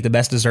competing to make the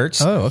best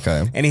desserts. Oh,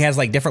 okay. And he has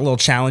like different little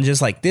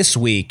challenges. Like this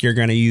week, you're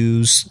gonna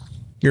use.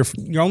 You're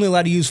only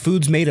allowed to use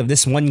foods made of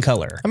this one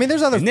color. I mean,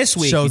 there's other And this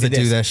week shows he that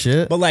did do this. that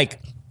shit. But like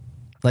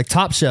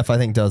Top Chef, I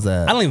think, does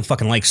that. I don't even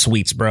fucking like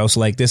sweets, bro.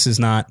 So like, this is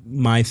not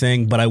my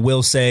thing. But I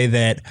will say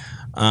that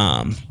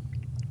the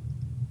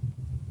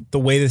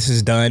way this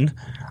is done,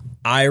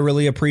 I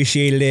really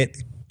appreciated it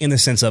in the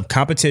sense of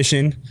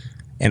competition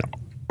and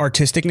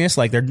artisticness.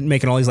 Like they're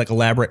making all these like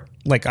elaborate,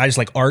 like I just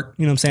like art,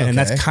 you know what I'm saying? And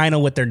Okay. that's kind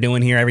of what they're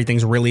doing here.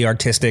 Everything's really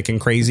artistic and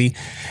crazy.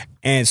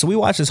 And so we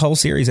watched this whole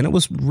series and it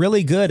was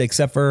really good,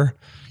 except for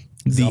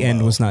the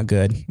end was not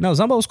good. No,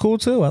 Zumbo was cool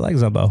too. I like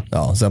Zumbo.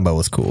 Oh, Zumbo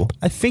was cool.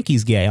 I think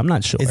he's gay. I'm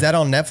not sure. Is that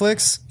on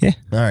Netflix? Yeah.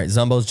 All right.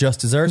 Zumbo's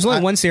Just Desserts. There's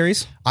only one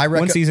series,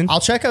 one season.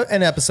 I'll check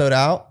an episode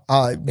out.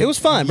 It was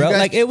fun, bro.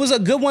 Like it was a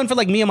good one for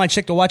like me and my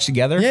chick to watch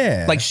together.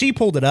 Yeah. Like she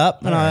pulled it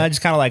up, and I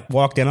just kind of like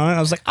walked in on it. I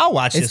was like, I'll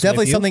watch this. It's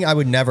definitely with you. something I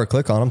would never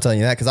click on. I'm telling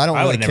you that because I don't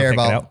really would've never care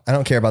picked it about. out. I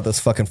don't care about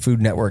those fucking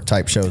Food Network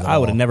type shows. at I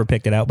would have all. never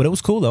picked it out, but it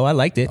was cool though. I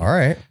liked it. All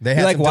right. They You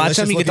had like some watch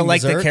them. You get to delicious-looking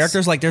like the desserts?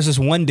 characters. Like there's this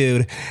one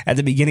dude at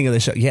the beginning of the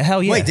show. Yeah,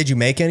 hell yeah. Wait, did you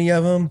make any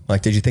of them?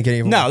 Like, did you think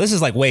any of them? No, this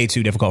is like way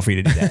too difficult for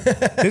you to do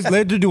that.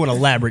 They're doing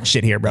elaborate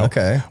shit here, bro.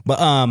 Okay.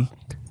 But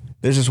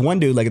there's this one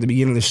dude like at the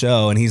beginning of the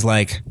show, and he's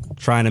like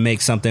trying to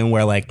make something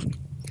where like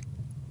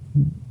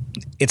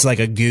it's like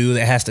a goo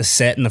that has to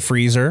set in the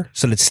freezer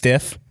so that it's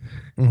stiff,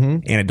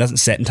 and it doesn't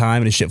set in time,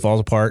 and his shit falls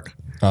apart.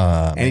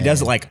 And he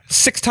does it like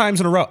 6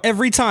 times in a row.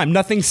 Every time,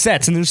 nothing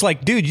sets, and they're just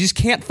like, dude, you just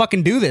can't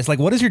fucking do this. Like,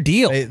 what is your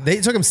deal?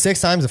 They took him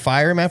 6 times to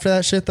fire him after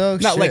that shit, though.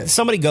 No, Shit. like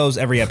somebody goes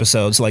every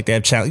episode, so like they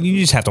have challenge. You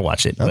just have to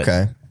watch it. But,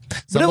 Okay.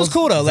 but it was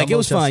cool though. Like it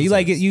was Zumbo's fun. You Just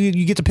like it.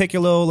 You get to pick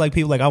your little like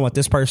people. Like I want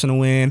this person to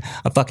win.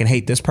 I fucking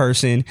hate this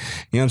person. You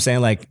know what I'm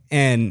saying? Like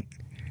and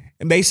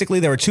basically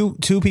there were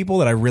two people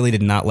that I really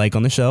did not like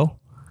on the show,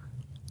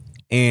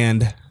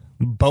 and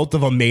both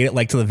of them made it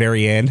like to the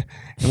very end.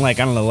 And like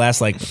I don't know, the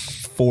last like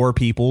 4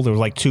 people, there was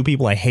like 2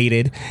 people I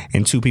hated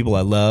and 2 people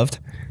I loved,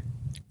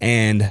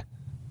 and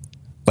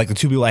like the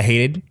 2 people I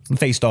hated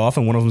faced off,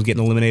 and one of them was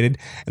getting eliminated,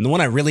 and the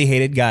one I really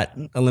hated got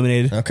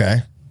eliminated. Okay.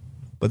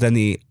 But then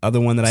the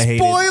other one that I hated.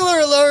 Spoiler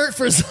alert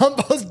for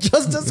Zumbo's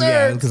Just Desserts.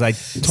 Yeah, because I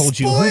told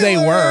you who they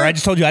Spoiler! were. I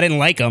just told you I didn't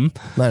like them.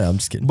 No, I'm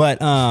just kidding. But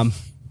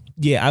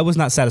yeah, I was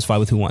not satisfied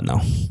with who won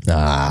though.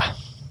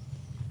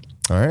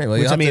 All right. Well,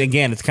 Which, I mean,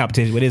 again, it's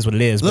competition. It is what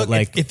it is. look, but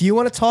like, if you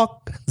want to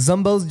talk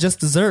Zumbo's Just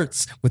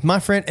Desserts with my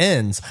friend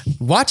Enz,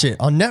 watch it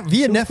on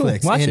via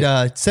Netflix Watch and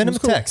it. send him a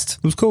Cool. text.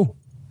 It was cool.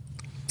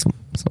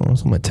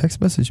 Someone text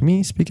message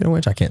me. Speaking of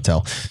which, I can't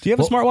tell. Do you have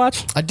a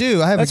smartwatch? I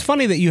do. I have. That's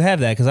funny that you have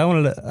that because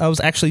I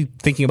was actually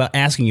thinking about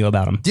asking you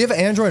about them. Do you have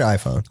an Android or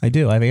iPhone? I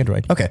do. I have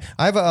Android. Okay,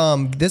 I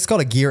have this is called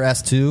a Gear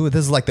S2.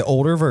 This is like the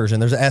older version.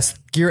 There's a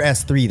Gear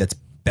S3 that's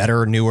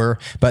better, newer.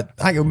 But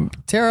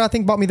Tara, I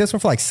think bought me this one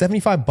for like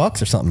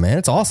 $75 or something. Man,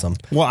 it's awesome.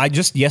 Well, I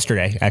just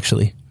yesterday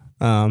actually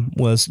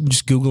was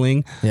just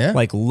Googling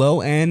like low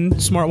end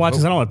smartwatches.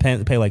 I don't want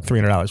to pay like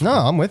 $300. No,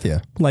 I'm with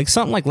you. Like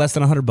something like less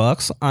than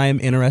 $100.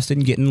 I'm interested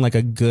in getting like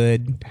a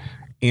good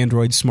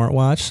Android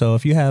smartwatch. So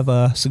if you have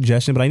a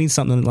suggestion, but I need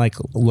something that like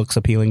looks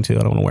appealing too. I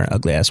don't want to wear an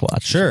ugly ass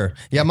watch. Sure.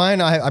 Yeah,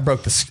 mine, I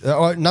broke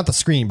not the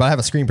screen, but I have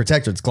a screen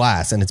protector. It's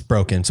glass and it's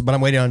broken. So, but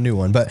I'm waiting on a new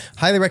one. But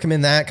highly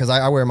recommend that because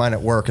I wear mine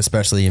at work,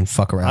 especially, and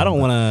fuck around. I don't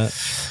want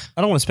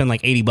to spend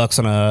like $80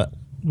 on a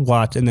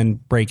watch and then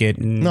break it.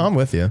 No, I'm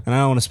with you. And I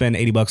don't want to spend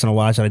 $80 on a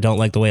watch that I don't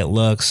like the way it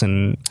looks.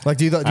 And like,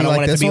 do you I don't like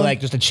want it this to be one? like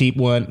just a cheap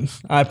one.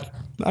 I mean,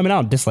 I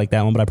don't dislike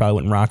that one, but I probably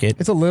wouldn't rock it.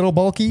 It's a little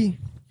bulky,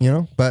 you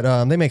know,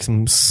 but they make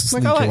some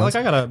sleeker ones.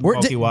 I got a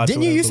bulky watch.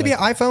 Didn't you used to be an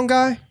iPhone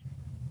guy?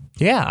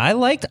 Yeah, I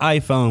liked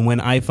iPhone when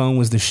iPhone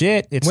was the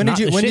shit. It's When not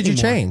did you the when shit did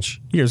you anymore.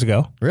 change? Years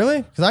ago.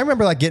 Really? Because I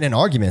remember like getting in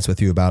arguments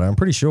with you about it. I'm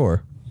pretty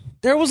sure.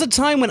 There was a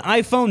time when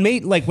iPhone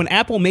made when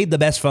Apple made the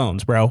best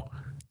phones, bro.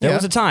 There Yeah.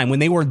 was a time when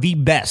they were the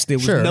best. There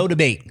was Sure. no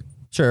debate.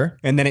 Sure.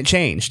 And then it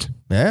changed.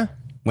 Yeah.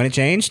 When it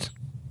changed,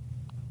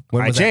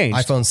 When I was that? changed.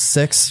 iPhone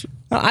 6.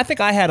 I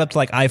think I had up to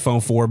like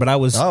iPhone 4, but I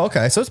was Oh,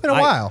 okay. So it's been a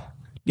while.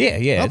 Yeah,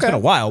 it's Okay. been a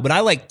while, but I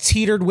like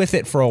teetered with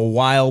it for a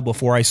while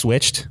before I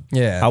switched.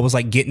 Yeah. I was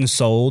like getting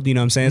sold, you know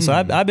what I'm saying? So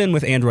I've been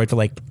with Android for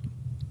like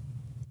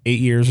 8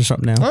 years or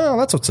something now. Oh,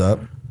 that's what's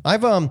up.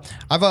 I've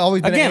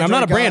always been Again, an I'm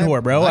not a Android brand guy.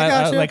 whore, bro.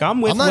 gotcha.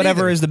 I'm with not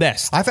whatever either. is the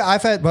best. I've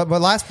had but my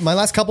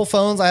last couple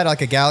phones. I had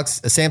like a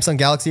Samsung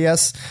Galaxy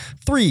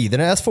S3, then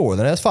an S4,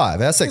 then an S5,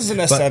 S6. This is an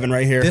But S7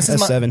 right here. This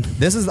is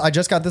S7. I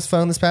just got this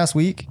phone this past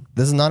week.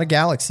 This is not a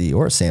Galaxy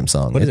or a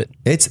Samsung. What is it?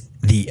 It's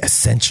the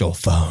Essential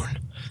phone.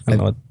 I don't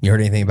know what- You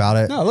heard anything about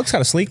it? No, it looks kind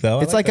of sleek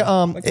though. It's like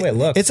the way it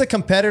looks. It's a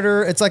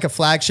competitor. It's like a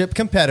flagship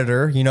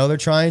competitor. You know, they're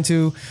trying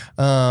to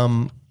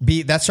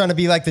that's trying to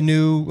be like the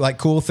new like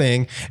cool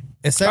thing.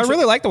 I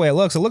really like the way it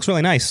looks. It looks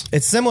really nice.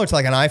 It's similar to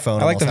like an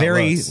iPhone. I like the almost,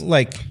 how it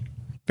looks.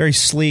 very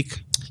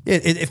sleek.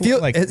 It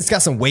feels like it's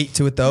got some weight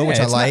to it though, which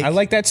I it's like. I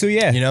like that too.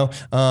 Yeah, You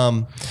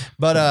know,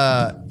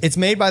 but it's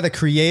made by the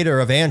creator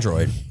of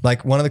Android.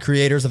 Like one of the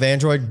creators of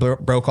Android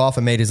broke off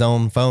and made his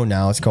own phone.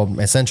 Now it's called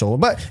Essential,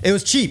 but it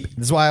was cheap.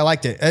 That's why I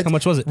liked it. How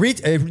much was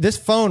it? This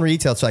phone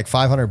retails for like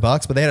 $500,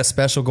 but they had a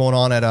special going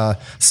on at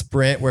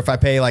Sprint where if I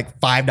pay like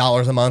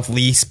 $5 a month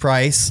lease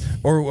price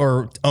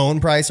or own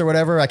price or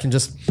whatever, I can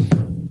just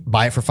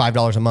buy it for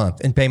 $5 a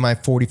month and pay my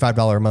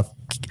 $45 a month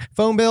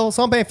phone bill.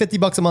 So I'm paying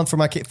 $50 a month for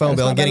my phone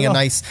bill and getting a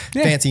nice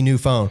fancy new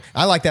phone.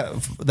 I like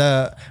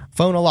the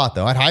phone a lot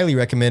though. I'd highly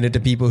recommend it to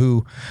people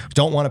who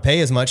don't want to pay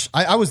as much.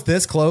 I was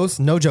this close,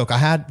 no joke. I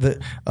had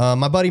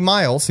my buddy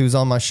Miles, who's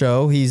on my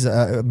show. He's he's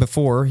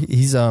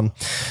been on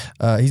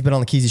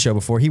the Keezy show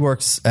before. He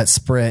works at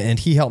Sprint and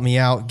he helped me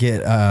out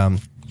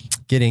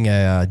getting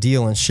a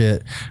deal and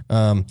shit.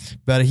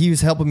 But he was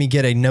helping me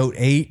get a Note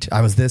 8.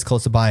 I was this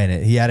close to buying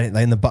it. He had it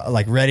in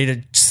the ready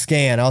to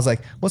scan. I was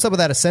like, what's up with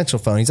that Essential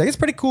phone? He's like, it's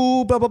pretty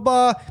cool, blah, blah,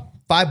 blah.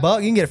 $5.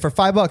 You can get it for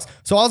 $5.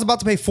 So I was about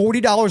to pay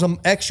 $40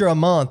 extra a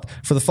month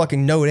for the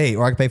fucking Note 8,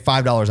 or I could pay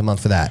 $5 a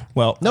month for that.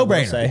 Well, no I will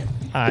brainer. say,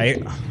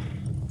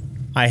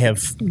 I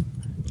have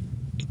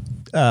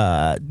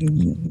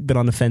been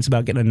on the fence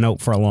about getting a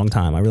Note for a long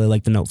time. I really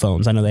like the Note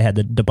phones. I know they had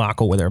the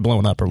debacle where they're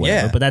blown up or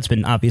whatever, but that's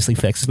been obviously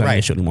fixed. It's not an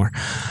issue anymore.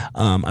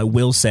 I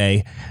will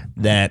say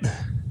that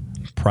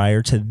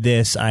prior to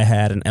this, I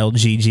had an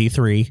LG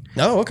G3.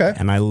 Oh, okay.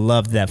 And I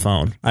loved that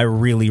phone. I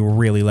really,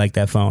 really liked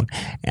that phone.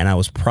 And I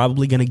was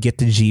probably going to get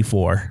the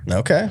G4.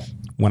 Okay.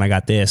 When I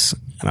got this.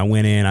 And I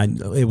went in.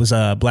 It was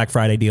a Black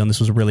Friday deal, and this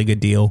was a really good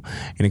deal.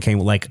 And it came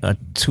with like a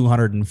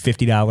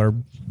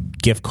 $250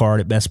 gift card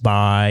at Best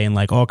Buy and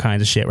like all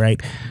kinds of shit,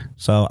 right?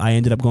 So I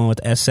ended up going with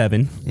the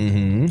S7.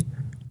 Mm-hmm.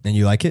 And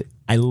you like it?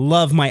 I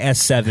love my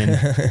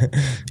S7,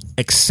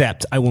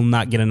 except I will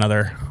not get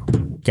another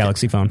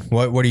Galaxy phone.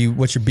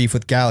 What's your beef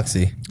with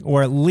Galaxy?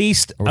 Or at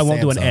least I won't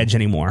do an Edge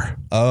anymore.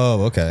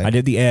 Oh, okay. I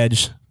did the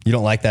Edge. You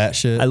don't like that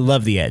shit? I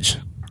love the Edge.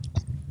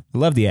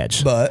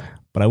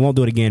 But I won't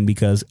do it again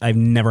because I've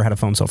never had a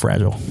phone so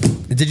fragile.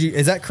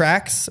 Is that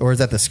cracks or is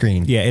that the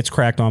screen? Yeah, it's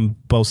cracked on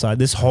both sides.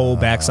 This whole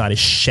backside is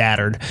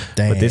shattered.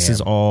 Damn. But this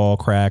is all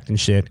cracked and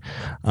shit.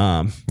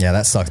 Yeah,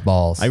 that sucks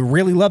balls. I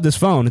really love this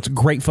phone. It's a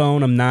great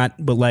phone.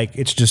 But like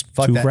it's just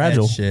too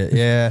fragile. Edge shit.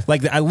 Yeah.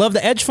 Like I love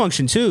the Edge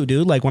function too,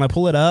 dude. Like when I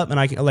pull it up and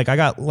I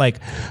got like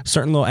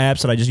certain little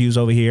apps that I just use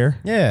over here.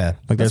 Yeah.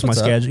 Like there's my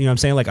schedule. You know what I'm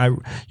saying? Like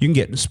you can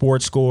get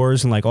sports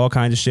scores and like all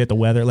kinds of shit, the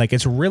weather. Like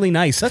it's really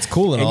nice. That's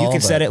cool and you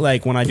can set it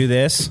like when I do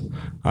this,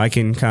 I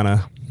can kind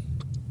of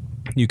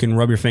You can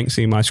rub your finger.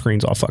 See, my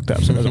screen's all fucked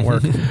up, so it doesn't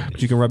work.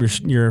 But you can rub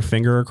your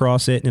finger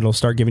across it, and it'll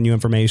start giving you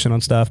information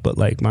on stuff. But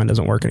like mine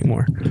doesn't work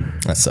anymore.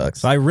 That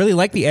sucks. So I really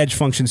like the Edge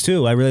functions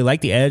too. I really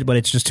like the Edge, but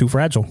it's just too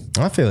fragile.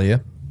 I feel you.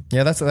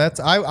 Yeah, that's.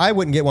 I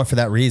wouldn't get one for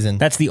that reason.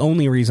 That's the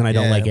only reason I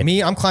don't like it.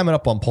 Me, I'm climbing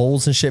up on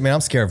poles and shit, man.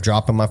 I'm scared of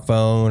dropping my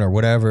phone or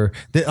whatever.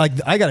 Like,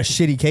 I got a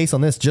shitty case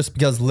on this just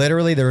because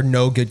literally there are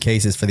no good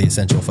cases for the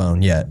Essential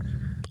phone yet.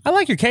 I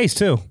like your case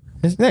too.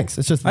 Thanks.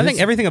 It's just. I think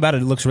everything about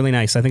it looks really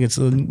nice. I think it's.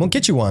 Well,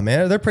 get you one,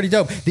 man. They're pretty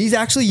dope. These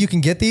actually, you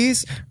can get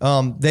these.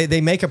 They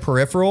make a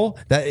peripheral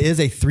that is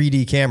a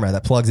 3D camera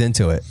that plugs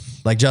into it,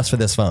 like just for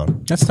this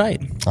phone. That's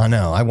tight. I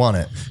know. I want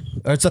it.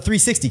 Or it's a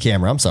 360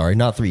 camera. I'm sorry,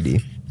 not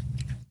 3D.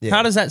 Yeah.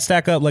 How does that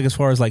stack up, like as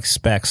far as like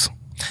specs?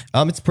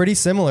 It's pretty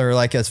similar,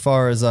 like as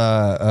far as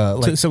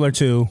like similar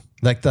to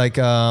like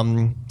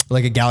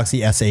a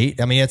Galaxy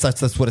S8. I mean,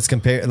 that's what it's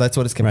compared. That's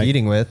what it's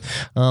competing with.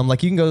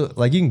 Like you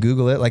can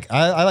Google it. Like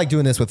I like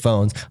doing this with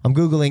phones. I'm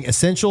Googling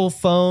Essential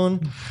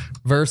phone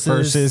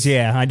versus.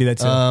 Yeah, I do that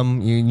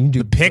too. You do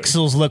the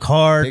pixels look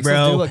hard, Pixels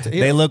bro. do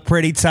They look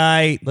pretty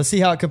tight. Let's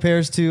see how it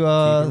compares to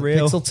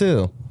Pixel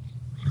 2.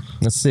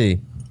 Let's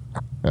see.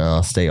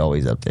 I'll stay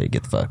always updated.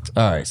 Get the fucked.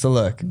 All right. So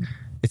look.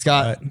 It's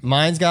got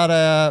mine's got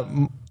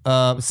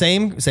a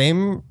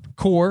same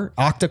core,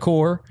 octa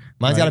core.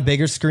 Mine's got a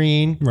bigger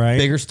screen,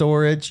 bigger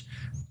storage,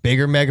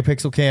 bigger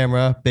megapixel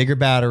camera, bigger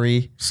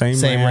battery,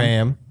 same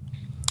RAM.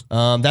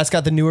 That's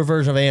got the newer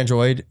version of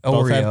Android.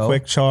 Both Oreo. have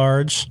quick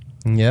charge.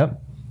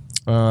 Yep.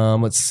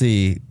 Let's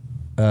see.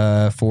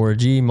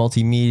 4G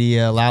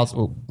multimedia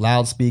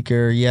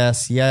loudspeaker.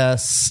 Yes.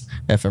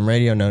 FM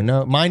radio.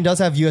 No. Mine does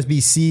have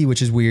USB-C,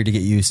 which is weird to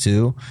get used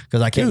to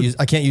because I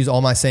can't use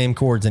all my same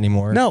cords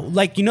anymore. No,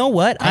 like you know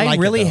what? I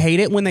really hate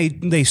it when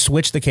they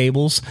switch the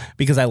cables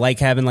because I like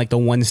having like the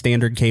one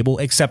standard cable,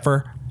 except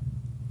for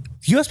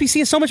USB-C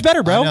is so much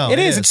better, bro. Know, it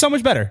is. It's so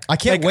much better. I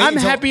can't wait. I'm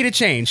happy to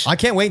change. I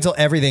can't wait until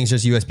everything's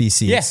just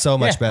USB-C. Yeah, it's so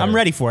much better. I'm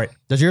ready for it.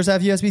 Does yours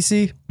have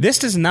USB-C? This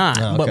does not,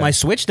 but my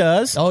Switch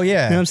does. Oh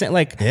yeah, you know what I'm saying?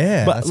 Like,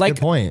 yeah, but that's like, a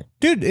good point,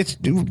 dude.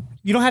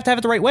 You don't have to have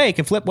it the right way. It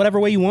can flip whatever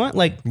way you want.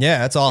 Like, yeah,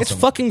 that's awesome. It's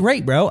fucking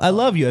great, bro. I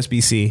love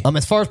USB-C.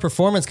 As far as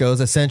performance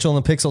goes, Essential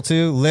and the Pixel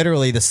 2,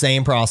 literally the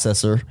same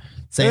processor.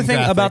 Same the other thing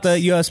graphics. about the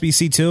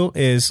USB-C too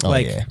is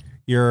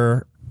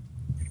your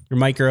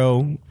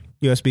micro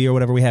USB or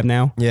whatever we have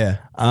now. Yeah.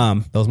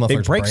 Those motherfuckers they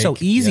break so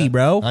easy,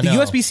 bro. The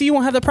USB-C you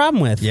won't have the problem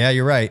with. Yeah,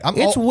 you're right.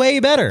 It's way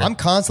better. I'm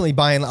constantly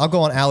buying. I'll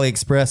go on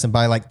AliExpress and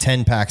buy like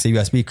 10 packs of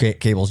USB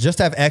cables just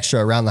to have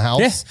extra around the house.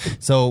 Yeah.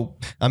 So,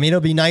 I mean,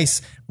 it'll be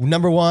nice.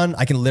 Number one,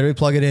 I can literally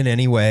plug it in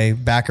any way,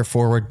 back or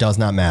forward, does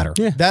not matter.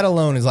 Yeah. That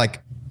alone is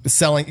like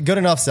good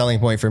enough selling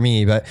point for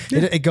me, but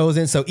it goes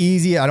in so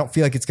easy. I don't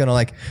feel like it's gonna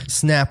like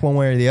snap one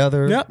way or the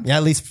other. Yep. Yeah,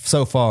 at least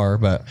so far.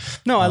 But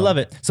no, I love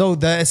it. So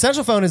the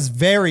Essential phone is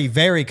very,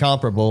 very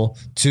comparable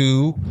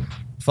to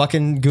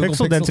fucking Google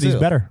Pixel density 2. is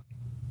better.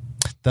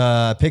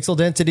 The pixel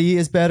density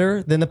is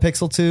better than the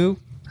Pixel 2.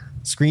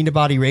 Screen to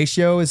body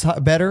ratio is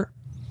better.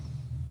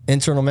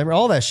 Internal memory,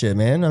 all that shit,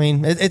 man. I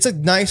mean, it's a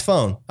nice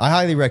phone. I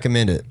highly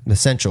recommend it.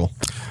 Essential.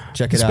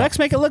 Check it out. Specs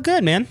make it look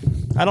good, man.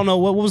 I don't know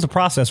what was the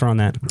processor on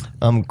that.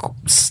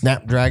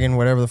 Snapdragon,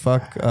 whatever the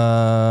fuck.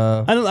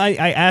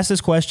 I asked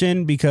this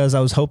question because I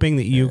was hoping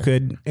that you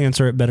could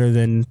answer it better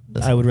than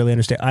I would really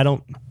understand. I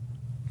don't.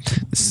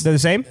 They're the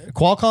same?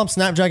 Qualcomm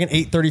Snapdragon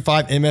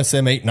 835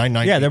 MSM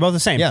 899. Yeah, they're both the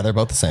same. Yeah, they're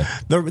both the same.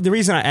 The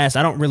reason I asked,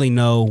 I don't really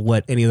know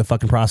what any of the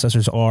fucking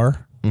processors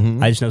are.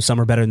 Mm-hmm. I just know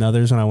some are better than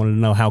others, and I wanted to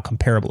know how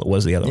comparable it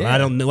was to the other one. I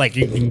don't know, like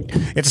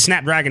it's a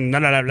Snapdragon.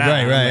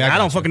 Right. I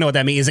don't fucking know what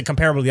that means. Is it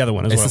comparable to the other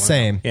one? It's the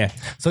same. Yeah.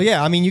 So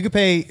yeah, I mean, you could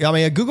pay. I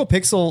mean, a Google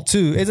Pixel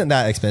 2 isn't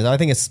that expensive. I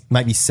think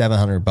might be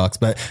 $700,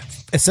 but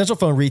Essential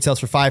phone retails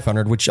for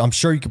 $500, which I'm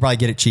sure you could probably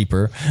get it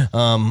cheaper.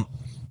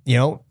 You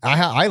know,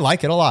 I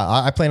like it a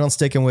lot. I plan on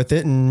sticking with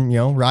it and, you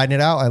know, riding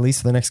it out at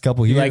least for the next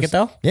couple of years. You like it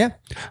though? Yeah.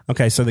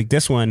 Okay, so like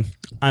this one,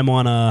 I'm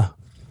on a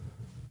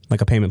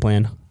payment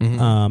plan,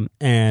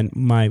 and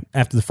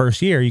after the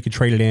first year, you could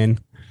trade it in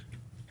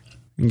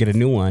and get a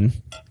new one,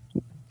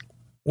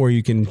 or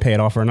you can pay it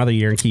off for another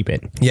year and keep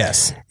it.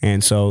 Yes.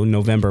 And so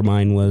November,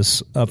 mine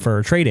was up for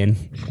a trade in,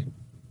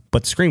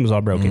 but the screen was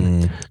all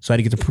broken, so I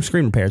had to get the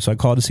screen repaired. So I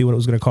called to see what it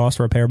was going to cost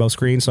to repair both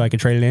screens, so I could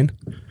trade it in.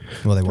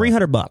 Well, they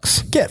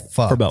 $300. Get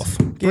fucked for both.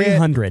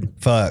 $300.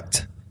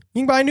 Fucked.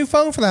 You can buy a new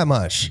phone for that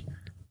much.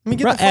 Let me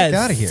get the fuck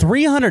out of here.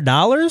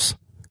 $300.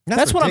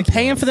 That's what I'm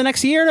paying for the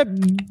next year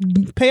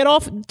to pay it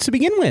off to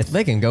begin with.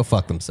 They can go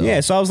fuck themselves.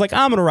 Yeah, so I was like,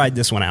 I'm gonna ride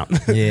this one out.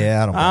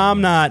 Yeah,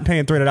 I'm not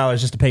paying $300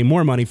 just to pay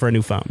more money for a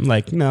new phone.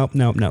 Like, no.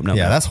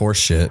 Yeah, that's horse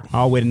shit.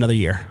 I'll wait another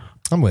year.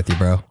 I'm with you,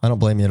 bro. I don't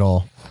blame you at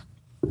all.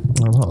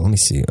 Oh, let me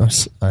see.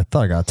 I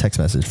thought I got a text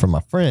message from my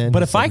friend.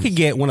 But if I could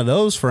get one of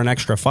those for an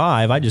extra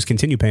 $5, I'd just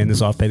continue paying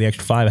this off, pay the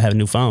extra $5, have a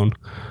new phone.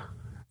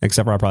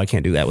 Except for I probably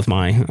can't do that with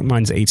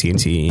mine's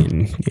AT&T,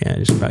 and yeah, I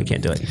just probably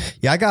can't do it.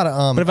 Yeah, I got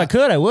to. But if I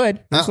could, I would.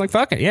 I'm just like,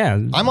 fuck it, yeah.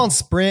 I'm on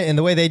Sprint, and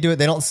the way they do it,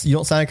 you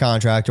don't sign a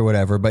contract or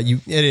whatever, but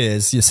it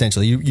is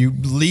essentially you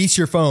lease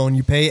your phone,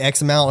 you pay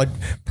X amount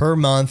per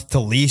month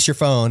to lease your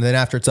phone, and then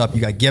after it's up,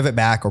 you got to give it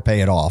back or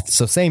pay it off.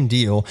 So same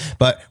deal,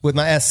 but with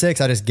my S6,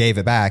 I just gave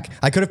it back.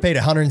 I could have paid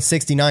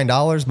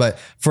 $169, but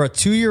for a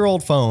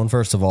 2-year-old phone,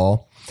 first of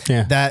all,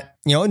 that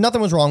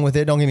nothing was wrong with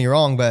it. Don't get me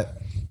wrong, but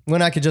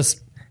when I could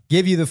just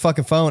give you the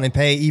fucking phone and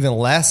pay even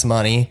less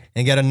money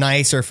and get a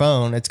nicer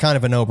phone, it's kind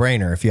of a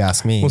no-brainer if you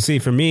ask me. Well, see,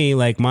 for me,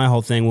 like my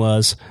whole thing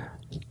was,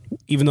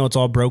 even though it's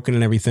all broken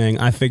and everything,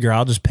 I figure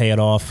I'll just pay it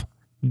off,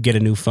 get a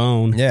new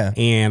phone,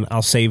 and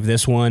I'll save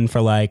this one for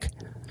like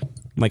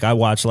I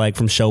watch like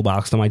from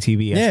Showbox to my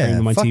TV, I stream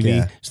to my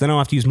TV, so then I don't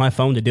have to use my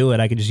phone to do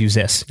it. I could just use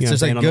this, you know, what I'm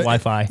saying, on the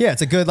Wi-Fi. Yeah,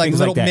 it's a good like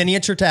little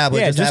miniature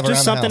tablet. Yeah,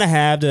 just something to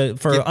have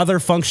for other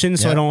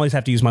functions, so I don't always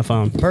have to use my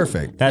phone.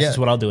 Perfect. That's just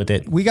what I'll do with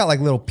it. We got like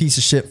little piece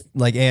of shit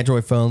like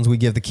Android phones we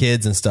give the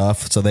kids and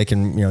stuff, so they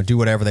can do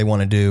whatever they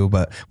want to do.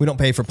 But we don't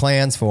pay for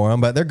plans for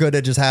them. But they're good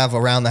to just have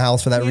around the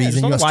house for that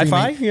reason.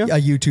 Wi-Fi,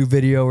 a YouTube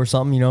video or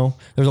something.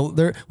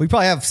 We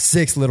probably have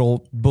 6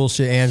 little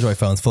bullshit Android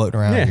phones floating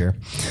around here.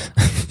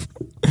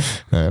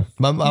 I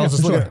was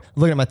just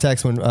looking at my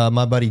text when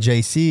my buddy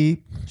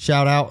JC,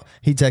 shout out,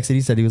 he texted.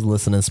 He said he was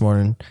listening this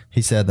morning.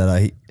 He said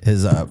that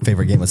his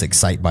favorite game was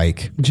Excite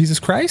Bike. Jesus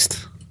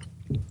Christ?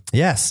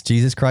 Yes,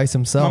 Jesus Christ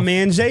himself. My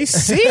man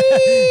JC.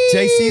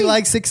 JC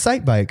likes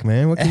Excite Bike,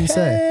 man. What can you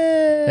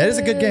say? That is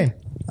a good game.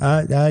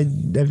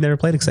 I've never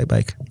played Excite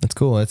Bike. That's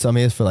cool. It's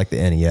for like the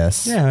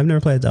NES. Yeah, I've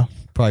never played it though.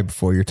 Probably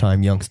before your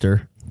time,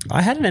 youngster.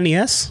 I had an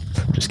NES.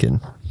 I'm just kidding.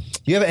 Do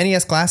you have an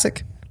NES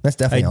Classic? That's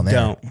definitely on there.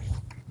 I don't.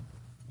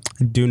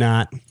 Do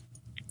not.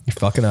 You're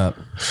fucking up.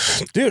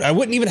 Dude, I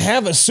wouldn't even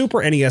have a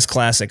Super NES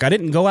Classic. I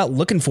didn't go out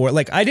looking for it.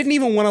 Like, I didn't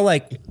even want to,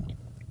 like,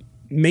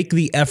 make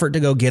the effort to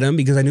go get them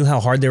because I knew how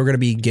hard they were going to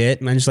be to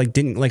get. And I just, like,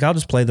 didn't, like, I'll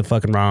just play the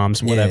fucking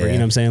ROMs, whatever. You know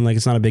what I'm saying? Like,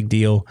 it's not a big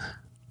deal.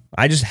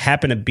 I just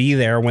happened to be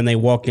there when they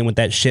walked in with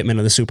that shipment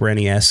of the Super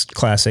NES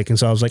Classic. And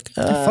so I was like,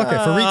 fuck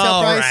it. For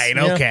retail price. Right,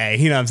 okay.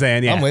 You know what I'm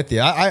saying? Yeah. I'm with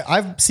you.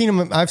 I've seen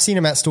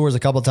them at stores a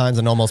couple of times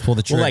and almost pulled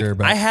the trigger.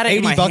 But I had it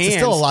in my $80 hands. is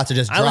still a lot to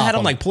just drop. I had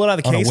them like pull it out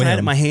of the case and I had it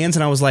in my hands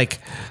and I was like,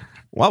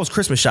 well, I was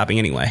Christmas shopping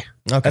anyway.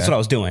 Okay. That's what I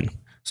was doing.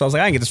 So I was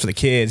like, I can get this for the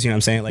kids. You know what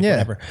I'm saying? Like,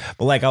 whatever.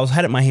 But like,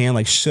 had it in my hand,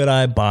 like, should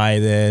I buy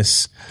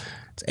this?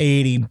 It's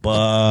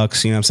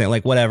 $80. You know what I'm saying?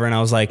 Like, whatever. And I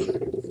was like,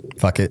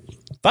 fuck it.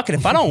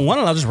 If I don't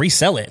want it, I'll just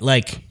resell it.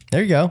 Like,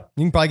 there you go.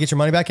 You can probably get your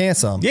money back and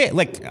some. Yeah,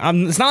 like it's not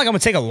like I'm gonna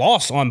take a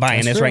loss on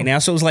buying this right now.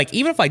 So it was like,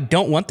 even if I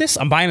don't want this,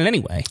 I'm buying it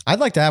anyway. I'd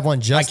like to have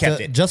one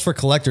just for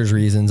collector's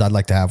reasons. I'd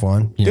like to have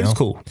one. It's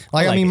cool.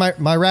 Like I mean,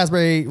 my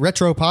Raspberry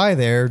Retro Pi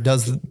there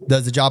does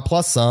the job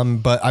plus some,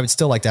 but I would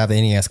still like to have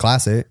the NES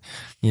Classic.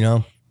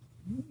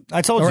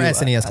 I told you, or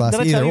SNES Classic.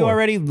 Did I tell you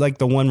already? Like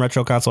the one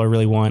retro console I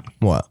really want.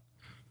 What?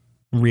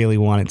 Really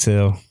want it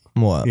to.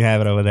 What? You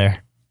have it over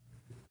there.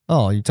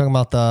 Oh, you talking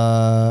about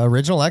the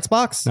original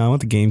Xbox? No, I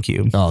want the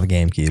GameCube. Oh, the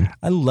GameCube.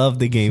 I love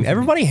the game.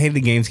 Everybody hated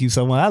the GameCube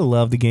so much. I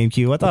love the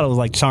GameCube. I thought it was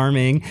like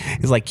charming.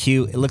 It's like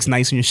cute. It looks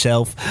nice on your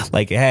shelf.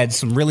 Like it had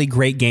some really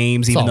great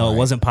games, even though it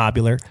wasn't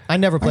popular. I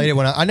never played it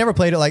I never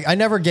played it. Like I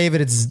never gave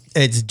it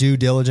its due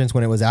diligence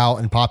when it was out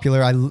and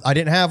popular. I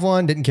didn't have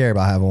one. Didn't care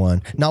about having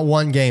one. Not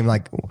one game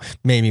like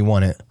made me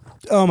want it.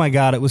 Oh my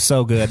god, it was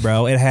so good,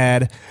 bro. It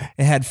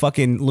had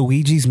fucking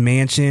Luigi's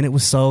Mansion. It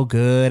was so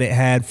good. It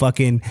had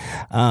fucking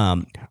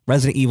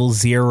Resident Evil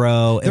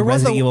 0 and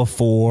Resident Evil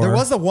 4. There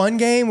was the one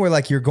game where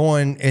like you're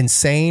going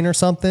insane or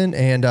something,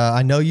 and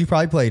I know you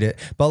probably played it,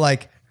 but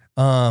like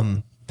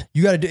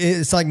you got to.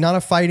 It's like not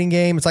a fighting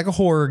game. It's like a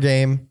horror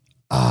game.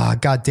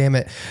 God damn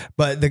it!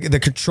 But the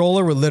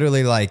controller would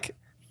literally like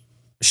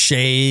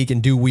shake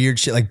and do weird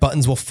shit. Like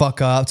buttons will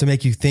fuck up to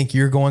make you think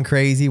you're going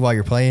crazy while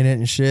you're playing it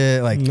and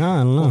shit. Like, no,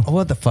 I don't know.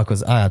 What the fuck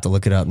was? I have to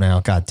look it up now.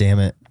 God damn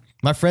it!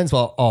 My friends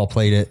all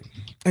played it.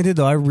 I did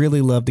though. I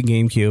really loved the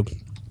GameCube.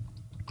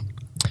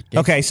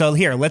 Okay, so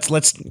here let's.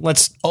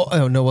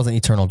 Oh no, it wasn't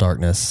Eternal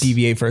Darkness.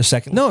 Deviate for a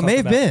second. No, it may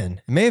have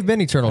been. It may have been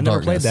Eternal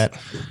Darkness. I never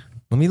played that.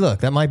 Let me look.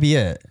 That might be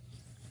it.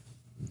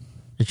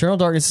 Eternal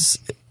Darkness.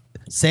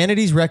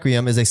 Sanity's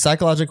Requiem is a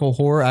psychological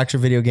horror action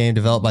video game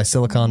developed by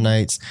Silicon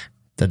Knights.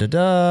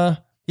 Yeah,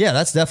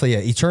 that's definitely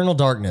it. Eternal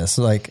Darkness.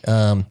 Like,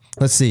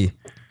 let's see.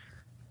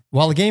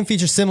 While the game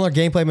features similar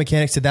gameplay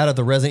mechanics to that of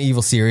the Resident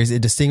Evil series,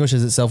 it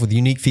distinguishes itself with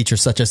unique features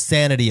such as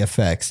sanity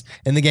effects.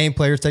 In the game,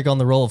 players take on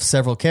the role of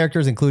several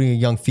characters, including a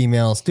young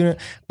female student,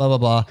 blah,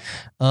 blah,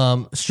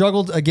 blah.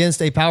 Struggled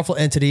against a powerful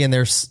entity and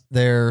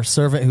their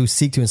servant who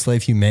seek to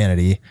enslave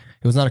humanity.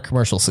 It was not a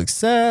commercial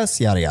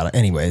success, yada, yada.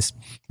 Anyways.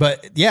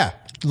 But yeah,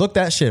 look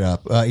that shit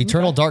up.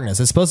 Eternal Darkness.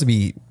 It's supposed to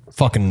be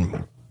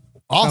fucking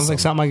awesome. Sounds like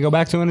something I can go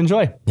back to and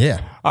enjoy.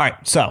 Yeah. All right,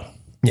 so.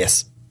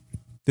 Yes.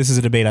 This is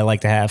a debate I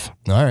like to have.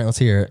 All right, let's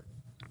hear it.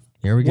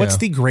 Here we go. What's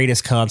the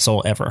greatest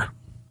console ever?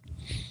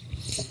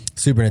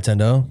 Super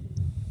Nintendo.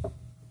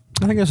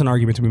 I think there's an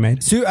argument to be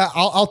made. So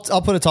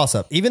I'll put a toss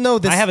up. Even though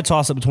I have a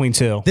toss up between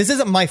two. This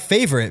isn't my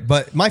favorite,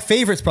 but my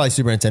favorite's probably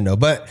Super Nintendo.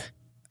 But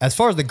as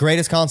far as the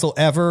greatest console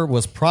ever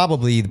was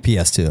probably the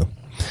PS2,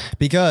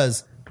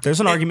 because there's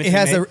an argument. It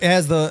has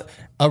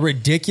a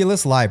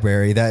ridiculous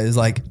library that is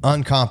like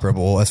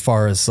uncomparable as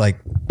far as like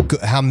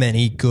how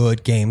many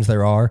good games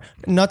there are.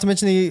 Not to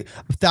mention the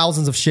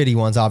thousands of shitty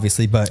ones,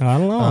 obviously. But I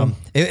don't know.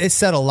 It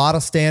set a lot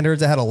of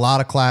standards. It had a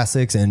lot of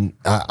classics, and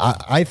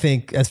I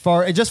think as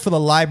far just for the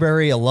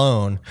library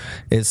alone,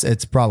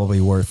 it's probably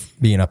worth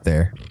being up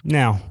there.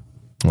 Now,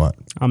 what?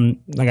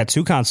 I got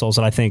two consoles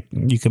that I think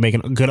you could make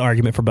a good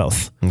argument for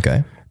both.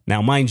 Okay.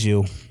 Now, mind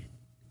you,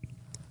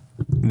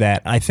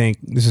 that I think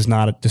this is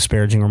not a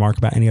disparaging remark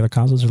about any other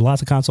consoles. There's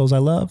lots of consoles I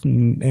love,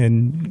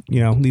 and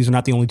you know, these are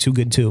not the only two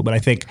good too, but I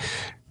think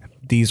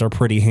these are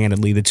pretty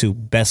handedly the two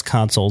best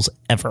consoles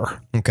ever.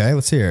 Okay,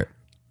 let's hear it.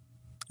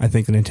 I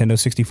think the Nintendo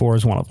 64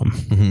 is one of them.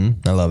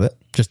 Mm-hmm. I love it.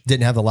 Just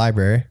didn't have the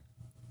library.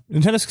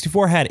 Nintendo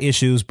 64 had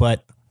issues,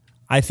 but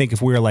I think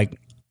if we were like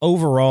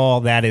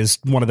overall, that is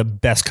one of the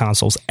best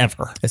consoles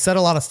ever. It set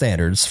a lot of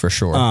standards for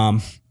sure.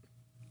 The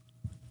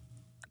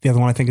other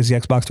one I think is the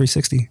Xbox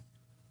 360.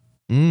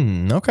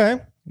 Okay.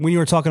 When you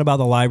were talking about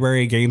the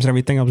library of games and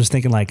everything, I was just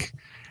thinking like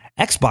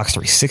Xbox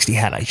 360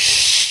 had a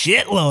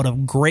shitload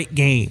of great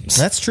games.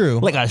 That's true.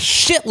 Like a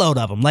shitload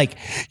of them. Like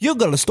you'll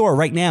go to the store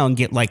right now and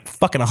get like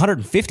fucking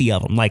 150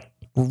 of them, like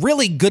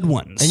really good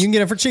ones. And you can get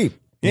them for cheap.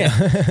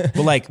 Yeah.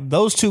 But like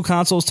those two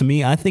consoles, to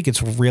me, I think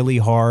it's really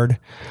hard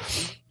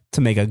to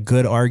make a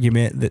good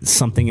argument that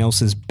something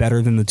else is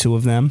better than the two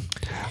of them.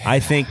 I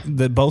think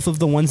that both of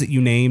the ones that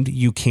you named,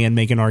 you can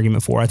make an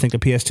argument for. I think the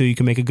PS2 you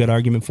can make a good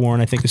argument for,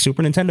 and I think the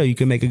Super Nintendo you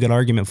can make a good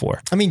argument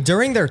for. I mean,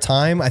 during their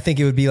time, I think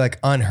it would be like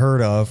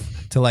unheard of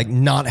to like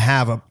not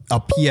have a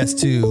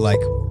PS2, like,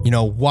 you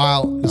know,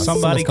 while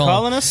somebody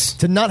calling us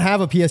to not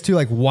have a PS2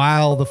 like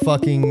while the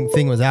fucking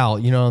thing was out.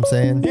 You know what I'm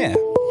saying? Yeah.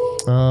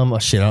 Oh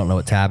shit, I don't know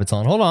what tab it's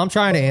on. Hold on, I'm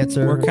trying to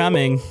answer. We're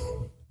coming.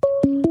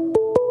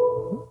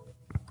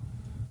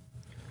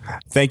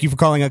 Thank you for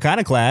calling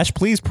Iconoclash.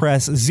 Please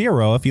press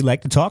 0 if you'd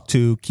like to talk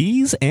to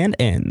Keys and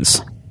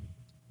Ends.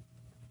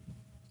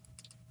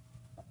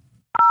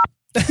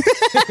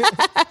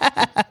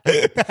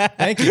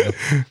 Thank you.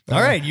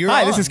 All right, you're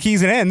Hi, on. this is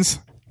Keys and Ends.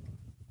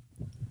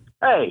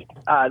 Hey,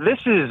 this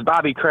is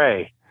Bobby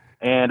Cray,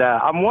 and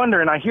I'm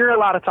wondering, I hear a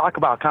lot of talk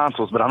about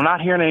consoles, but I'm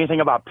not hearing anything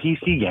about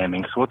PC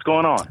gaming, so what's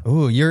going on?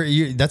 Ooh,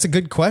 you're that's a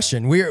good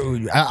question.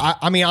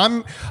 I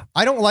mean,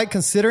 I don't like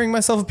considering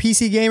myself a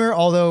PC gamer,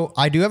 although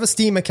I do have a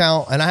Steam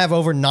account and I have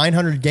over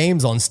 900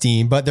 games on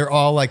Steam, but they're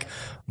all like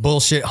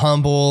bullshit,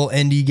 humble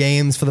indie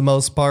games for the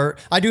most part.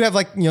 I do have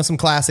like, you know, some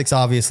classics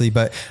obviously,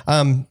 but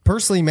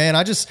personally, man,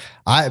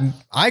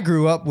 I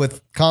grew up with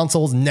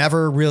consoles,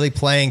 never really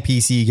playing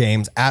PC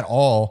games at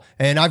all,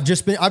 and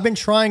I've been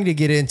trying to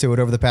get into it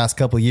over the past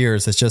couple of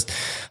years. It's just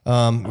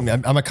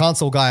I'm a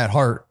console guy at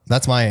heart.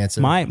 That's my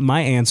answer.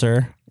 My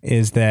answer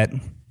is that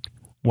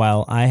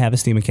while I have a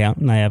Steam account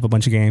and I have a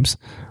bunch of games,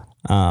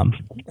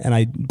 and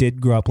I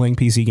did grow up playing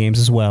PC games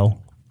as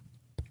well,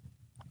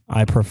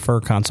 I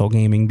prefer console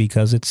gaming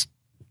because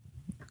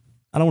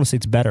I don't want to say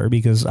it's better,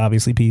 because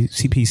obviously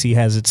PC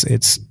has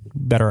its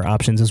better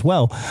options as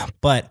well,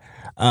 but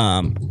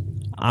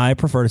I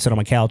prefer to sit on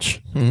my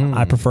couch.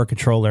 I prefer a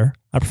controller.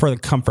 I prefer the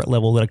comfort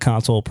level that a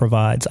console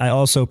provides. I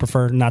also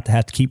prefer not to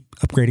have to keep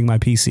upgrading my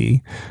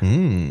PC.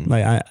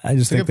 Like I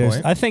just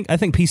think I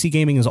think PC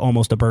gaming is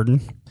almost a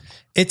burden.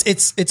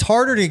 It's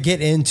harder to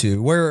get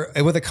into, where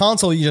with a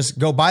console you just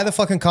go buy the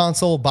fucking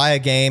console, buy a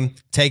game,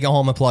 take it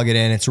home and plug it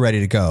in, it's ready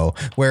to go.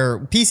 Where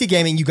PC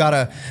gaming, you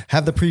gotta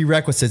have the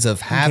prerequisites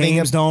of having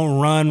games don't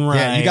run right.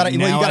 Yeah, you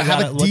gotta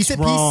have a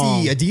decent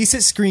PC, a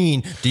decent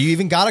screen. Do you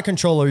even got a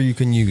controller you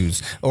can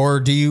use,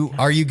 or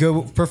are you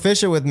go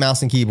proficient with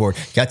mouse and keyboard?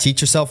 You gotta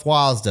teach yourself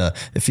WASD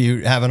if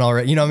you haven't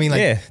already. You know what I mean?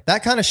 Like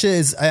that kind of shit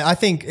is. I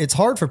think it's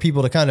hard for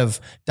people to kind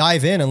of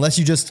dive in unless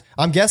you just.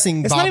 I'm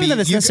guessing it's Bobby, not even that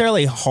it's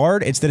necessarily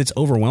hard. It's that it's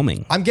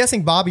overwhelming. I'm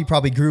guessing Bobby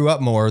probably grew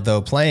up more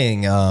though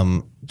playing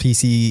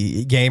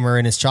PC gamer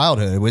in his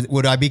childhood.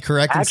 Would I be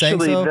correct in saying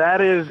so? Actually,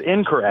 that is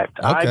incorrect.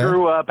 Okay. I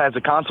grew up as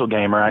a console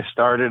gamer. I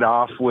started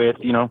off with,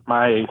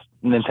 my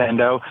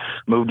Nintendo,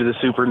 moved to the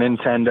Super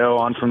Nintendo,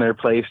 on from their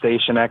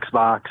PlayStation,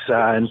 Xbox,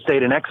 and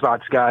stayed an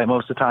Xbox guy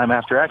most of the time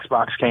after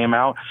Xbox came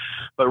out,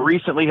 but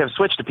recently have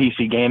switched to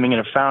PC gaming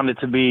and have found it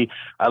to be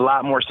a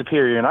lot more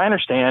superior. And I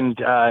understand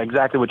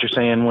exactly what you're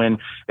saying when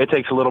it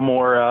takes a little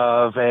more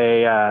of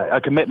a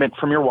commitment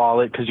from your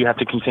wallet, because you have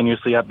to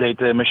continuously update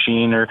the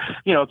machine, or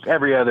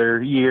every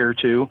other year or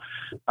two.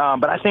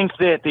 But I think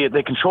that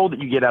the control that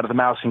you get out of the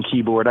mouse and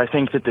keyboard, I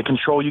think that the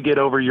control you get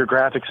over your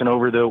graphics and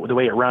over the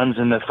way it runs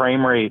and the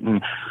frame rate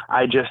and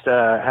I just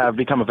have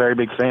become a very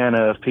big fan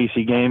of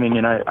PC gaming,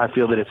 and I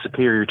feel that it's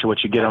superior to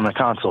what you get on the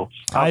console.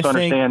 I also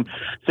understand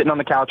sitting on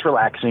the couch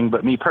relaxing,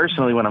 but me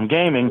personally, when I'm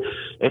gaming,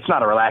 it's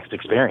not a relaxed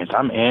experience.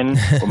 I'm in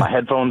with my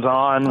headphones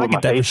on, with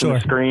my face on the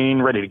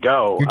screen, ready to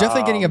go. You're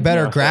definitely getting a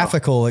better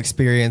graphical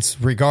experience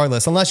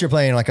regardless, unless you're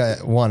playing like a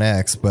One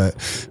X, but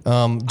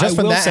just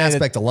from that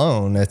aspect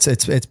alone,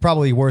 it's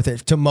probably worth it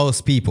to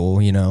most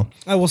people, you know.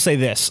 I will say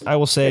this. I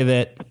will say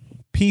that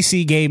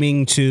PC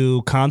gaming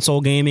to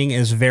console gaming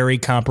is very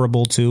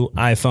comparable to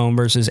iPhone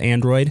versus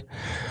Android.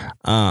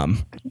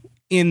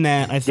 In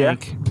that,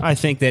 I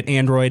think that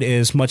Android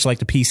is much like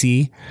the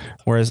PC,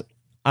 whereas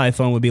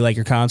iPhone would be like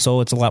your console.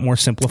 It's a lot more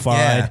simplified.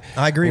 Yeah,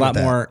 I agree with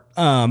that. A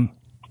lot more,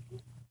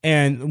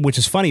 and which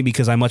is funny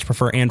because I much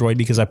prefer Android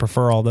because I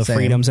prefer all the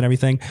freedoms and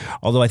everything.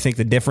 Although I think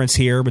the difference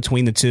here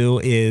between the two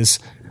is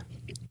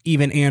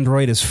even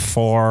Android is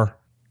far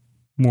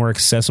more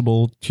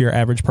accessible to your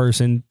average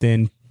person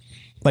than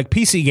like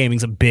PC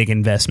gaming's a big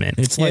investment.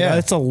 It's like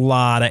it's a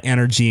lot of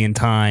energy and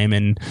time,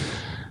 and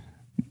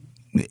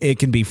it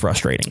can be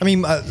frustrating. I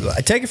mean,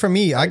 take it from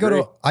me. I'm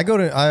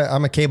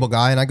a cable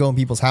guy, and I go in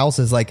people's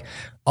houses. Like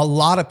a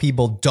lot of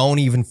people don't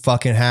even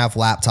fucking have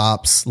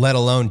laptops, let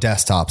alone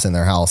desktops in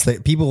their house.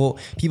 People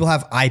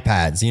have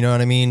iPads. You know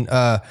what I mean?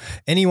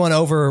 Anyone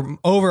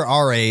over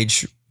our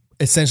age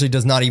essentially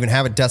does not even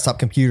have a desktop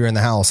computer in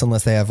the house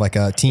unless they have like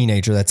a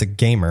teenager that's a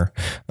gamer.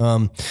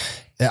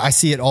 I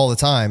see it all the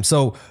time.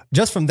 So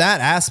just from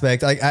that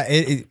aspect,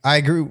 I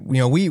agree.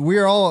 You know,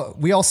 we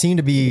all seem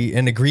to be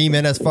in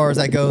agreement as far as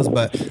that goes.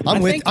 But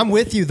I'm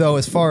with you though,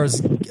 as far as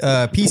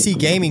PC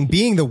gaming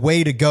being the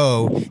way to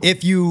go.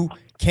 If you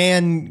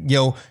can, you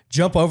know,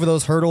 jump over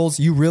those hurdles,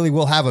 you really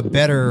will have a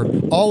better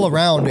all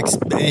around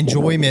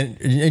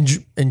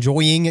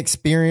enjoying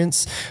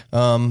experience.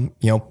 You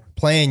know,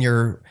 playing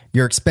your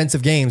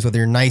expensive games with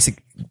your nice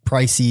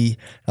pricey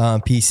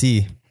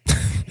PC.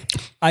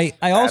 I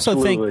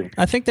also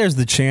think there's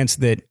the chance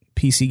that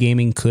PC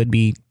gaming could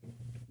be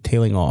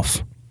tailing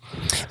off.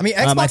 I mean,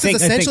 Xbox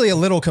is essentially a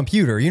little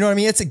computer. You know what I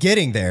mean? It's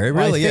getting there. It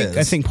really is.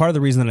 I think part of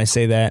the reason that I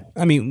say that,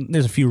 I mean,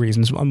 there's a few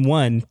reasons.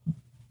 One,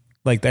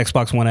 like the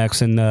Xbox One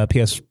X and the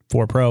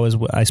PS4 Pro, is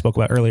what I spoke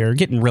about earlier, are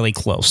getting really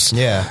close.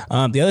 Yeah.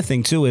 The other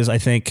thing too is I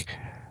think,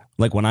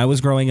 like when I was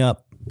growing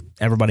up,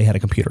 everybody had a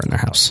computer in their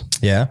house.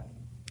 Yeah.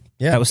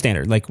 Yeah. That was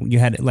standard. Like you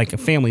had, like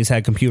families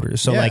had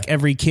computers. So like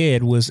every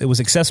kid it was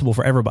accessible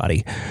for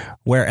everybody.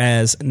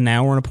 Whereas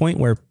now we're at a point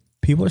where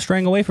people are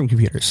straying away from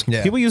computers.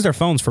 Yeah. People use their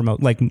phones for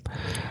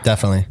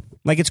definitely.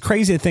 Like it's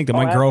crazy to think that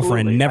my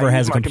girlfriend never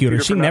has a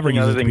computer. She never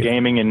uses other than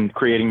gaming and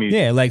creating music.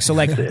 Yeah, like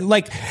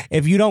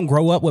if you don't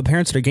grow up with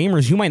parents that are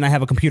gamers, you might not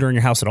have a computer in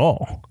your house at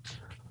all.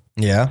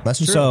 Yeah, that's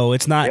true. So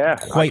it's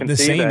not quite the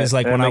same as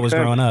like when I was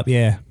growing up.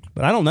 Yeah.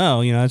 But I don't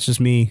know, you know, it's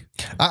just me.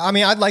 I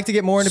mean, I'd like to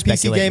get more into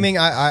PC gaming.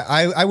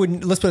 I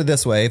wouldn't, let's put it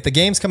this way. If the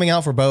game's coming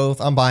out for both,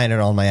 I'm buying it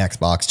on my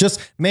Xbox. Just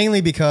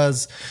mainly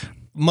because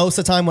most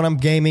of the time when I'm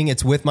gaming,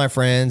 it's with my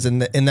friends,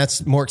 and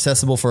that's more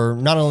accessible for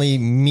not only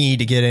me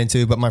to get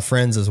into, but my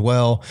friends as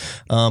well.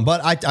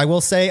 But I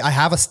will say I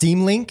have a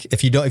Steam Link.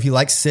 If you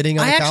like sitting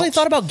on the couch. I actually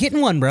thought about getting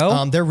one,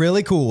 bro. They're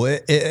really cool.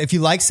 If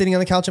you like sitting on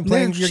the couch and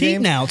playing your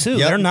game, now too.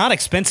 Yep. They're not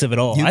expensive at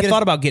all. I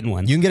thought about getting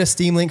one. You can get a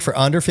Steam Link for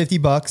under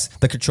 $50.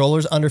 The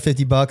controller's under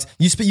 $50.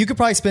 You could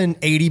probably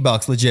spend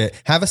 $80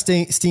 legit. Have a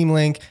Steam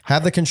Link,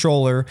 have the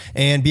controller,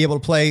 and be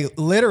able to play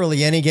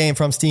literally any game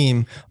from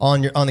Steam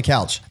on the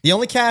couch. The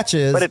only catch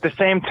is, but at the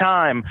same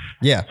time,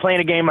 playing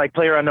a game like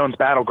PlayerUnknown's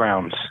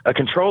Battlegrounds, a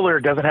controller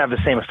doesn't have the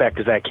same effect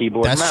as that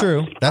keyboard. That's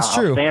true. That's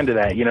true. I'll stand to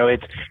that. You know,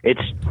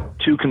 it's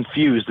too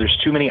confused. There's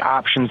too many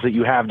options that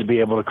you have to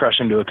be able to crush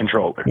into a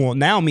controller. Well,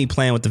 now me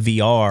playing with the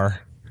VR,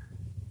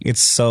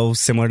 it's so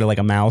similar to like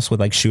a mouse with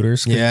like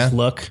shooters. Yeah. You just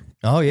look.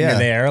 Oh yeah. You're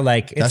there.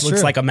 Like it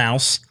looks like a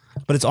mouse.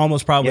 But it's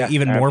almost probably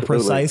even more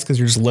precise because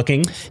you're just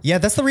looking. Yeah,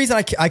 that's the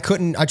reason I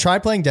couldn't. I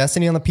tried playing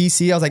Destiny on the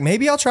PC. I was like,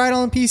 maybe I'll try it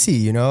on the PC.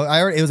 You know,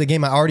 it was a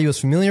game I already was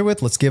familiar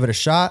with. Let's give it a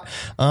shot.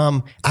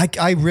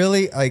 I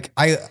really like.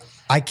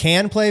 I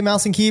can play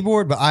mouse and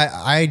keyboard, but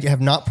I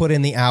have not put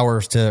in the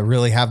hours to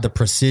really have the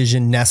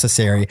precision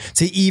necessary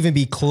to even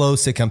be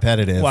close to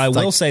competitive. Well, I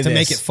will say to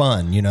make it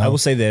fun. You know, I will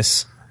say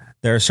this: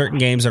 there are certain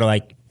games that are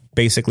like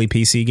basically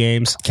PC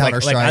games.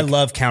 Counter-Strike. Like I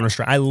love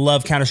Counter-Strike.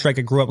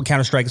 I grew up with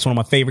Counter-Strike. It's one of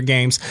my favorite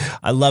games.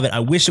 I love it. I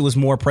wish it was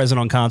more present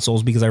on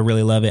consoles because I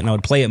really love it, and I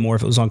would play it more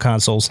if it was on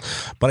consoles.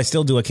 But I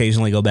still do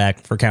occasionally go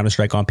back for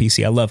Counter-Strike on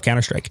PC. I love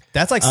Counter-Strike.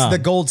 That's like the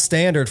gold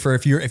standard for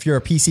if you're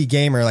a PC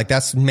gamer. Like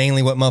that's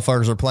mainly what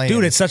motherfuckers are playing.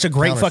 Dude, it's such a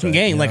great fucking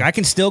game. You know? Like I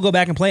can still go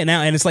back and play it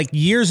now, and it's like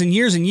years and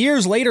years and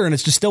years later, and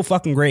it's just still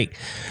fucking great.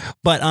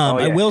 But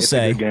I will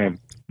say,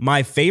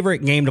 my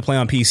favorite game to play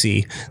on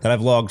PC that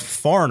I've logged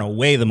far and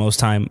away the most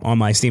time on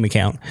my Steam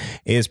account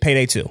is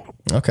Payday 2.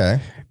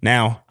 Okay.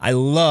 Now, I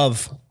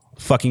love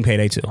fucking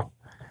Payday 2.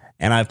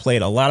 And I've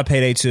played a lot of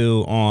Payday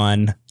 2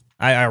 on...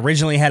 I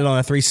originally had it on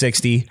a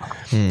 360.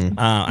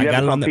 I got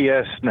it on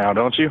PS now,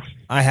 don't you?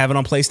 I have it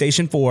on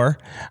PlayStation 4.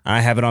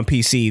 I have it on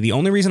PC. The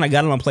only reason I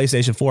got it on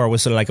PlayStation 4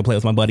 was so that I could play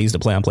with my buddies to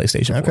play on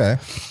PlayStation 4. Okay.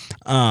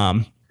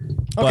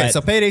 Okay, But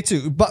so Payday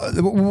 2. But,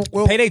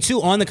 Payday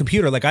 2 on the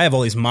computer, like I have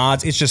all these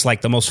mods. It's just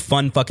like the most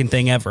fun fucking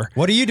thing ever.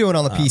 what are you doing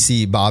on the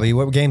PC, Bobby?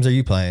 What games are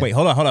you playing? Wait,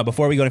 hold on.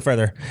 Before we go any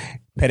further,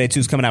 Payday 2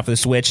 is coming out for the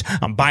Switch.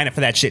 I'm buying it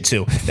for that shit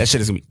too. That shit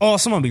is gonna be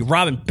awesome. I'm gonna be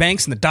robbing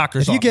banks in the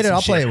doctor's if you office get it, and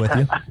I'll play shit. it with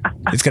you.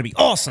 It's gonna be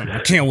awesome. I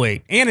can't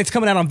wait. And it's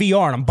coming out on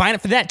VR, and I'm buying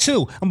it for that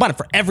too. I'm buying it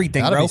for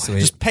everything, That'll bro. be sweet.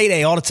 Just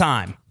Payday all the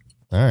time.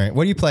 All right.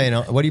 What are you playing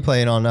on?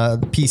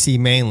 PC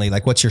mainly?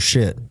 Like, what's your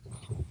shit?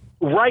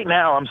 Right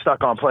now, I'm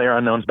stuck on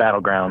PlayerUnknown's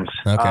Battlegrounds.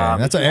 Okay,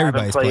 that's if what you haven't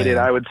everybody's played playing. it.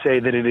 I would say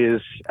that it is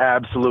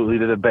absolutely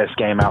the best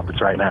game out that's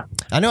right now.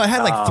 I know I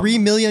had like 3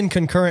 million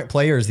concurrent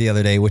players the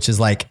other day, which is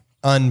like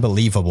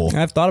unbelievable.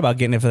 I've thought about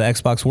getting it for the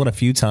Xbox One a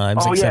few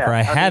times, except for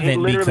I haven't it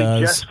literally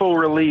because just full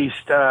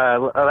released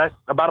about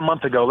a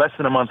month ago, less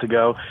than a month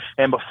ago,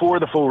 and before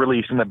the full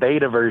release in the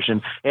beta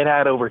version, it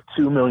had over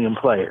 2 million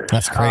players.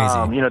 That's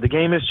crazy. The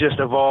game has just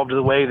evolved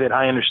the way that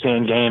I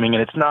understand gaming,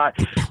 and it's not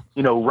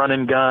run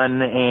and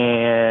gun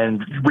and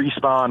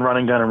respawn, run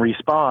and gun and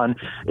respawn.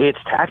 It's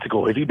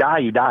tactical. If you die,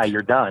 you die.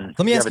 You're done.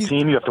 Let me you ask have a you-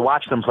 team. You have to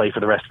watch them play for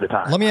the rest of the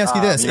time. Let me ask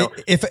you this: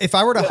 if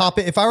I were to hop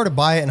in, if I were to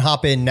buy it and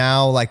hop in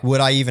now, like,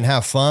 would I even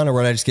have fun, or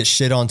would I just get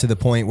shit on to the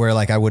point where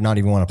like I would not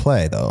even want to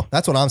play? Though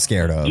that's what I'm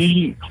scared of.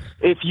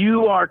 If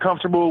you are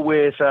comfortable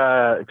with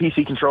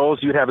PC controls,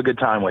 you'd have a good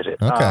time with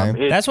it.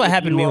 Okay. That's what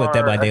happened to me with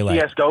Dead by Daylight.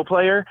 If you are a CSGO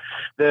player,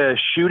 the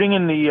shooting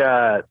and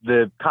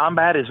the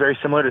combat is very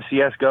similar to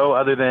CSGO,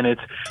 other than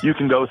you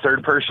can go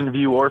third-person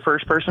view or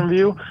first-person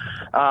view.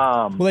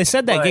 well, they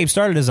said that game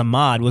started as a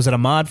mod. Was it a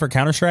mod for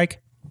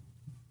Counter-Strike?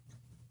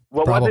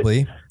 What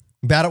Probably.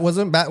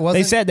 Wasn't.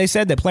 They said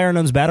that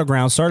PlayerUnknown's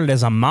Battleground started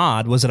as a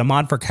mod. Was it a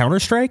mod for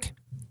Counter-Strike?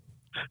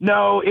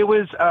 No, it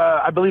was,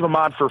 I believe, a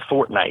mod for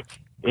Fortnite.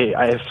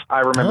 If I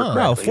remember correctly.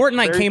 No,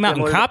 Fortnite It's very came out and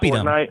similar to copied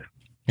them. Fortnite.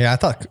 Yeah, I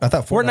thought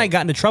Fortnite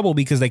got into trouble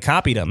because they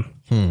copied him.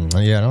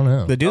 Yeah, I don't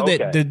know. The dude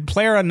that the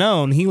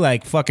PlayerUnknown, he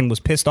like fucking was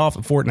pissed off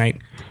at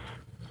Fortnite.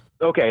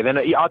 Okay, then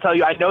I'll tell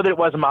you, I know that it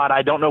was a mod.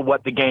 I don't know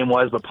what the game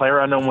was, but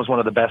PlayerUnknown was one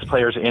of the best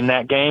players in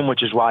that game,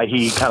 which is why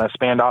he kind of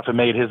spanned off and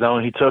made his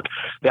own. He took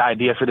the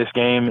idea for this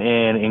game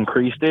and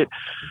increased it.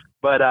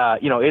 But,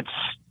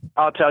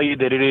 I'll tell you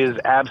that it is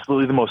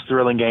absolutely the most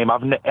thrilling game.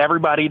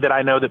 Everybody that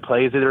I know that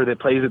plays it or that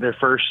plays it their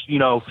first,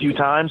 few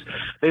times,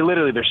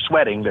 they're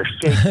sweating, they're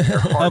shaking, their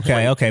heart's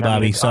Okay, racing.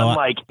 Bobby. It's So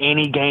unlike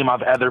any game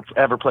I've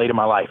ever played in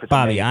my life. It's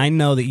Bobby, amazing. I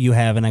know that you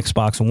have an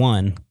Xbox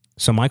One.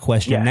 So my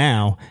question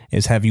now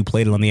is, have you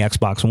played it on the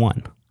Xbox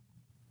One?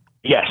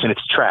 Yes, and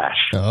it's trash.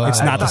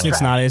 It's not.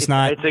 It's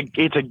not.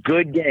 It's a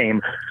good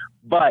game.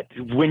 But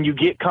when you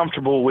get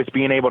comfortable with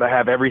being able to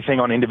have everything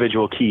on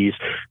individual keys,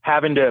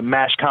 having to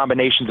mash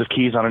combinations of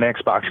keys on an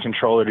Xbox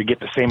controller to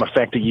get the same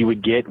effect that you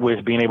would get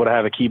with being able to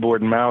have a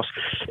keyboard and mouse,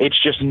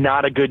 it's just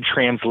not a good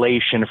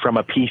translation from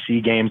a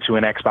PC game to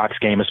an Xbox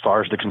game as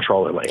far as the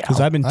controller layout.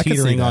 Because I've been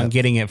teetering on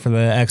getting it for the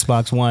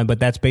Xbox One, but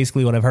that's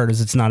basically what I've heard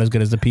is it's not as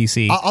good as the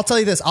PC. I'll tell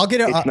you this: I'll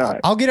get it.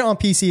 I'll get it on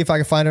PC if I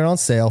can find it on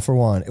sale for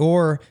one,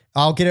 or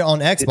I'll get it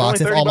on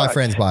Xbox if all my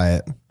friends buy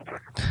it.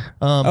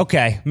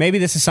 Okay, maybe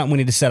this is something we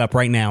need to set up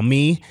right now.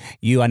 Me,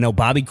 you, I know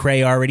Bobby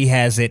Cray already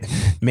has it.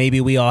 Maybe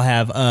we all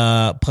have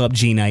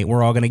PUBG night.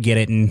 We're all going to get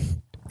it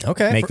and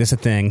make this a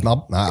thing.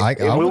 I'll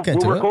we'll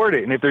record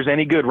it, and if there's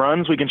any good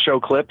runs, we can show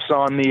clips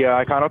on the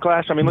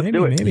Iconoclast. I mean, let's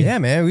do it. Yeah,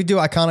 man, we do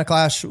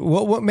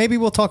Iconoclash. Maybe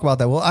we'll talk about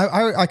that. Well,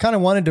 I kind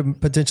of wanted to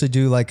potentially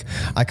do like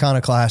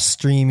Iconoclash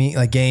streaming,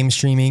 like game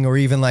streaming, or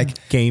even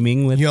like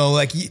gaming with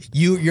like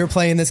you're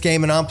playing this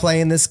game and I'm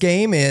playing this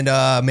game,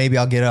 and maybe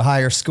I'll get a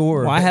higher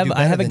score. Well, I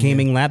have a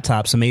gaming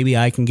laptop, so maybe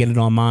I can get it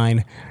on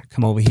mine.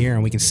 Come over here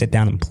and we can sit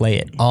down and play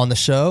it on the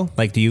show.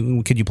 Like, could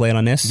you play it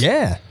on this?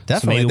 Yeah,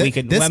 definitely. So maybe we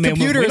could. This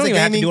computer we is don't a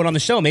even have to gaming. do it on the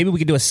show. Maybe we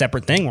could do a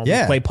separate thing where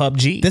we play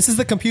PUBG. This is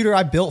the computer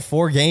I built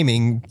for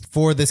gaming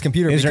for this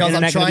computer Is because your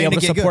I'm internet going trying to be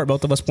able to get support good.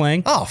 both of us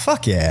playing? Oh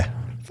fuck yeah!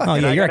 Oh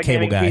yeah, you're a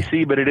cable guy.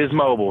 PC, but it is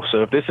mobile.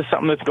 So if this is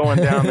something that's going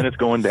down, then it's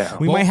going down.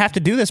 We might have to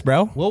do this,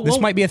 bro. This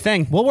might be a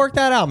thing. We'll work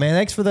that out, man.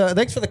 Thanks for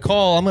the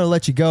call. I'm going to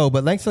let you go,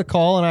 but thanks for the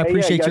call, and I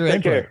appreciate your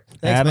input.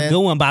 Thanks, Have man. a good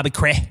one, Bobby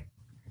Cray.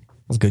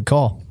 That was a good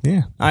call.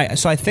 Yeah. All right.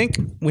 So I think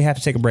we have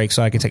to take a break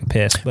so I can take a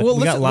piss. But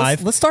we got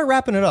live. Let's start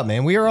wrapping it up,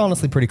 man. We are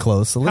honestly pretty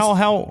close. So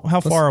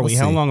how far are we?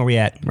 How long are we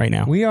at right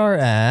now? We are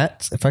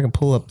at, if I can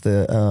pull up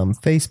the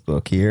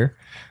Facebook here,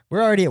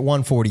 we're already at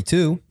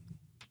 142.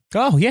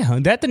 Oh yeah,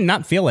 that did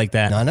not feel like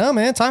that. I know,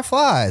 man. Time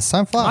flies.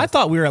 I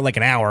thought we were at like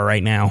an hour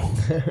right now.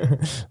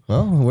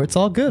 Well, it's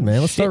all good,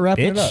 man. Let's start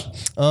wrapping it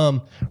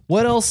up.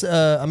 What else?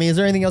 Is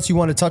there anything else you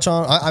want to touch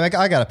on?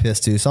 I got a piss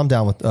too, so I'm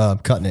down with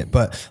cutting it.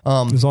 But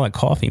there's all that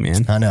coffee,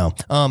 man. I know.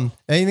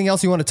 Anything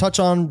else you want to touch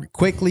on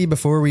quickly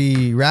before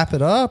we wrap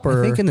it up?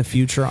 Or I think in the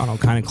future on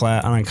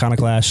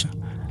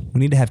Iconoclash, we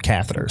need to have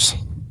catheters.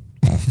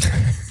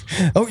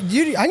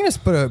 I can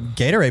just put a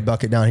Gatorade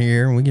bucket down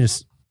here, and we can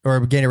just. Or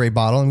a Gatorade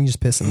bottle, and we can just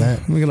piss in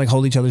that. We can like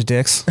hold each other's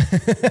dicks.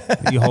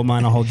 You hold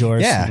mine, I'll hold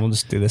yours. Yeah. And we'll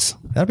just do this.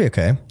 That'll be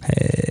okay.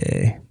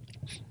 Hey.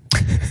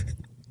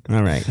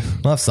 All right.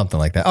 We'll have something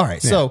like that. All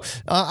right. So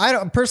I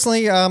don't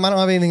personally, I don't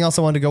have anything else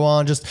I wanted to go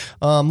on. Just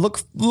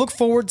look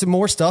forward to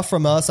more stuff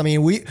from us. I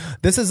mean,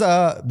 this is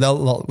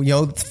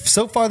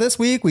so far this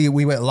week we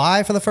went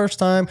live for the first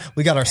time.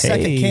 We got our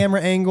second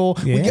camera angle.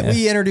 Yeah.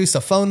 We introduced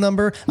a phone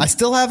number. I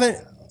still haven't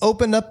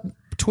opened up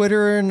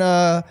Twitter and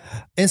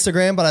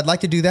Instagram, but I'd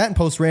like to do that and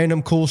post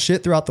random cool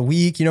shit throughout the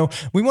week. You know,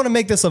 we want to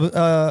make this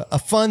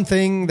a fun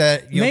thing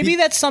that maybe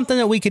that's something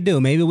that we could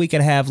do. Maybe we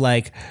could have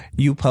like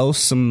you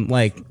post some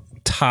like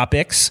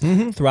topics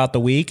throughout the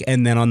week,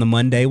 and then on the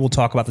Monday we'll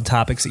talk about the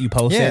topics that you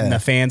posted, and the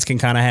fans can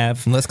kind of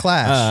have let's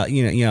clash.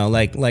 You know,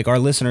 like our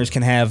listeners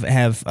can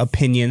have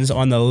opinions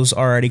on those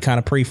already kind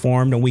of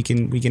preformed, and we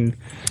can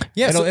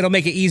it'll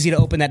make it easy to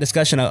open that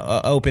discussion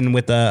open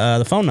with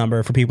the phone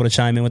number for people to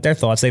chime in with their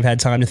thoughts. They've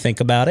had time to think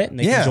about it, and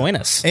they can join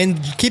us.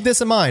 And keep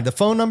this in mind: the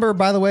phone number,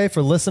 by the way,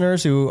 for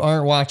listeners who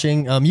aren't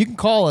watching, you can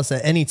call us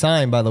at any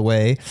time. By the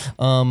way,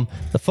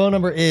 the phone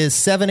number is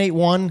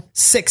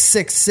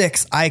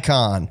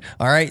 781-666-ICON.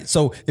 All right.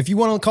 So if you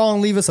want to call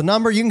and leave us a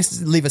number, you can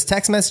leave us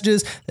text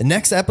messages. The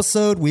next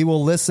episode, we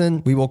will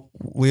listen. We will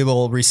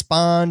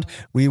respond.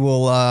 We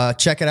will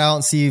check it out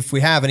and see if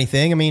we have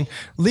anything. I mean,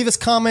 leave us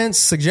comments,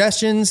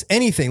 suggestions,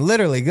 anything.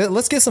 Literally,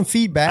 let's get some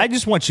feedback. I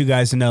just want you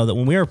guys to know that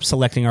when we were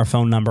selecting our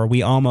phone number,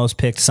 we almost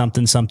picked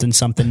something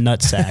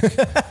nutsack.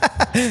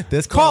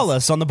 Call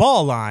us on the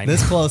ball line.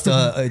 This close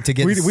to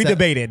get. we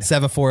debated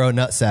 740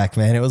 nutsack,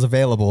 man. It was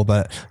available,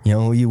 but you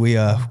know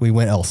we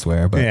went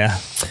elsewhere. But yeah.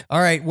 All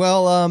right.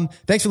 Well,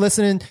 thanks for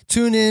listening.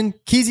 Tune in.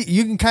 Keezy,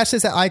 you can catch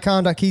this at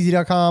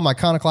icon.keezy.com,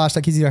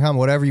 iconoclash.keezy.com,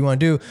 whatever you want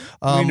to do.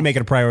 We need to make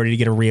it a priority to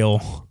get a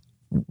real.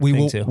 We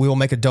will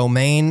make a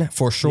domain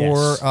for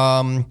sure.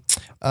 Yes.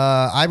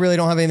 I really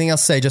don't have anything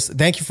else to say. Just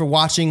thank you for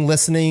watching,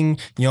 listening.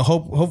 You know,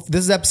 hope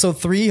this is episode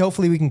 3.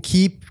 Hopefully we can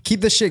keep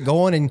this shit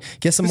going and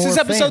get some more. This is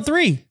episode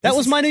 3. That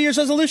was my New Year's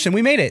resolution.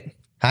 We made it.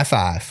 High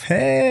five.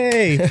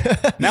 Hey.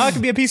 Now I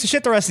can be a piece of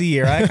shit the rest of the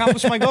year. I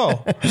accomplished my goal.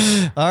 All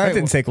right. That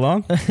didn't take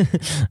long. All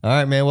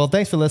right, man. Well,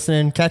 thanks for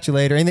listening. Catch you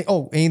later.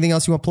 Anything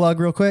else you want to plug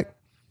real quick?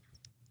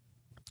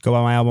 Go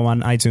buy my album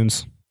on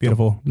iTunes.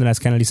 Beautiful. The Next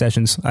Kennedy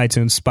Sessions.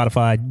 iTunes,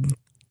 Spotify,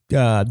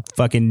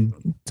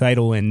 fucking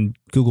Tidal, and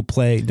Google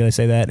Play. Did I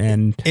say that?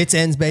 And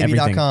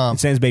itsensbaby.com.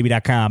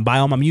 Itsensbaby.com. Buy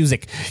all my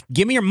music.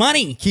 Give me your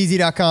money.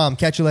 Keezy.com.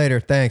 Catch you later.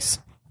 Thanks.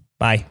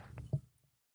 Bye.